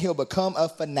first thing, he'll become a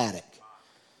fanatic.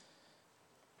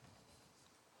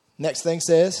 Next thing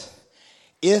says,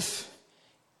 if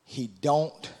he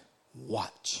don't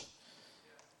watch.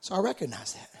 So I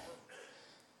recognize that.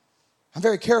 I'm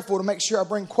very careful to make sure I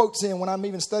bring quotes in when I'm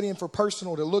even studying for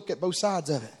personal to look at both sides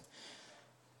of it.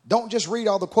 Don't just read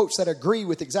all the quotes that agree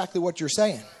with exactly what you're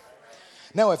saying.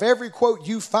 Now, if every quote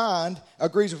you find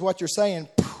agrees with what you're saying,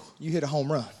 you hit a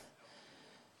home run.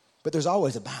 But there's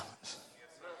always a balance.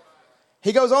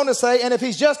 He goes on to say, and if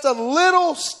he's just a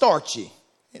little starchy,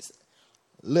 it's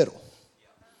little,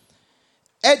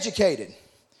 educated,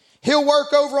 he'll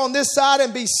work over on this side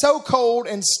and be so cold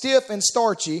and stiff and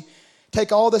starchy,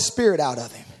 take all the spirit out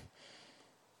of him.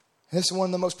 And this is one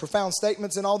of the most profound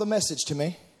statements in all the message to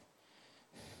me.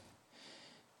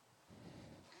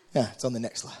 Yeah, it's on the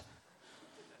next slide.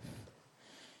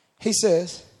 He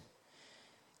says,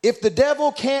 if the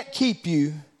devil can't keep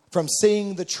you from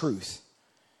seeing the truth,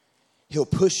 he'll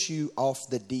push you off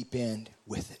the deep end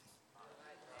with it.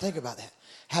 Think about that.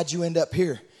 How'd you end up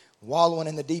here wallowing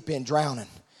in the deep end, drowning?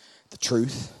 The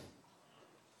truth.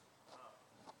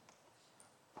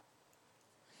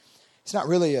 It's not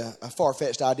really a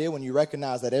far-fetched idea when you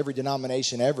recognize that every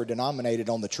denomination ever denominated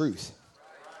on the truth.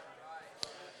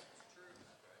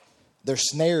 They're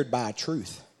snared by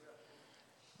truth.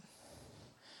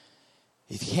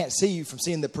 If he can't see you from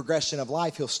seeing the progression of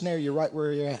life, he'll snare you right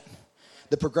where you're at.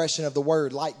 The progression of the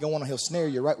word, light going on, he'll snare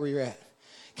you right where you're at.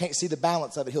 Can't see the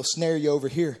balance of it, he'll snare you over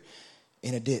here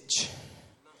in a ditch.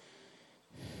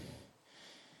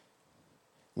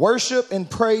 Worship and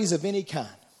praise of any kind.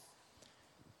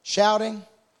 Shouting,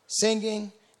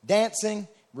 singing, dancing,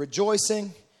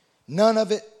 rejoicing, none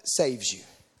of it saves you.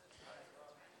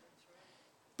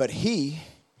 But he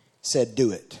said,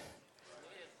 do it.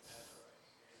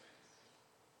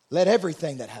 Let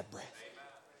everything that have breath.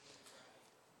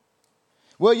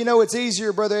 Well, you know, it's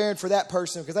easier, Brother Aaron, for that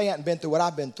person because they hadn't been through what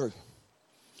I've been through.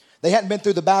 They hadn't been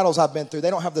through the battles I've been through.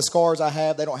 They don't have the scars I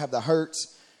have. They don't have the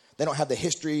hurts. They don't have the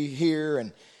history here.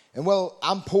 And well,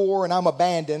 I'm poor and I'm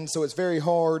abandoned, so it's very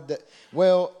hard that,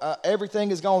 everything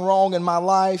has gone wrong in my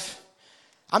life.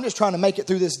 I'm just trying to make it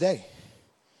through this day.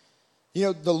 You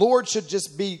know, the Lord should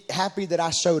just be happy that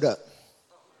I showed up.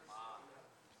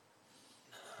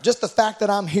 Just the fact that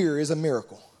I'm here is a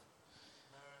miracle.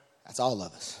 That's all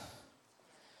of us.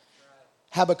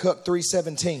 Habakkuk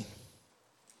 3:17.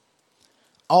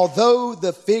 Although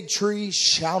the fig tree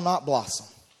shall not blossom,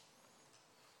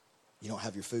 you don't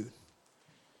have your food.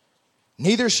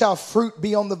 Neither shall fruit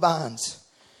be on the vines,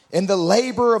 and the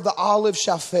labor of the olive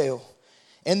shall fail,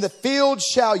 and the field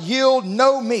shall yield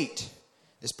no meat.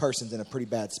 This person's in a pretty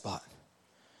bad spot.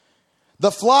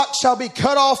 The flock shall be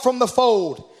cut off from the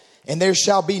fold, and there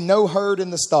shall be no herd in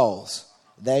the stalls.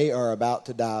 They are about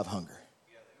to die of hunger.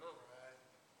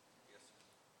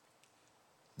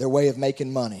 Their way of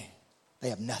making money, they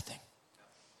have nothing.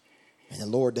 And the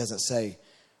Lord doesn't say,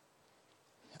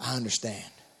 I understand.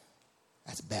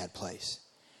 That's a bad place.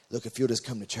 Look, if you'll just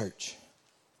come to church,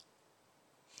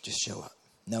 just show up.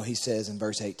 No, he says in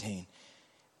verse 18,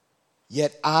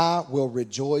 yet I will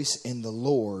rejoice in the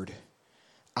Lord.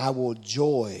 I will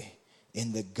joy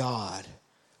in the God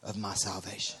of my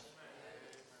salvation.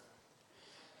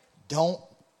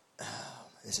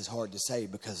 This is hard to say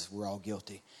because we're all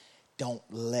guilty. Don't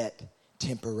let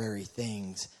temporary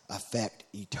things affect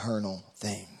eternal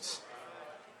things.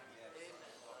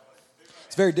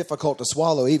 It's very difficult to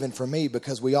swallow even for me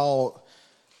because we all,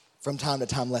 from time to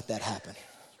time, let that happen.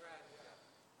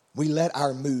 We let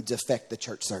our moods affect the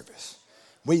church service.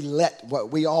 We let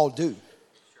what we all do.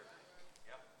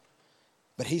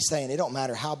 But he's saying it don't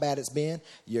matter how bad it's been.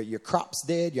 Your crop's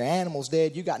dead. Your animal's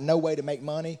dead. You got no way to make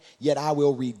money. Yet I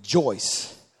will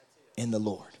rejoice in the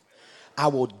Lord. I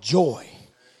will joy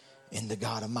in the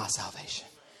God of my salvation.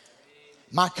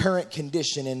 My current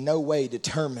condition in no way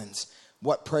determines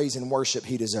what praise and worship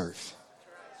he deserves.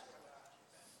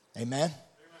 Amen.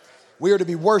 We are to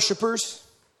be worshipers,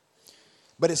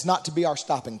 but it's not to be our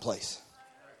stopping place.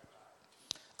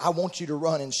 I want you to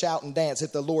run and shout and dance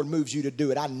if the Lord moves you to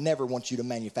do it. I never want you to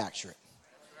manufacture it.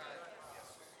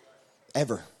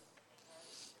 Ever.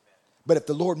 But if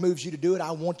the Lord moves you to do it,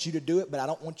 I want you to do it, but I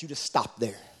don't want you to stop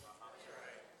there.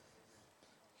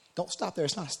 Don't stop there.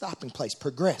 It's not a stopping place.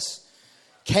 Progress.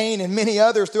 Cain and many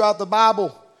others throughout the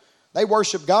Bible, they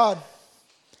worship God.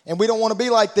 And we don't want to be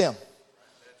like them.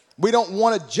 We don't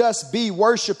want to just be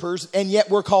worshipers, and yet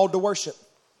we're called to worship.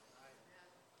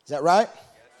 Is that right?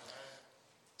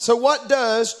 So what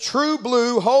does true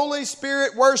blue Holy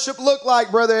Spirit worship look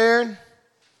like, Brother Aaron?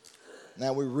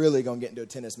 Now we're really going to get into a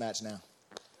tennis match now.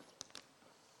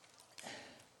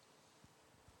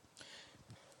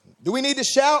 Do we need to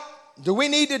shout? Do we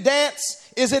need to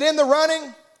dance? Is it in the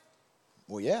running?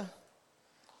 Well, yeah.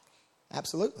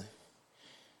 Absolutely.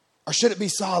 Or should it be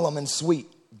solemn and sweet,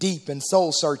 deep and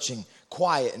soul-searching,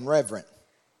 quiet and reverent?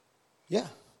 Yeah.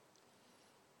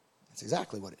 That's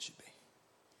exactly what it should be.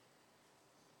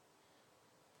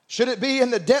 Should it be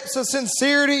in the depths of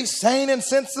sincerity, sane and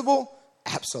sensible?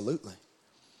 Absolutely.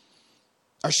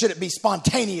 Or should it be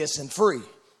spontaneous and free?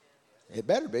 It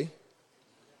better be.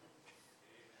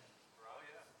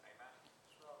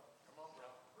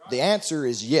 The answer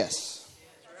is yes.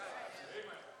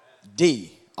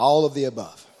 D, all of the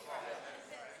above.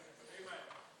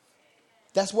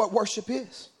 That's what worship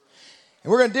is.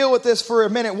 And we're going to deal with this for a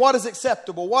minute. What is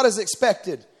acceptable? What is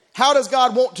expected? How does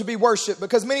God want to be worshiped?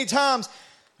 Because many times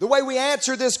the way we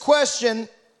answer this question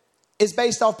is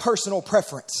based off personal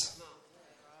preference.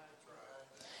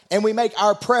 And we make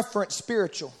our preference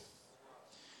spiritual.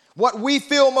 What we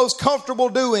feel most comfortable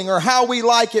doing or how we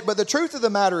like it. But the truth of the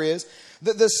matter is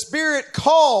that the Spirit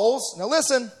calls, now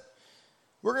listen,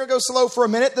 we're going to go slow for a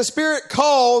minute. The Spirit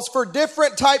calls for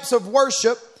different types of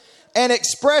worship and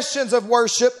expressions of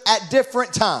worship at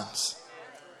different times.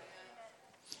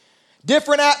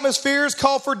 Different atmospheres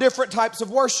call for different types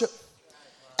of worship.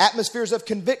 Atmospheres of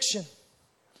conviction,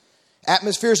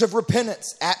 atmospheres of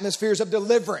repentance, atmospheres of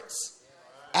deliverance,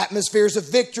 atmospheres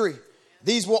of victory.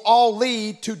 These will all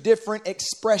lead to different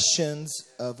expressions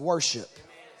of worship.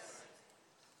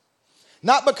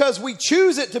 Not because we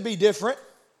choose it to be different,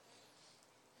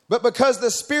 but because the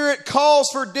Spirit calls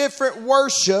for different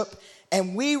worship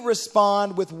and we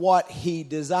respond with what He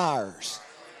desires,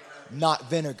 not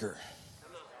vinegar.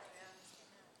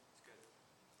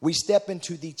 We step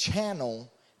into the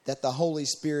channel that the Holy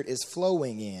Spirit is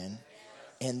flowing in,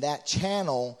 and that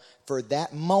channel for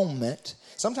that moment,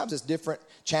 sometimes it's different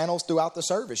channels throughout the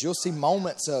service. You'll see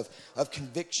moments of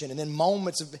conviction and then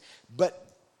moments of, but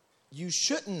you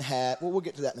shouldn't have, well, we'll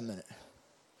get to that in a minute.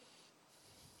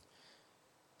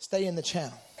 Stay in the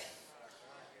channel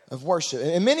of worship.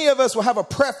 And many of us will have a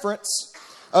preference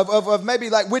of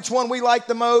maybe like which one we like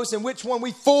the most and which one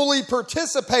we fully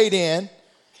participate in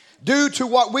due to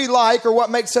what we like or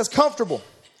what makes us comfortable.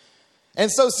 And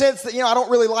so since, I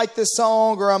don't really like this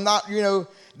song or I'm not,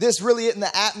 this really isn't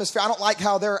the atmosphere. I don't like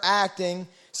how they're acting.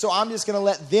 So I'm just going to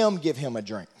let them give him a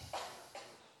drink.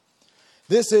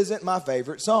 This isn't my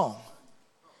favorite song.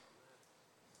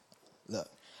 Look,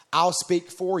 I'll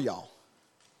speak for y'all.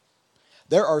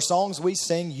 There are songs we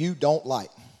sing you don't like.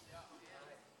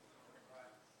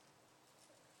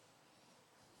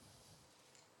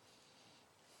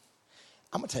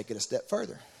 I'm I'm going to take it a step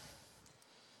further.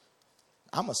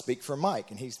 I'm going to speak for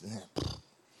Mike. And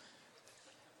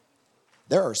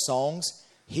there are songs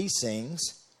he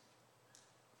sings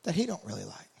that he don't really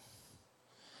like.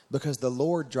 Because the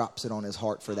Lord drops it on his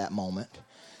heart for that moment.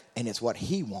 And it's what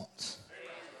he wants.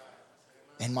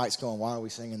 And Mike's going, why are we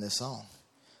singing this song?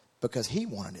 Because he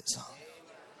wanted it sung.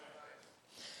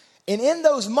 And in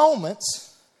those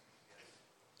moments,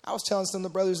 I was telling some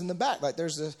of the brothers in the back, like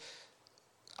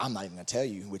I'm not even going to tell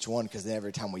you which one, because then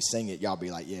every time we sing it, y'all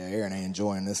be like, yeah, Aaron ain't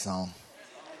enjoying this song.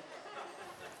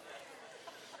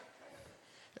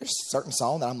 There's a certain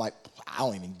song that I'm like, I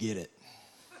don't even get it.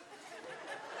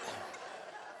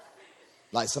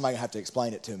 Like somebody have to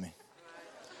explain it to me.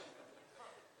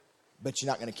 But you're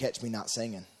not going to catch me not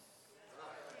singing.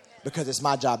 Because it's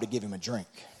my job to give him a drink.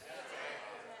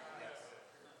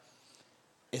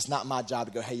 It's not my job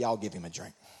to go, hey, y'all give him a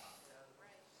drink.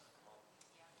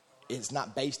 It's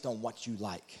not based on what you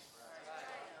like.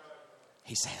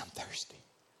 He's saying, I'm thirsty.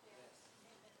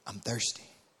 I'm thirsty.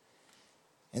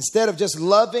 Instead of just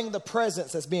loving the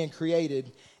presence that's being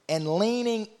created and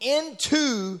leaning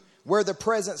into where the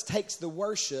presence takes the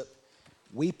worship,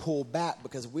 we pull back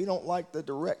because we don't like the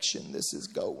direction this is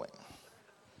going.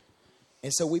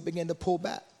 And so we begin to pull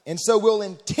back. And so we'll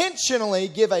intentionally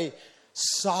give a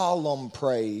solemn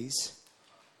praise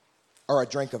or a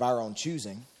drink of our own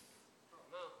choosing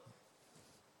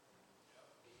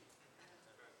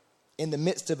in the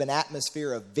midst of an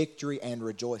atmosphere of victory and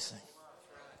rejoicing.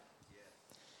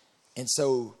 And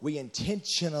so we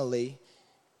intentionally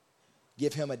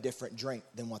give him a different drink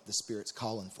than what the Spirit's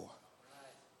calling for.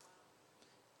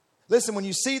 Listen, when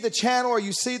you see the channel or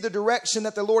you see the direction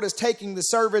that the Lord is taking the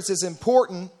service, it's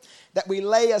important that we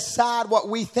lay aside what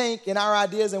we think and our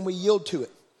ideas and we yield to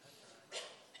it.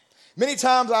 Many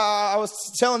times, I was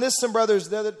telling this to some brothers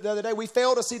the other day, we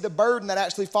fail to see the burden that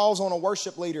actually falls on a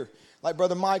worship leader, like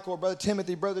Brother Michael or Brother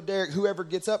Timothy, Brother Derek, whoever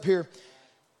gets up here.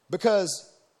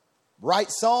 Because right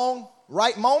song,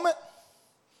 right moment,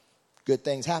 good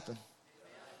things happen.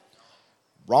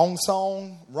 Wrong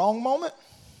song, wrong moment.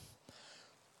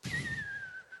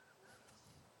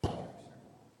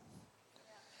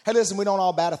 Hey, listen, we don't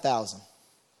all bat 1,000.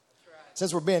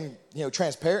 Since we're being,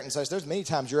 transparent and such, there's many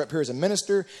times you're up here as a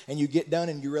minister and you get done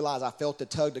and you realize I felt the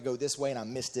tug to go this way and I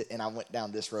missed it and I went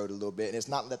down this road a little bit. And it's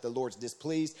not that the Lord's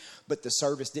displeased, but the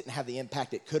service didn't have the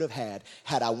impact it could have had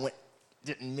I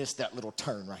didn't miss that little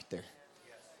turn right there.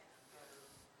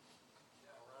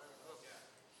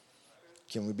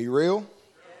 Can we be real?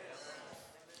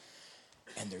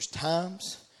 And there's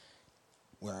times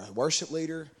where a worship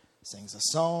leader sings a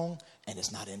song and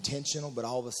it's not intentional, but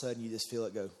all of a sudden you just feel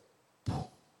it go.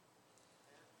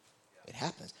 It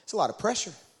happens. It's a lot of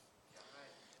pressure.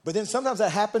 But then sometimes that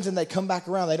happens and they come back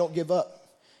around. They don't give up.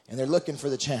 And they're looking for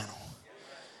the channel.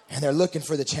 And they're looking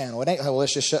for the channel. It ain't, well,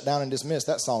 let's just shut down and dismiss.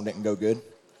 That song didn't go good.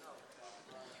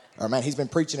 Or, man, he's been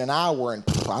preaching an hour and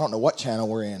I don't know what channel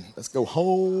we're in. Let's go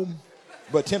home.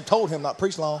 But Tim told him not to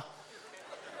preach long.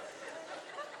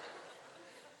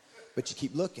 But you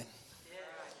keep looking.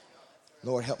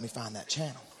 Lord, help me find that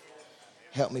channel.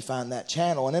 Help me find that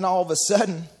channel. And then all of a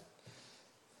sudden,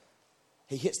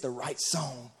 he hits the right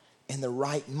song in the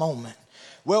right moment.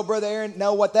 Well, Brother Aaron,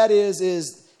 no, what that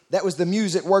is that was the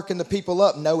music working the people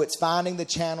up. No, it's finding the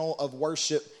channel of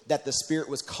worship that the Spirit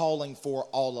was calling for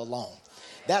all along.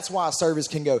 That's why a service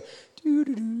can go,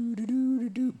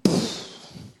 do-do-do-do-do-do-do.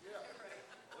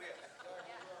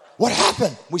 What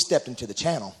happened? We stepped into the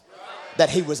channel that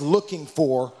he was looking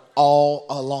for all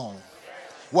along.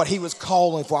 What he was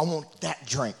calling for. I want that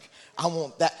drink. I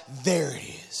want that. There it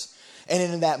is. And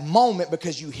in that moment,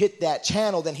 because you hit that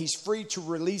channel, then he's free to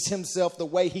release himself the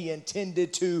way he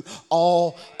intended to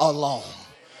all along.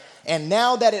 And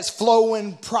now that it's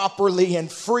flowing properly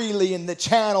and freely in the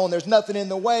channel and there's nothing in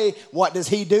the way, what does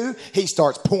he do? He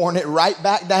starts pouring it right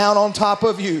back down on top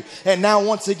of you. And now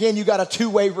once again, you got a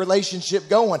two-way relationship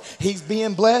going. He's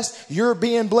being blessed. You're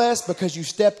being blessed because you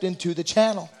stepped into the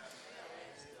channel.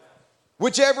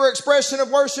 Whichever expression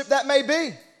of worship that may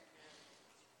be.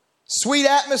 Sweet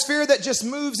atmosphere that just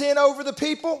moves in over the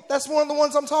people. That's one of the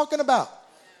ones I'm talking about.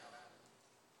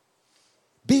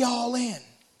 Be all in.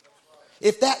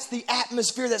 If that's the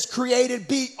atmosphere that's created,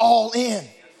 be all in.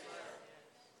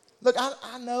 Look,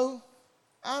 I know.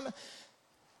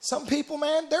 Some people,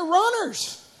 man, they're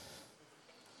runners.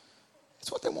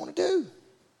 That's what they want to do.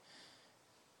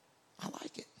 I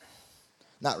like it.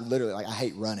 Not literally, like I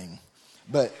hate running.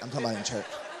 But I'm talking about in church.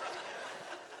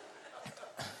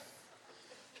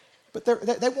 But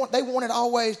they want it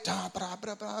always.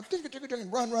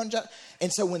 Run.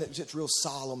 And so when it's real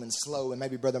solemn and slow, and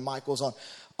maybe Brother Michael's on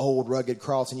Old Rugged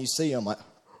Cross, and you see him like,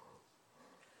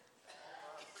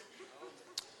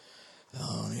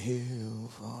 hill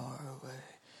far away.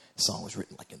 The song was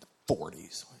written like in the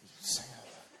 40s.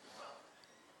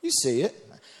 You see it.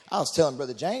 I was telling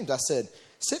Brother James, I said,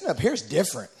 sitting up here is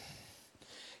different.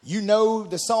 You know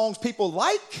the songs people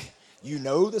like. You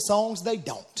know the songs they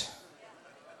don't.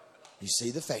 You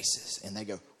see the faces and they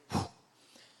go, whew.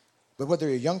 But whether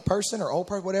you're a young person or old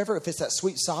person, whatever, if it's that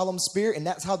sweet, solemn spirit and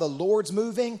that's how the Lord's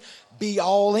moving, be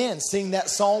all in. Sing that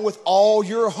song with all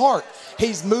your heart.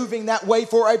 He's moving that way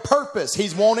for a purpose.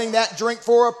 He's wanting that drink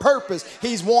for a purpose.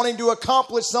 He's wanting to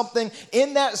accomplish something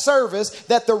in that service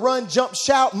that the run, jump,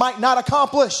 shout might not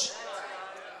accomplish.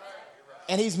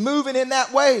 And he's moving in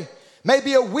that way.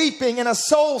 Maybe a weeping and a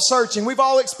soul searching. We've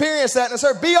all experienced that in the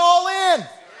service. Be all in.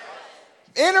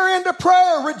 Enter into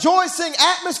prayer, rejoicing,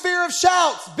 atmosphere of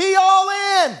shouts. Be all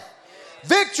in.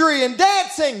 Victory and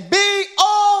dancing. Be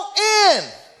all in.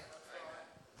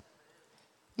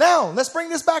 Now, let's bring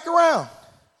this back around.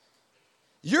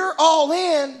 Your all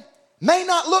in may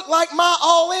not look like my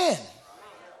all in.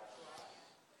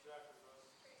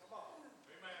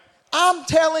 I'm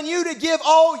telling you to give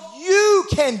all you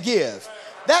can give.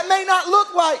 That may not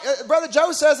look like, Brother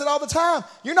Joe says it all the time,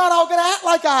 you're not all going to act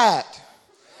like I act.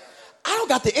 I don't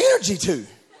got the energy to.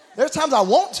 There's times I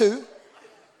want to.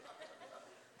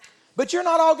 But you're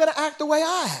not all going to act the way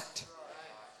I act.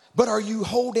 But are you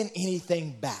holding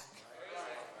anything back?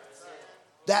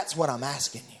 That's what I'm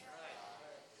asking you.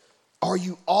 Are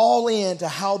you all in to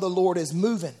how the Lord is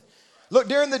moving? Look,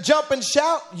 during the jump and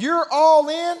shout, you're all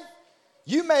in.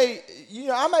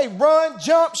 I may run,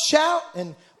 jump, shout,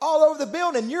 and all over the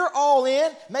building. You're all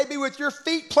in, maybe with your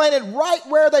feet planted right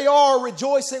where they are,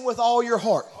 rejoicing with all your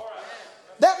heart.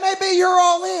 That may be you're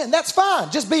all in. That's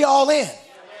fine. Just be all in.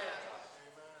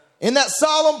 In that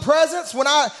solemn presence, when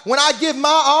I give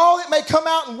my all, it may come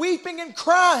out in weeping and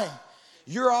crying.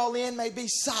 You're all in may be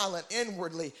silent,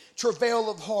 inwardly, travail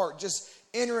of heart, just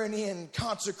entering in,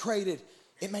 consecrated.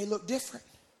 It may look different,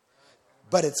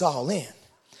 but it's all in.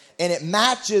 And it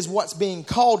matches what's being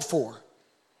called for.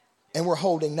 And we're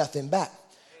holding nothing back.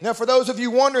 Now, for those of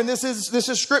you wondering, this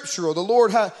is scriptural. The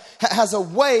Lord has a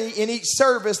way in each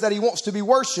service that he wants to be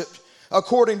worshiped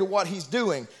according to what he's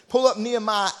doing. Pull up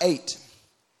Nehemiah 8.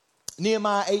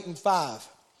 Nehemiah 8 and 5.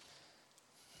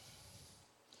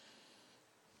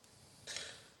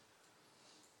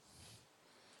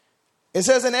 It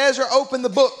says, and Ezra opened the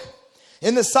book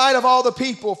in the sight of all the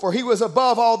people, for he was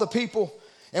above all the people.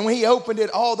 And when he opened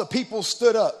it, all the people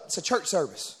stood up. It's a church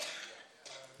service.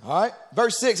 All right.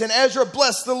 Verse 6. And Ezra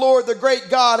blessed the Lord, the great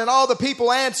God. And all the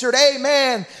people answered,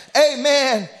 Amen,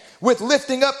 Amen, with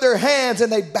lifting up their hands.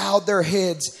 And they bowed their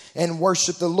heads and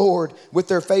worshiped the Lord with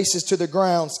their faces to the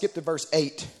ground. Skip to verse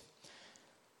 8.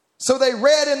 So they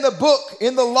read in the book,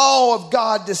 in the law of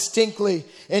God distinctly,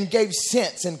 and gave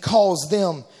sense and caused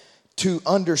them to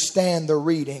understand the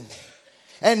reading.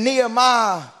 And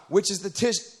Nehemiah, which is the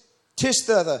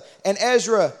Tishtha, and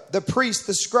Ezra, the priest,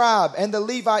 the scribe, and the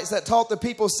Levites that taught the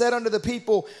people, said unto the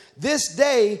people, this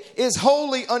day is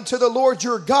holy unto the Lord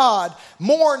your God.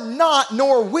 Mourn not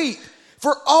nor weep.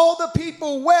 For all the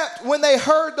people wept when they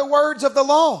heard the words of the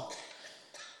law.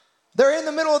 They're in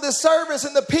the middle of this service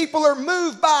and the people are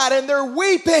moved by it and they're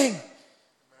weeping.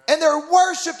 And they're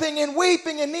worshiping and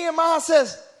weeping. And Nehemiah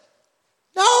says,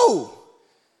 no,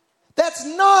 that's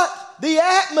not the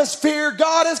atmosphere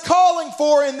God is calling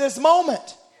for in this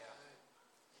moment.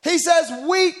 He says,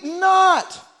 weep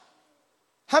not.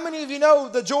 How many of you know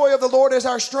the joy of the Lord is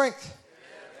our strength?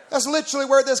 That's literally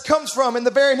where this comes from in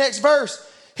the very next verse.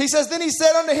 He says, then he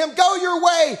said unto him, go your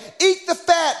way, eat the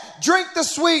fat, drink the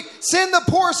sweet, send the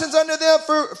portions unto them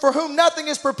for whom nothing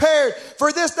is prepared.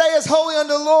 For this day is holy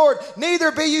unto the Lord.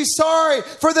 Neither be you sorry,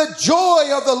 for the joy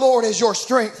of the Lord is your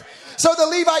strength. So the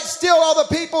Levites stilled all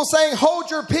the people, saying,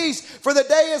 hold your peace, for the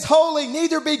day is holy,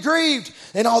 neither be grieved.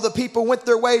 And all the people went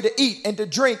their way to eat and to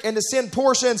drink and to send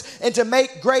portions and to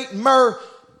make great myrrh.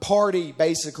 Party,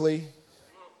 basically.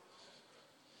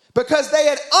 Because they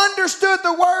had understood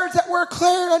the words that were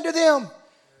clear unto them.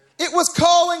 It was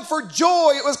calling for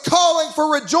joy. It was calling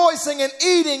for rejoicing and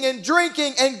eating and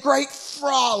drinking and great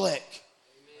frolic.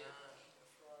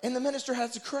 And the minister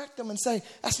has to correct them and say,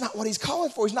 that's not what he's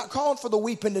calling for. He's not calling for the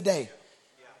weeping today.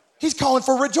 He's calling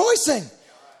for rejoicing.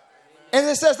 And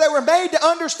it says they were made to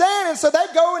understand. And so they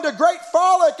go into great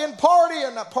frolic and party.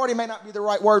 And party may not be the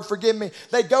right word, forgive me.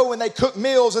 They go and they cook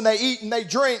meals and they eat and they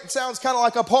drink. It sounds kind of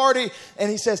like a party. And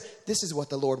he says, this is what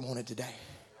the Lord wanted today.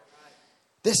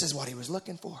 This is what he was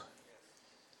looking for.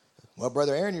 Well,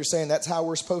 Brother Aaron, you're saying that's how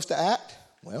we're supposed to act?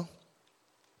 Well,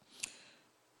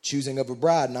 Choosing of a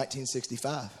Bride,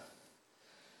 1965.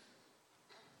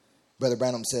 Brother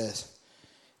Branham says,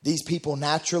 these people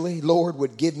naturally, Lord,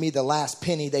 would give me the last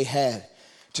penny they had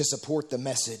to support the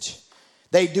message.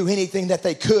 They'd do anything that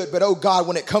they could. But, oh God,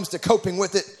 when it comes to coping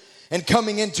with it and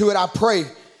coming into it, I pray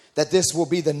that this will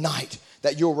be the night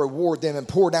that you'll reward them and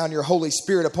pour down your Holy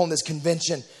Spirit upon this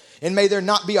convention. And may there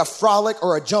not be a frolic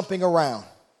or a jumping around.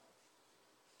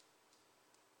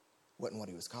 Wasn't what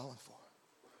he was calling for.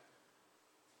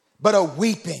 But a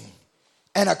weeping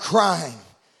and a crying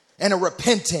and a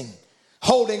repenting,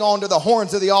 holding on to the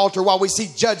horns of the altar while we see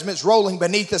judgments rolling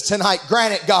beneath us tonight.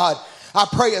 Grant it, God. I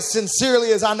pray as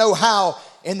sincerely as I know how,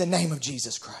 in the name of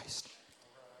Jesus Christ.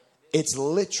 It's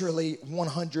literally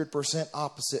 100%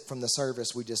 opposite from the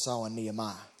service we just saw in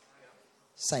Nehemiah.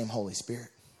 Same Holy Spirit.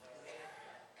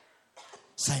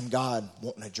 Same God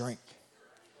wanting a drink.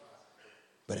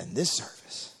 But in this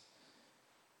service,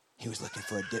 he was looking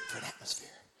for a different atmosphere.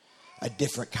 A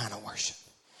different kind of worship.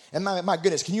 And my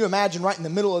goodness, can you imagine right in the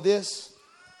middle of this?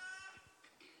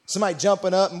 Somebody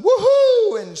jumping up and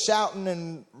woohoo and shouting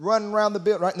and running around the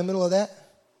building right in the middle of that.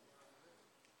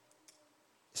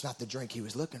 It's not the drink he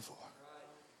was looking for.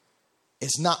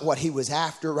 It's not what he was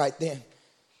after right then.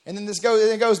 And then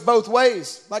it goes both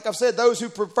ways. Like I've said, those who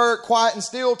prefer it quiet and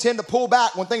still tend to pull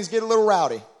back when things get a little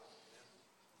rowdy.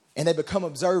 And they become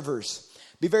observers.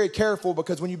 Be very careful,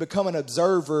 because when you become an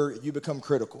observer, you become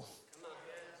critical.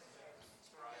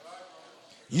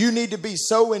 You need to be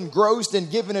so engrossed in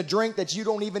giving a drink that you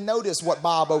don't even notice what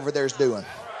Bob over there is doing.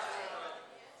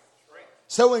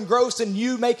 So engrossed in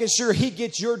you making sure he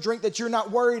gets your drink that you're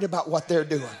not worried about what they're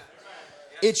doing.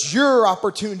 It's your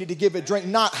opportunity to give a drink,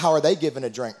 not how are they giving a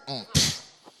drink.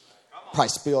 Probably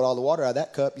spilled all the water out of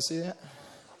that cup. You see that?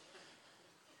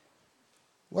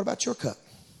 What about your cup?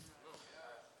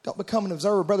 Don't become an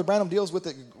observer. Brother Branham deals with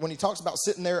it when he talks about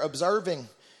sitting there observing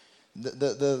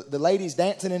the ladies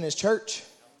dancing in his church.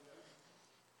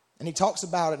 And he talks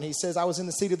about it, and he says, I was in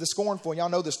the seat of the scornful. And y'all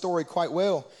know the story quite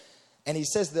well. And he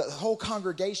says the whole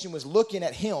congregation was looking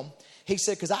at him. He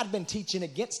said, because I'd been teaching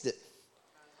against it.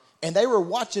 And they were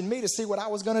watching me to see what I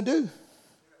was going to do.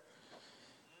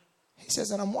 He says,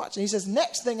 and I'm watching. He says,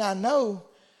 next thing I know,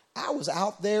 I was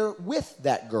out there with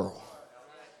that girl.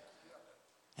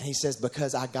 And he says,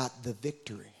 because I got the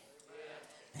victory.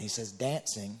 And he says,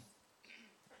 dancing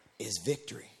is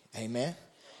victory. Amen.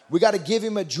 We got to give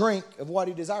him a drink of what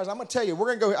he desires. I'm going to tell you,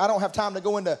 we're going to go. I don't have time to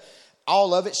go into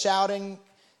all of it, shouting,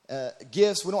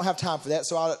 gifts. We don't have time for that.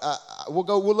 So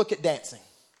we'll look at dancing.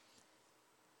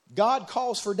 God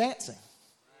calls for dancing.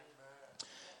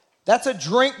 That's a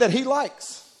drink that he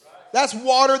likes. That's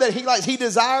water that he likes. He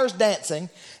desires dancing.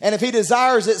 And if he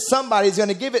desires it, somebody's going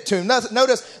to give it to him.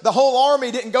 Notice the whole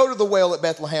army didn't go to the well at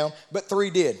Bethlehem, but 3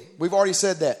 did. We've already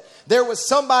said that. There was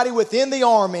somebody within the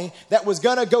army that was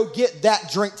going to go get that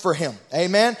drink for him.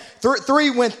 Amen.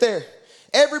 3 went there.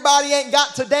 Everybody ain't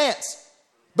got to dance,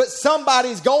 but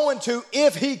somebody's going to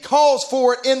if he calls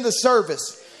for it in the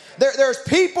service. There's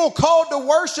people called to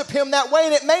worship him that way,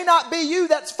 and it may not be you.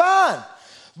 That's fine.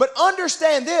 But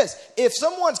understand this, if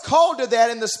someone's called to that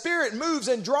and the Spirit moves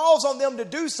and draws on them to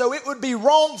do so, it would be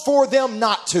wrong for them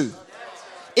not to.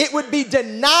 It would be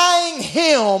denying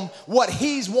him what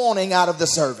he's wanting out of the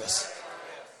service.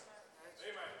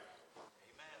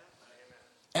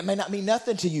 It may not mean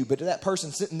nothing to you, but to that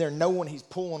person sitting there knowing he's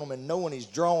pulling them and knowing he's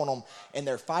drawing them and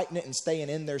they're fighting it and staying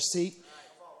in their seat,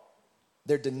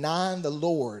 they're denying the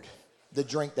Lord the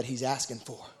drink that he's asking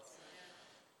for.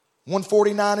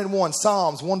 149:1,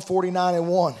 Psalms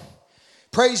 149:1.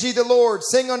 Praise ye the Lord,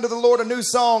 sing unto the Lord a new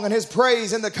song, and his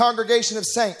praise in the congregation of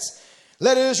saints.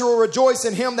 Let Israel rejoice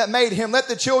in him that made him. Let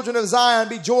the children of Zion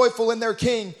be joyful in their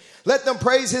king. Let them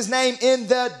praise his name in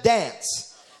the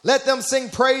dance. Let them sing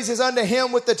praises unto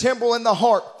him with the timbrel and the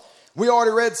harp. We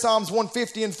already read Psalms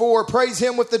 150:4. Praise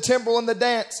him with the timbrel and the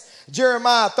dance.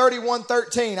 Jeremiah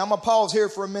 31:13. I'm going to pause here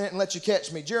for a minute and let you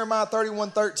catch me. Jeremiah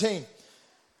 31:13.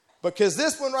 Because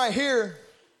this one right here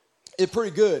is pretty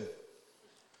good.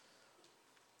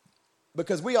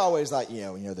 Because we always like,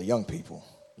 the young people.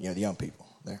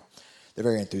 They're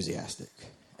very enthusiastic.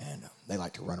 And they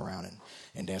like to run around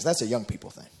and dance. That's a young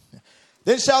people thing.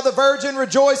 Then shall the virgin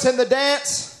rejoice in the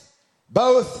dance,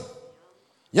 both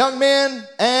young men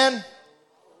and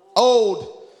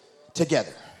old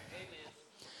together.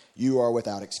 You are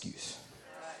without excuse.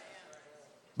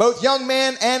 Both young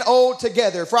men and old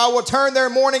together. For I will turn their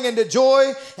mourning into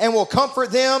joy and will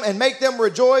comfort them and make them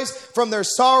rejoice from their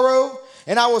sorrow.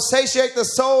 And I will satiate the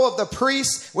soul of the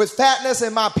priests with fatness,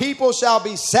 and my people shall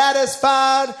be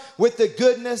satisfied with the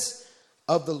goodness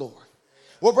of the Lord.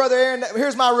 Well, Brother Aaron,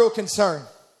 here's my real concern.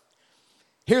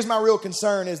 Here's my real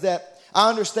concern is that I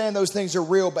understand those things are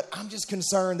real, but I'm just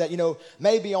concerned that,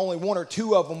 maybe only one or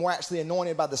two of them were actually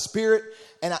anointed by the Spirit.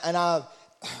 And I'm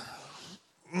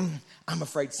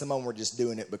afraid some of them were just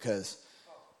doing it because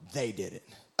they did it.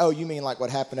 Oh, you mean like what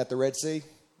happened at the Red Sea?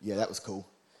 Yeah, that was cool.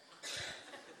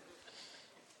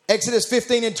 Exodus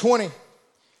 15 and 20.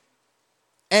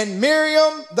 And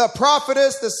Miriam, the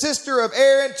prophetess, the sister of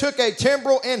Aaron, took a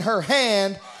timbrel in her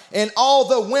hand, and all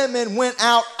the women went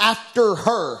out after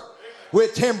her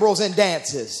with timbrels and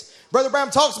dances. Brother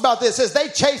Branham talks about this. Says they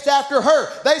chased after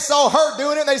her. They saw her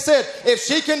doing it. And they said, if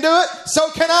she can do it, so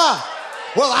can I.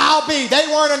 Well, I'll be. They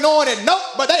weren't anointed.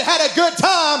 Nope, but they had a good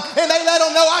time, and they let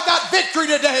them know, I got victory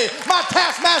today. My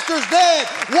taskmaster's dead.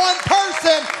 One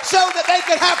person showed that they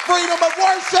could have freedom of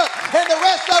worship, and the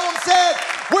rest of them said,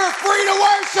 we're free to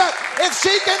worship. If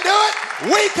she can do it,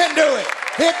 we can do it.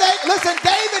 Listen,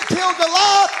 David killed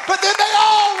Goliath, but then they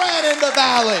all ran in the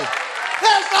valley.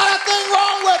 There's not a thing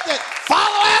wrong with it.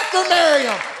 Follow after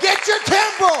Miriam. Get your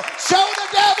timbrel. Show the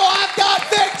devil I've got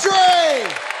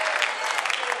victory.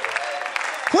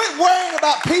 Quit worrying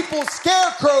about people's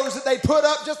scarecrows that they put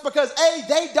up just because, A,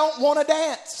 they don't want to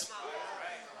dance.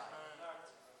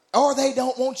 Or they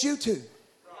don't want you to.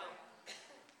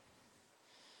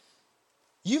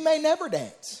 You may never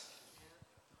dance.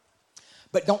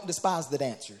 But don't despise the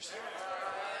dancers.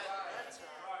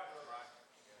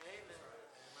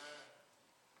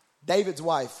 David's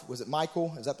wife, was it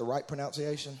Michal? Is that the right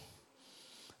pronunciation?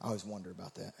 I always wonder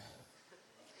about that.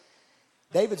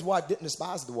 David's wife didn't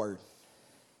despise the word.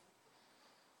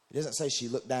 It doesn't say she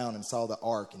looked down and saw the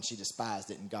ark and she despised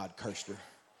it and God cursed her.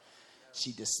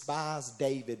 She despised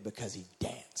David because he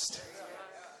danced.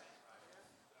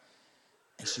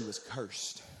 And she was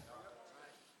cursed.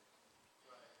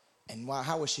 And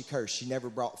how was she cursed? She never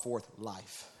brought forth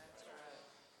life.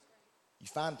 You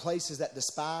find places that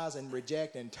despise and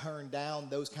reject and turn down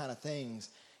those kind of things,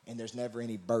 and there's never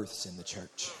any births in the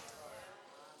church.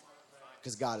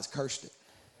 Because God has cursed it.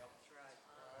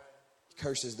 He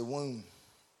curses the womb.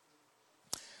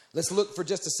 Let's look for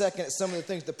just a second at some of the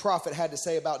things the prophet had to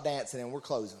say about dancing, and we're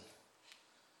closing.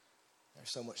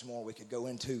 There's so much more we could go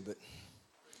into, but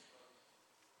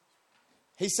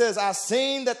he says, I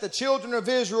seen that the children of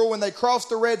Israel, when they crossed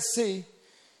the Red Sea,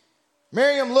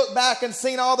 Miriam looked back and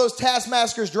seen all those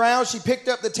taskmasters drowned. She picked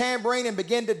up the tambourine and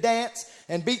began to dance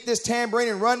and beat this tambourine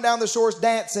and run down the shores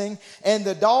dancing. And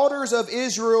the daughters of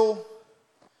Israel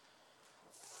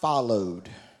followed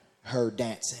her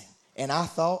dancing. And I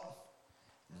thought,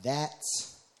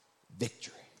 that's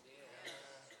victory.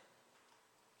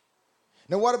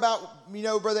 Now, what about,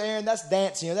 Brother Aaron, that's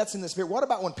dancing, that's in the spirit. What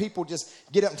about when people just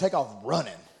get up and take off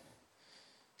running?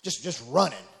 Just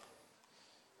running.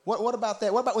 What about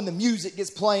that? What about when the music gets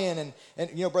playing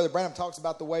and Brother Branham talks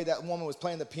about the way that woman was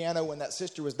playing the piano when that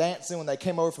sister was dancing when they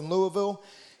came over from Louisville.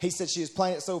 He said she was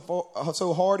playing it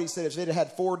so hard. He said if it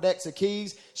had 4 decks of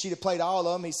keys, she'd have played all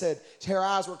of them. He said her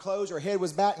eyes were closed, her head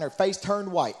was back, and her face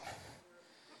turned white.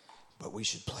 But we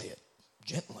should play it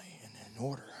gently and in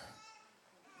order.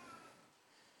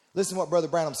 Listen to what Brother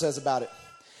Branham says about it.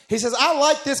 He says, I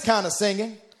like this kind of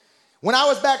singing. When I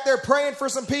was back there praying for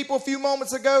some people a few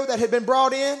moments ago that had been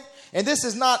brought in, and this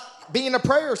is not being a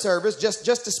prayer service, just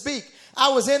to speak. I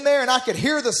was in there and I could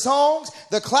hear the songs,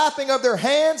 the clapping of their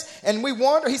hands, and we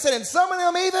wonder. He said, and some of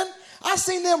them even, I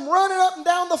seen them running up and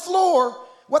down the floor,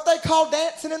 what they call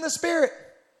dancing in the spirit.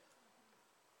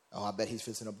 Oh, I bet he's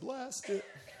fixing to blast it.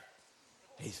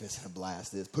 He's fixing to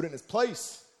blast this. Put it in its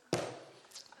place.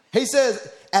 He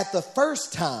says, at the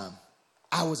first time,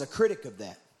 I was a critic of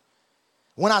that.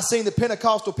 When I seen the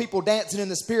Pentecostal people dancing in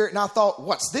the spirit, and I thought,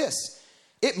 what's this?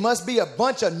 It must be a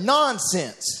bunch of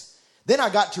nonsense. Then I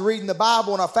got to reading the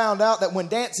Bible, and I found out that when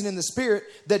dancing in the spirit,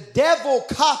 the devil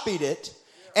copied it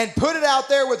and put it out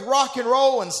there with rock and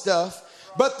roll and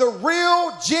stuff. But the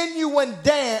real, genuine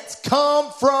dance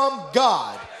come from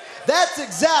God. That's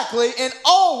exactly and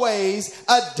always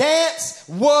a dance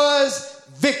was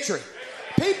victory.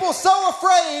 People so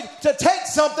afraid to take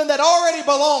something that already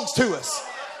belongs to us.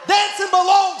 Dancing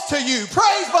belongs to you.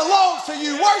 Praise belongs to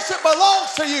you. Worship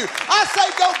belongs to you. I say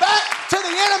go back to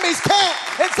the enemy's camp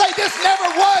and say this never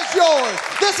was yours.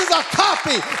 This is a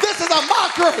copy. This is a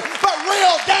mockery. But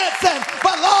real dancing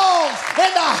belongs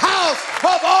in the house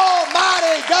of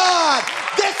Almighty God.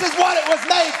 This is what it was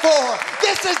made for.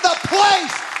 This is the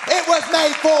place it was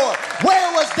made for. Where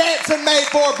was dancing made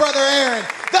for, Brother Aaron?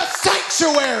 The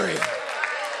sanctuary.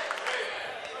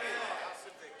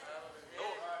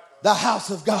 The house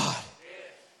of God.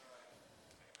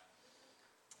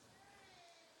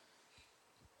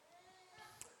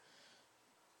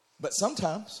 But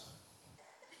sometimes,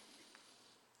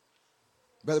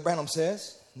 Brother Branham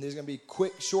says, And these are going to be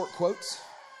quick, short quotes.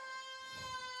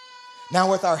 Now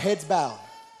with our heads bowed,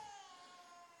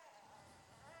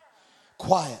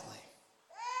 quietly,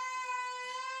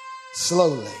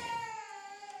 slowly,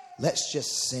 let's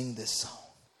just sing this song.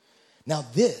 Now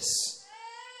this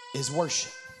is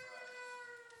worship.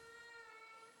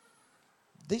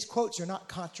 These quotes are not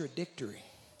contradictory.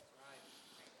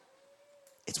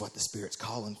 It's what the Spirit's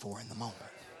calling for in the moment.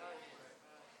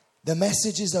 The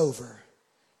message is over.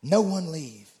 No one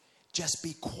leave. Just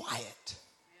be quiet.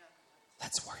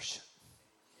 That's worship.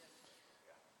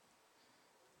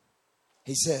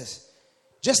 He says,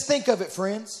 just think of it,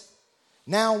 friends.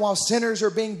 Now, while sinners are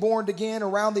being born again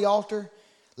around the altar,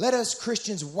 let us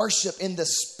Christians worship in the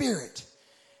Spirit.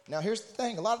 Now, here's the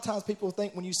thing. A lot of times people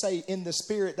think when you say in the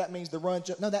Spirit, that means the run.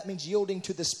 No, that means yielding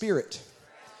to the Spirit.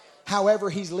 However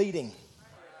He's leading.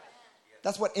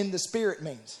 That's what in the Spirit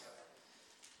means.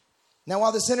 Now,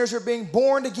 while the sinners are being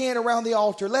born again around the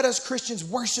altar, let us Christians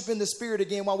worship in the Spirit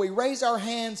again while we raise our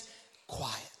hands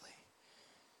quietly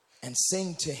and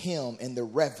sing to Him in the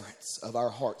reverence of our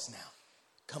hearts now.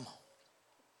 Come on.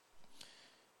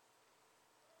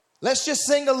 Let's just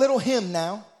sing a little hymn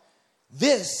now.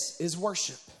 This is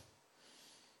worship.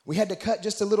 We had to cut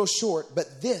just a little short,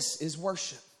 but this is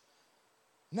worship.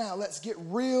 Now let's get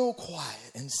real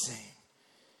quiet and sing.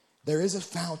 There is a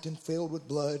fountain filled with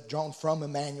blood drawn from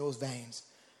Emmanuel's veins.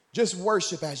 Just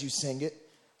worship as you sing it.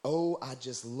 Oh, I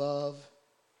just love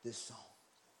this song.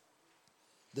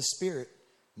 The Spirit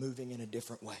moving in a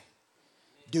different way,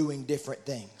 doing different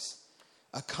things,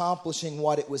 accomplishing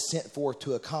what it was sent for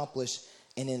to accomplish.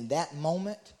 And in that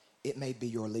moment, it may be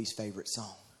your least favorite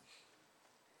song.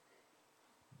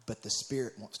 But the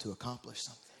Spirit wants to accomplish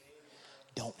something.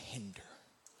 Don't hinder.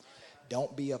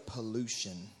 Don't be a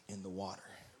pollution in the water.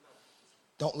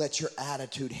 Don't let your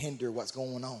attitude hinder what's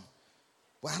going on.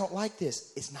 Well, I don't like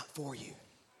this. It's not for you.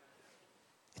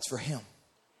 It's for Him.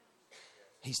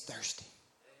 He's thirsty.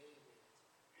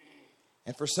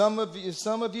 And for some of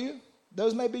you,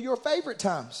 those may be your favorite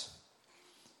times.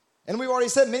 And we've already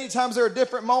said many times there are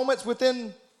different moments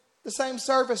within the same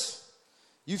service.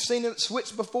 You've seen it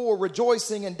switch before.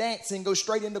 Rejoicing and dancing go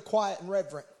straight into quiet and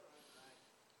reverent.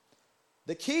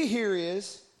 The key here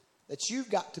is that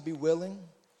you've got to be willing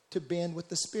to bend with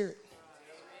the Spirit.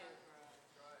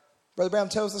 Brother Brown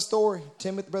tells the story.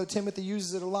 Brother Timothy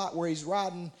uses it a lot, where he's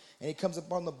riding and he comes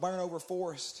up on the burnt over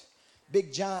forest.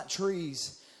 Big giant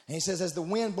trees. And he says, as the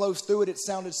wind blows through it, it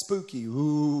sounded spooky.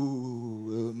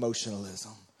 Ooh,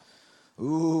 emotionalism.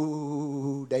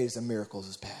 Ooh, days of miracles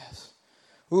is past.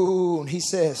 Ooh, and he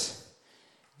says,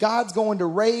 God's going to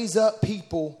raise up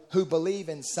people who believe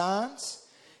in signs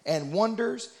and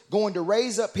wonders, going to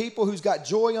raise up people who's got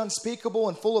joy unspeakable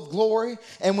and full of glory.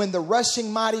 And when the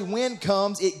rushing mighty wind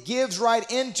comes, it gives right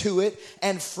into it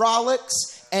and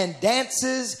frolics and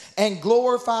dances and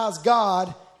glorifies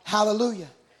God. Hallelujah.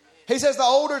 He says the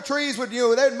older trees would,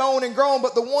 they'd moan and groan,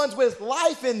 but the ones with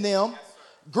life in them,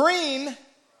 green,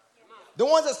 the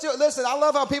ones that still, listen, I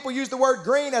love how people use the word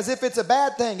green as if it's a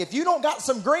bad thing. If you don't got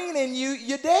some green in you,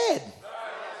 you're dead.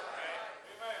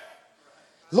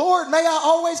 Lord, may I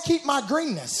always keep my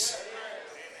greenness.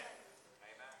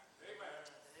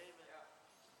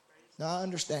 Now, I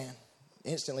understand.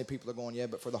 Instantly people are going, yeah,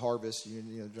 but for the harvest,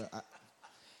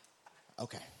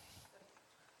 okay.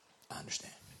 I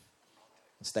understand.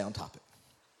 Let's stay on topic.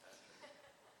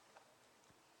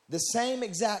 The same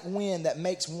exact wind that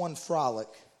makes one frolic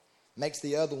makes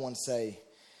the other one say,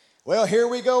 well, here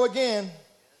we go again.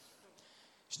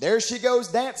 There she goes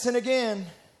dancing again.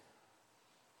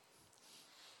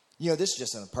 This is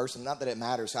just in a person. Not that it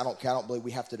matters. I don't believe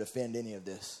we have to defend any of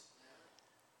this.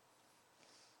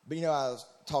 But, I was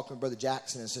talking with Brother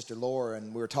Jackson and Sister Laura,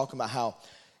 and we were talking about how,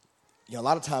 a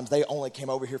lot of times they only came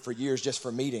over here for years just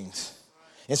for meetings.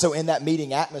 And so in that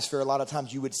meeting atmosphere, a lot of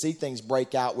times you would see things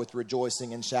break out with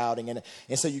rejoicing and shouting. And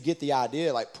so you get the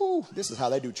idea like, this is how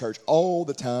they do church all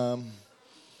the time.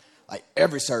 Like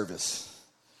every service.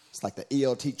 It's like the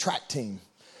ELT track team.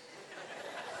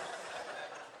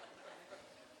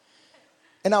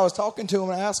 And I was talking to them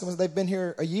and I asked them, they've been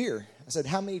here a year. I said,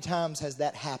 how many times has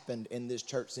that happened in this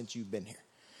church since you've been here?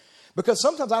 Because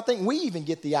sometimes I think we even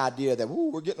get the idea that,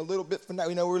 we're getting a little bit, we're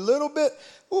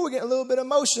getting a little bit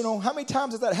emotional. How many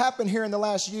times has that happened here in the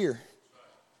last year?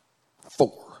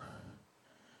 4.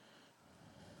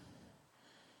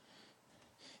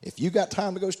 If you got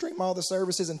time to go stream all the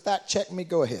services and fact check me,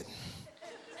 go ahead.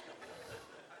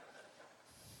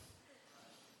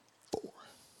 4.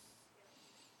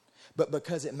 But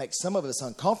because it makes some of us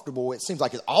uncomfortable, it seems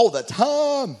like it's all the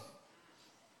time.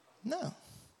 No.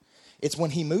 It's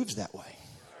when He moves that way.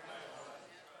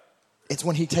 It's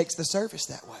when he takes the service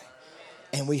that way.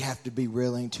 And we have to be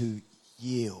willing to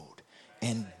yield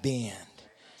and bend.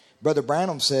 Brother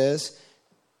Branham says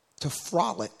to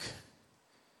frolic.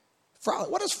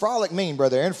 Frolic. What does frolic mean,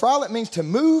 Brother Aaron? Frolic means to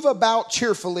move about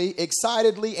cheerfully,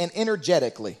 excitedly, and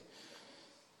energetically.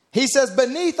 He says,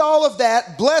 beneath all of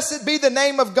that, blessed be the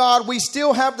name of God, we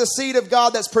still have the seed of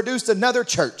God that's produced another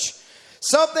church.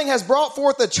 Something has brought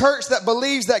forth a church that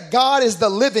believes that God is the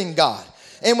living God.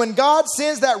 And when God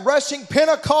sends that rushing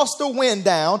Pentecostal wind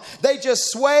down, they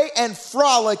just sway and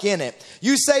frolic in it.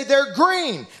 You say they're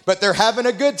green, but they're having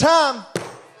a good time.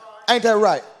 Ain't that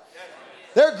right?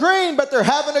 They're green, but they're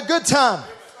having a good time.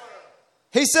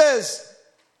 He says,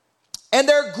 and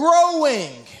they're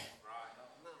growing.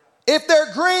 If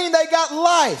they're green, they got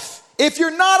life. If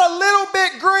you're not a little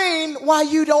bit green, why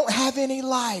you don't have any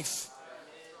life?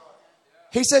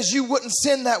 He says, you wouldn't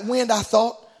send that wind, I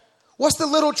thought. What's the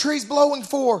little trees blowing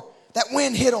for? That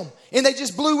wind hit them. And they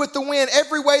just blew with the wind.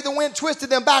 Every way the wind twisted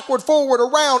them, backward, forward,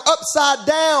 around, upside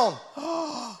down.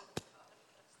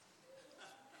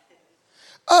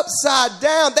 Upside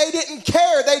down. They didn't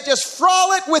care. They just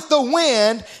frolic with the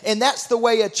wind. And that's the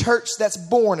way a church that's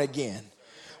born again.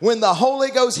 When the Holy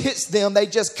Ghost hits them, they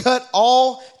just cut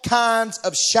all kinds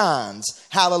of shines.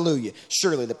 Hallelujah.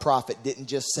 Surely the prophet didn't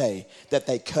just say that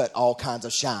they cut all kinds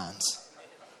of shines.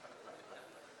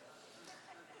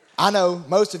 I know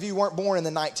most of you weren't born in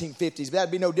the 1950s, but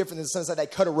that'd be no different than some say they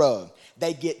cut a rug.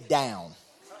 They get down.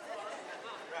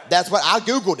 That's what I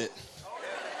Googled it.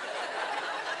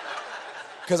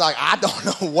 Because I don't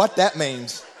know what that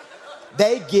means.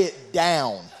 They get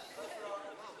down.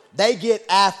 They get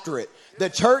after it. The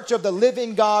church of the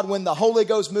living God, when the Holy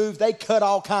Ghost moves, they cut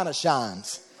all kind of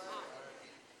shines.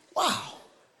 Wow.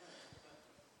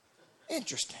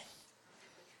 Interesting.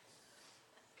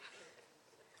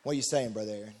 What are you saying,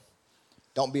 Brother Aaron?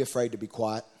 Don't be afraid to be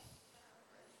quiet.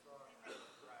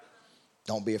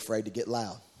 Don't be afraid to get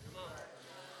loud.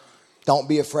 Don't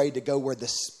be afraid to go where the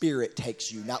Spirit takes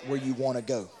you, not where you want to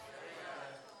go.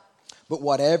 But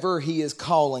whatever he is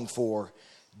calling for,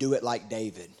 do it like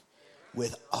David.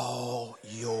 With all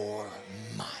your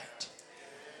might.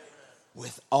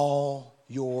 With all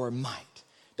your might.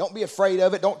 Don't be afraid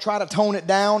of it. Don't try to tone it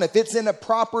down. If it's in a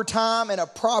proper time and a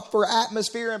proper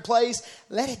atmosphere and place,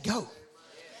 let it go.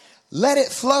 Let it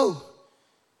flow.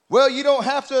 Well, you don't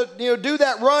have to, do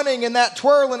that running and that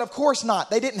twirling. Of course not.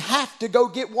 They didn't have to go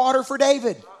get water for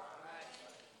David.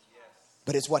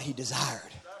 But it's what he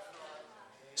desired.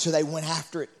 So they went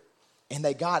after it. And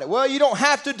they got it. Well, you don't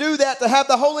have to do that to have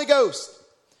the Holy Ghost.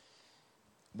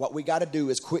 What we got to do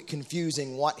is quit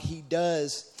confusing what he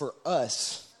does for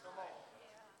us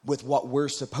with what we're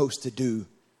supposed to do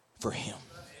for him.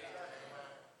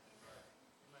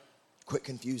 Quit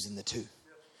confusing the two.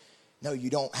 No, you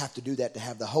don't have to do that to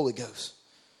have the Holy Ghost.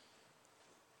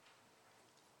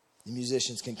 The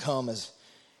musicians can come as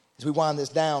we wind this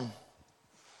down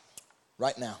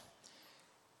right now.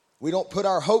 We don't put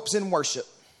our hopes in worship.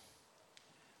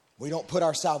 We don't put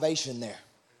our salvation there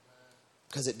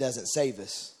because it doesn't save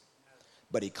us.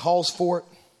 But he calls for it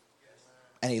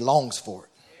and he longs for it.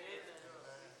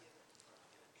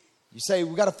 You say,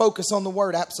 we got to focus on the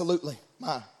word. Absolutely.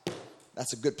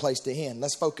 That's a good place to end.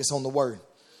 Let's focus on the word.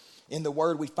 In the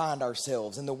word we find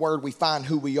ourselves. In the word we find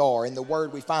who we are. In the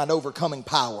word we find overcoming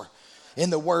power.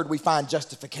 In the word we find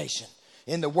justification.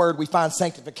 In the word we find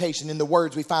sanctification. In the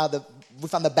words we find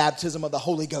the baptism of the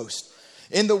Holy Ghost.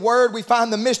 In the word, we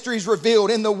find the mysteries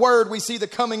revealed. In the word, we see the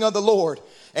coming of the Lord.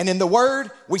 And in the word,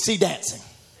 we see dancing.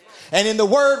 And in the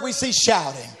word, we see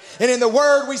shouting. And in the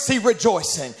word, we see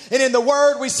rejoicing. And in the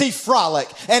word, we see frolic.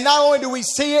 And not only do we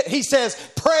see it, he says,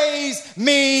 praise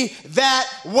me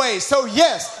that way. So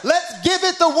yes, let's give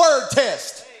it the word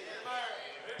test.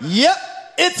 Yep.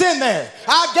 It's in there.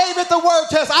 I gave it the word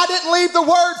test. I didn't leave the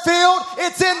word field.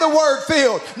 It's in the word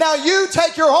field. Now you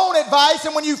take your own advice,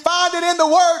 and when you find it in the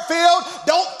word field,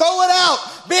 don't throw it out.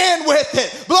 Bend with it.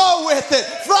 Blow with it.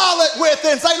 Frolic with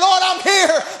it. And say, Lord, I'm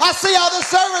here. I see how the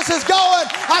service is going.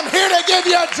 I'm here to give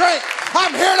you a drink.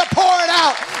 I'm here to pour it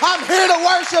out. I'm here to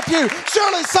worship you.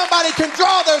 Surely somebody can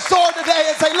draw their sword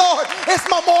today and say, Lord, it's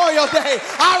Memorial Day.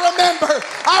 I remember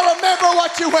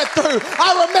what you went through.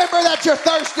 I remember that you're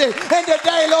thirsty. And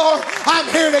today, Lord, I'm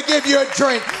here to give you a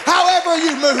drink. However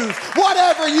you move,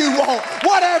 whatever you want,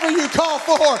 whatever you call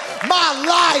for, my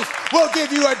life will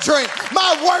give you a drink.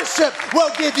 My worship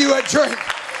will give you a drink.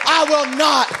 I will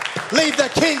not leave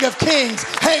the King of Kings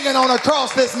hanging on a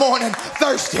cross this morning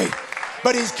thirsty.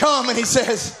 But he's come and he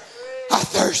says, I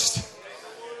thirst.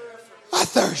 I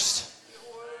thirst.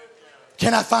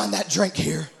 Can I find that drink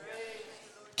here?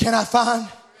 Can I find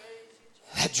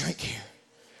that drink here?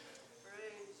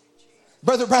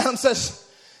 Brother Branham says,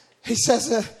 he says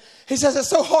it's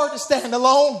so hard to stand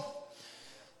alone.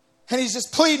 And he's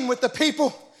just pleading with the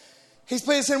people. He's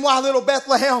pleading in Why Little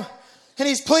Bethlehem. And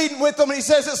he's pleading with them. And he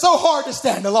says, it's so hard to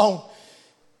stand alone.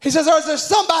 He says, is there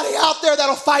somebody out there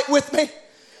that'll fight with me?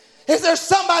 Is there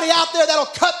somebody out there that'll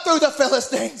cut through the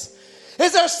Philistines?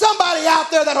 Is there somebody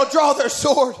out there that'll draw their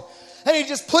sword? And he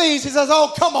just pleads. He says,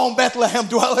 oh, come on, Bethlehem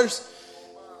dwellers.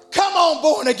 Come on,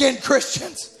 born again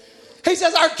Christians. He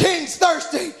says, our king's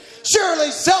thirsty.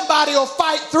 Surely somebody will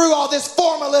fight through all this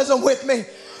formalism with me.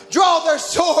 Draw their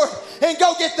sword and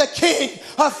go get the king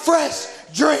a fresh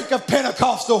drink of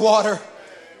Pentecostal water.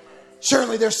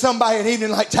 Surely there's somebody at Evening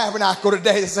Light Tabernacle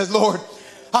today that says, Lord,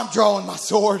 I'm drawing my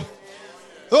sword.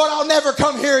 Lord, I'll never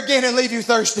come here again and leave you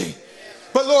thirsty.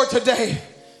 But Lord, today,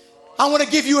 I want to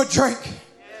give you a drink.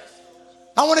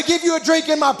 I want to give you a drink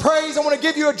in my praise. I want to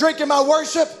give you a drink in my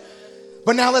worship.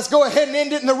 But now let's go ahead and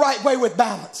end it in the right way with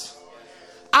balance.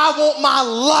 I want my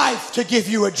life to give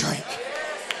you a drink.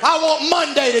 I want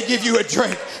Monday to give you a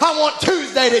drink. I want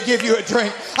Tuesday to give you a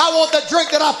drink. I want the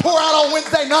drink that I pour out on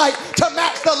Wednesday night to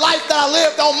match the life that I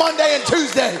lived on Monday and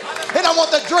Tuesday. And I want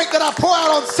the drink that I pour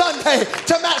out on Sunday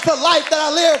to match the life that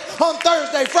I lived on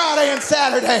Thursday, Friday, and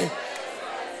Saturday.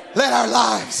 Let our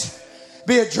lives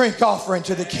be a drink offering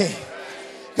to the King.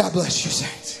 God bless you,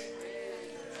 saints.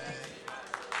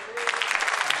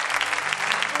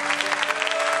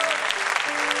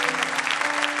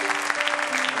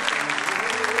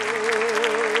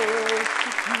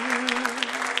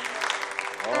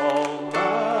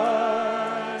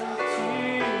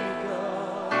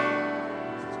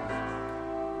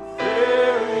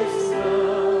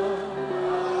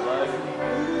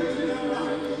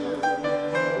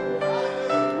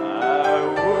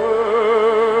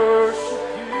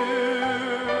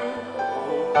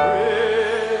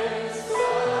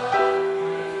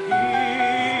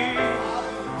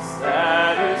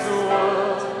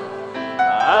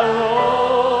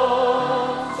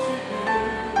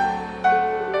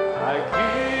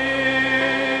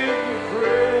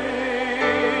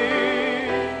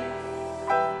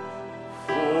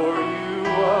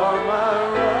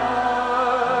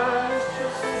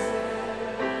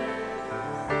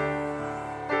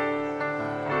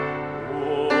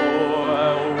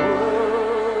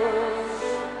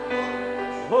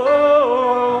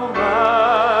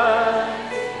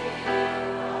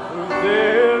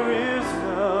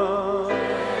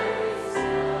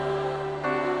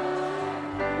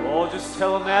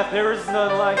 There is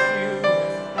none like you,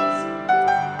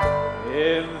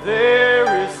 and there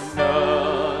is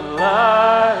none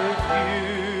like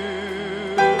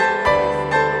you.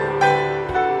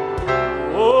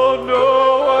 Oh, no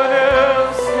one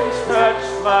else can touch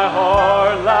my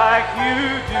heart like you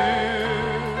do,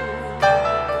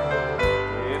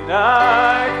 and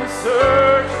I can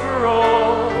search for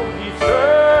all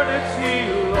eternity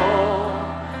long,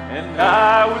 and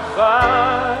I would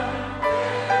find.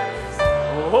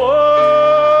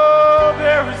 Oh,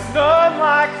 there is none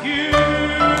like you.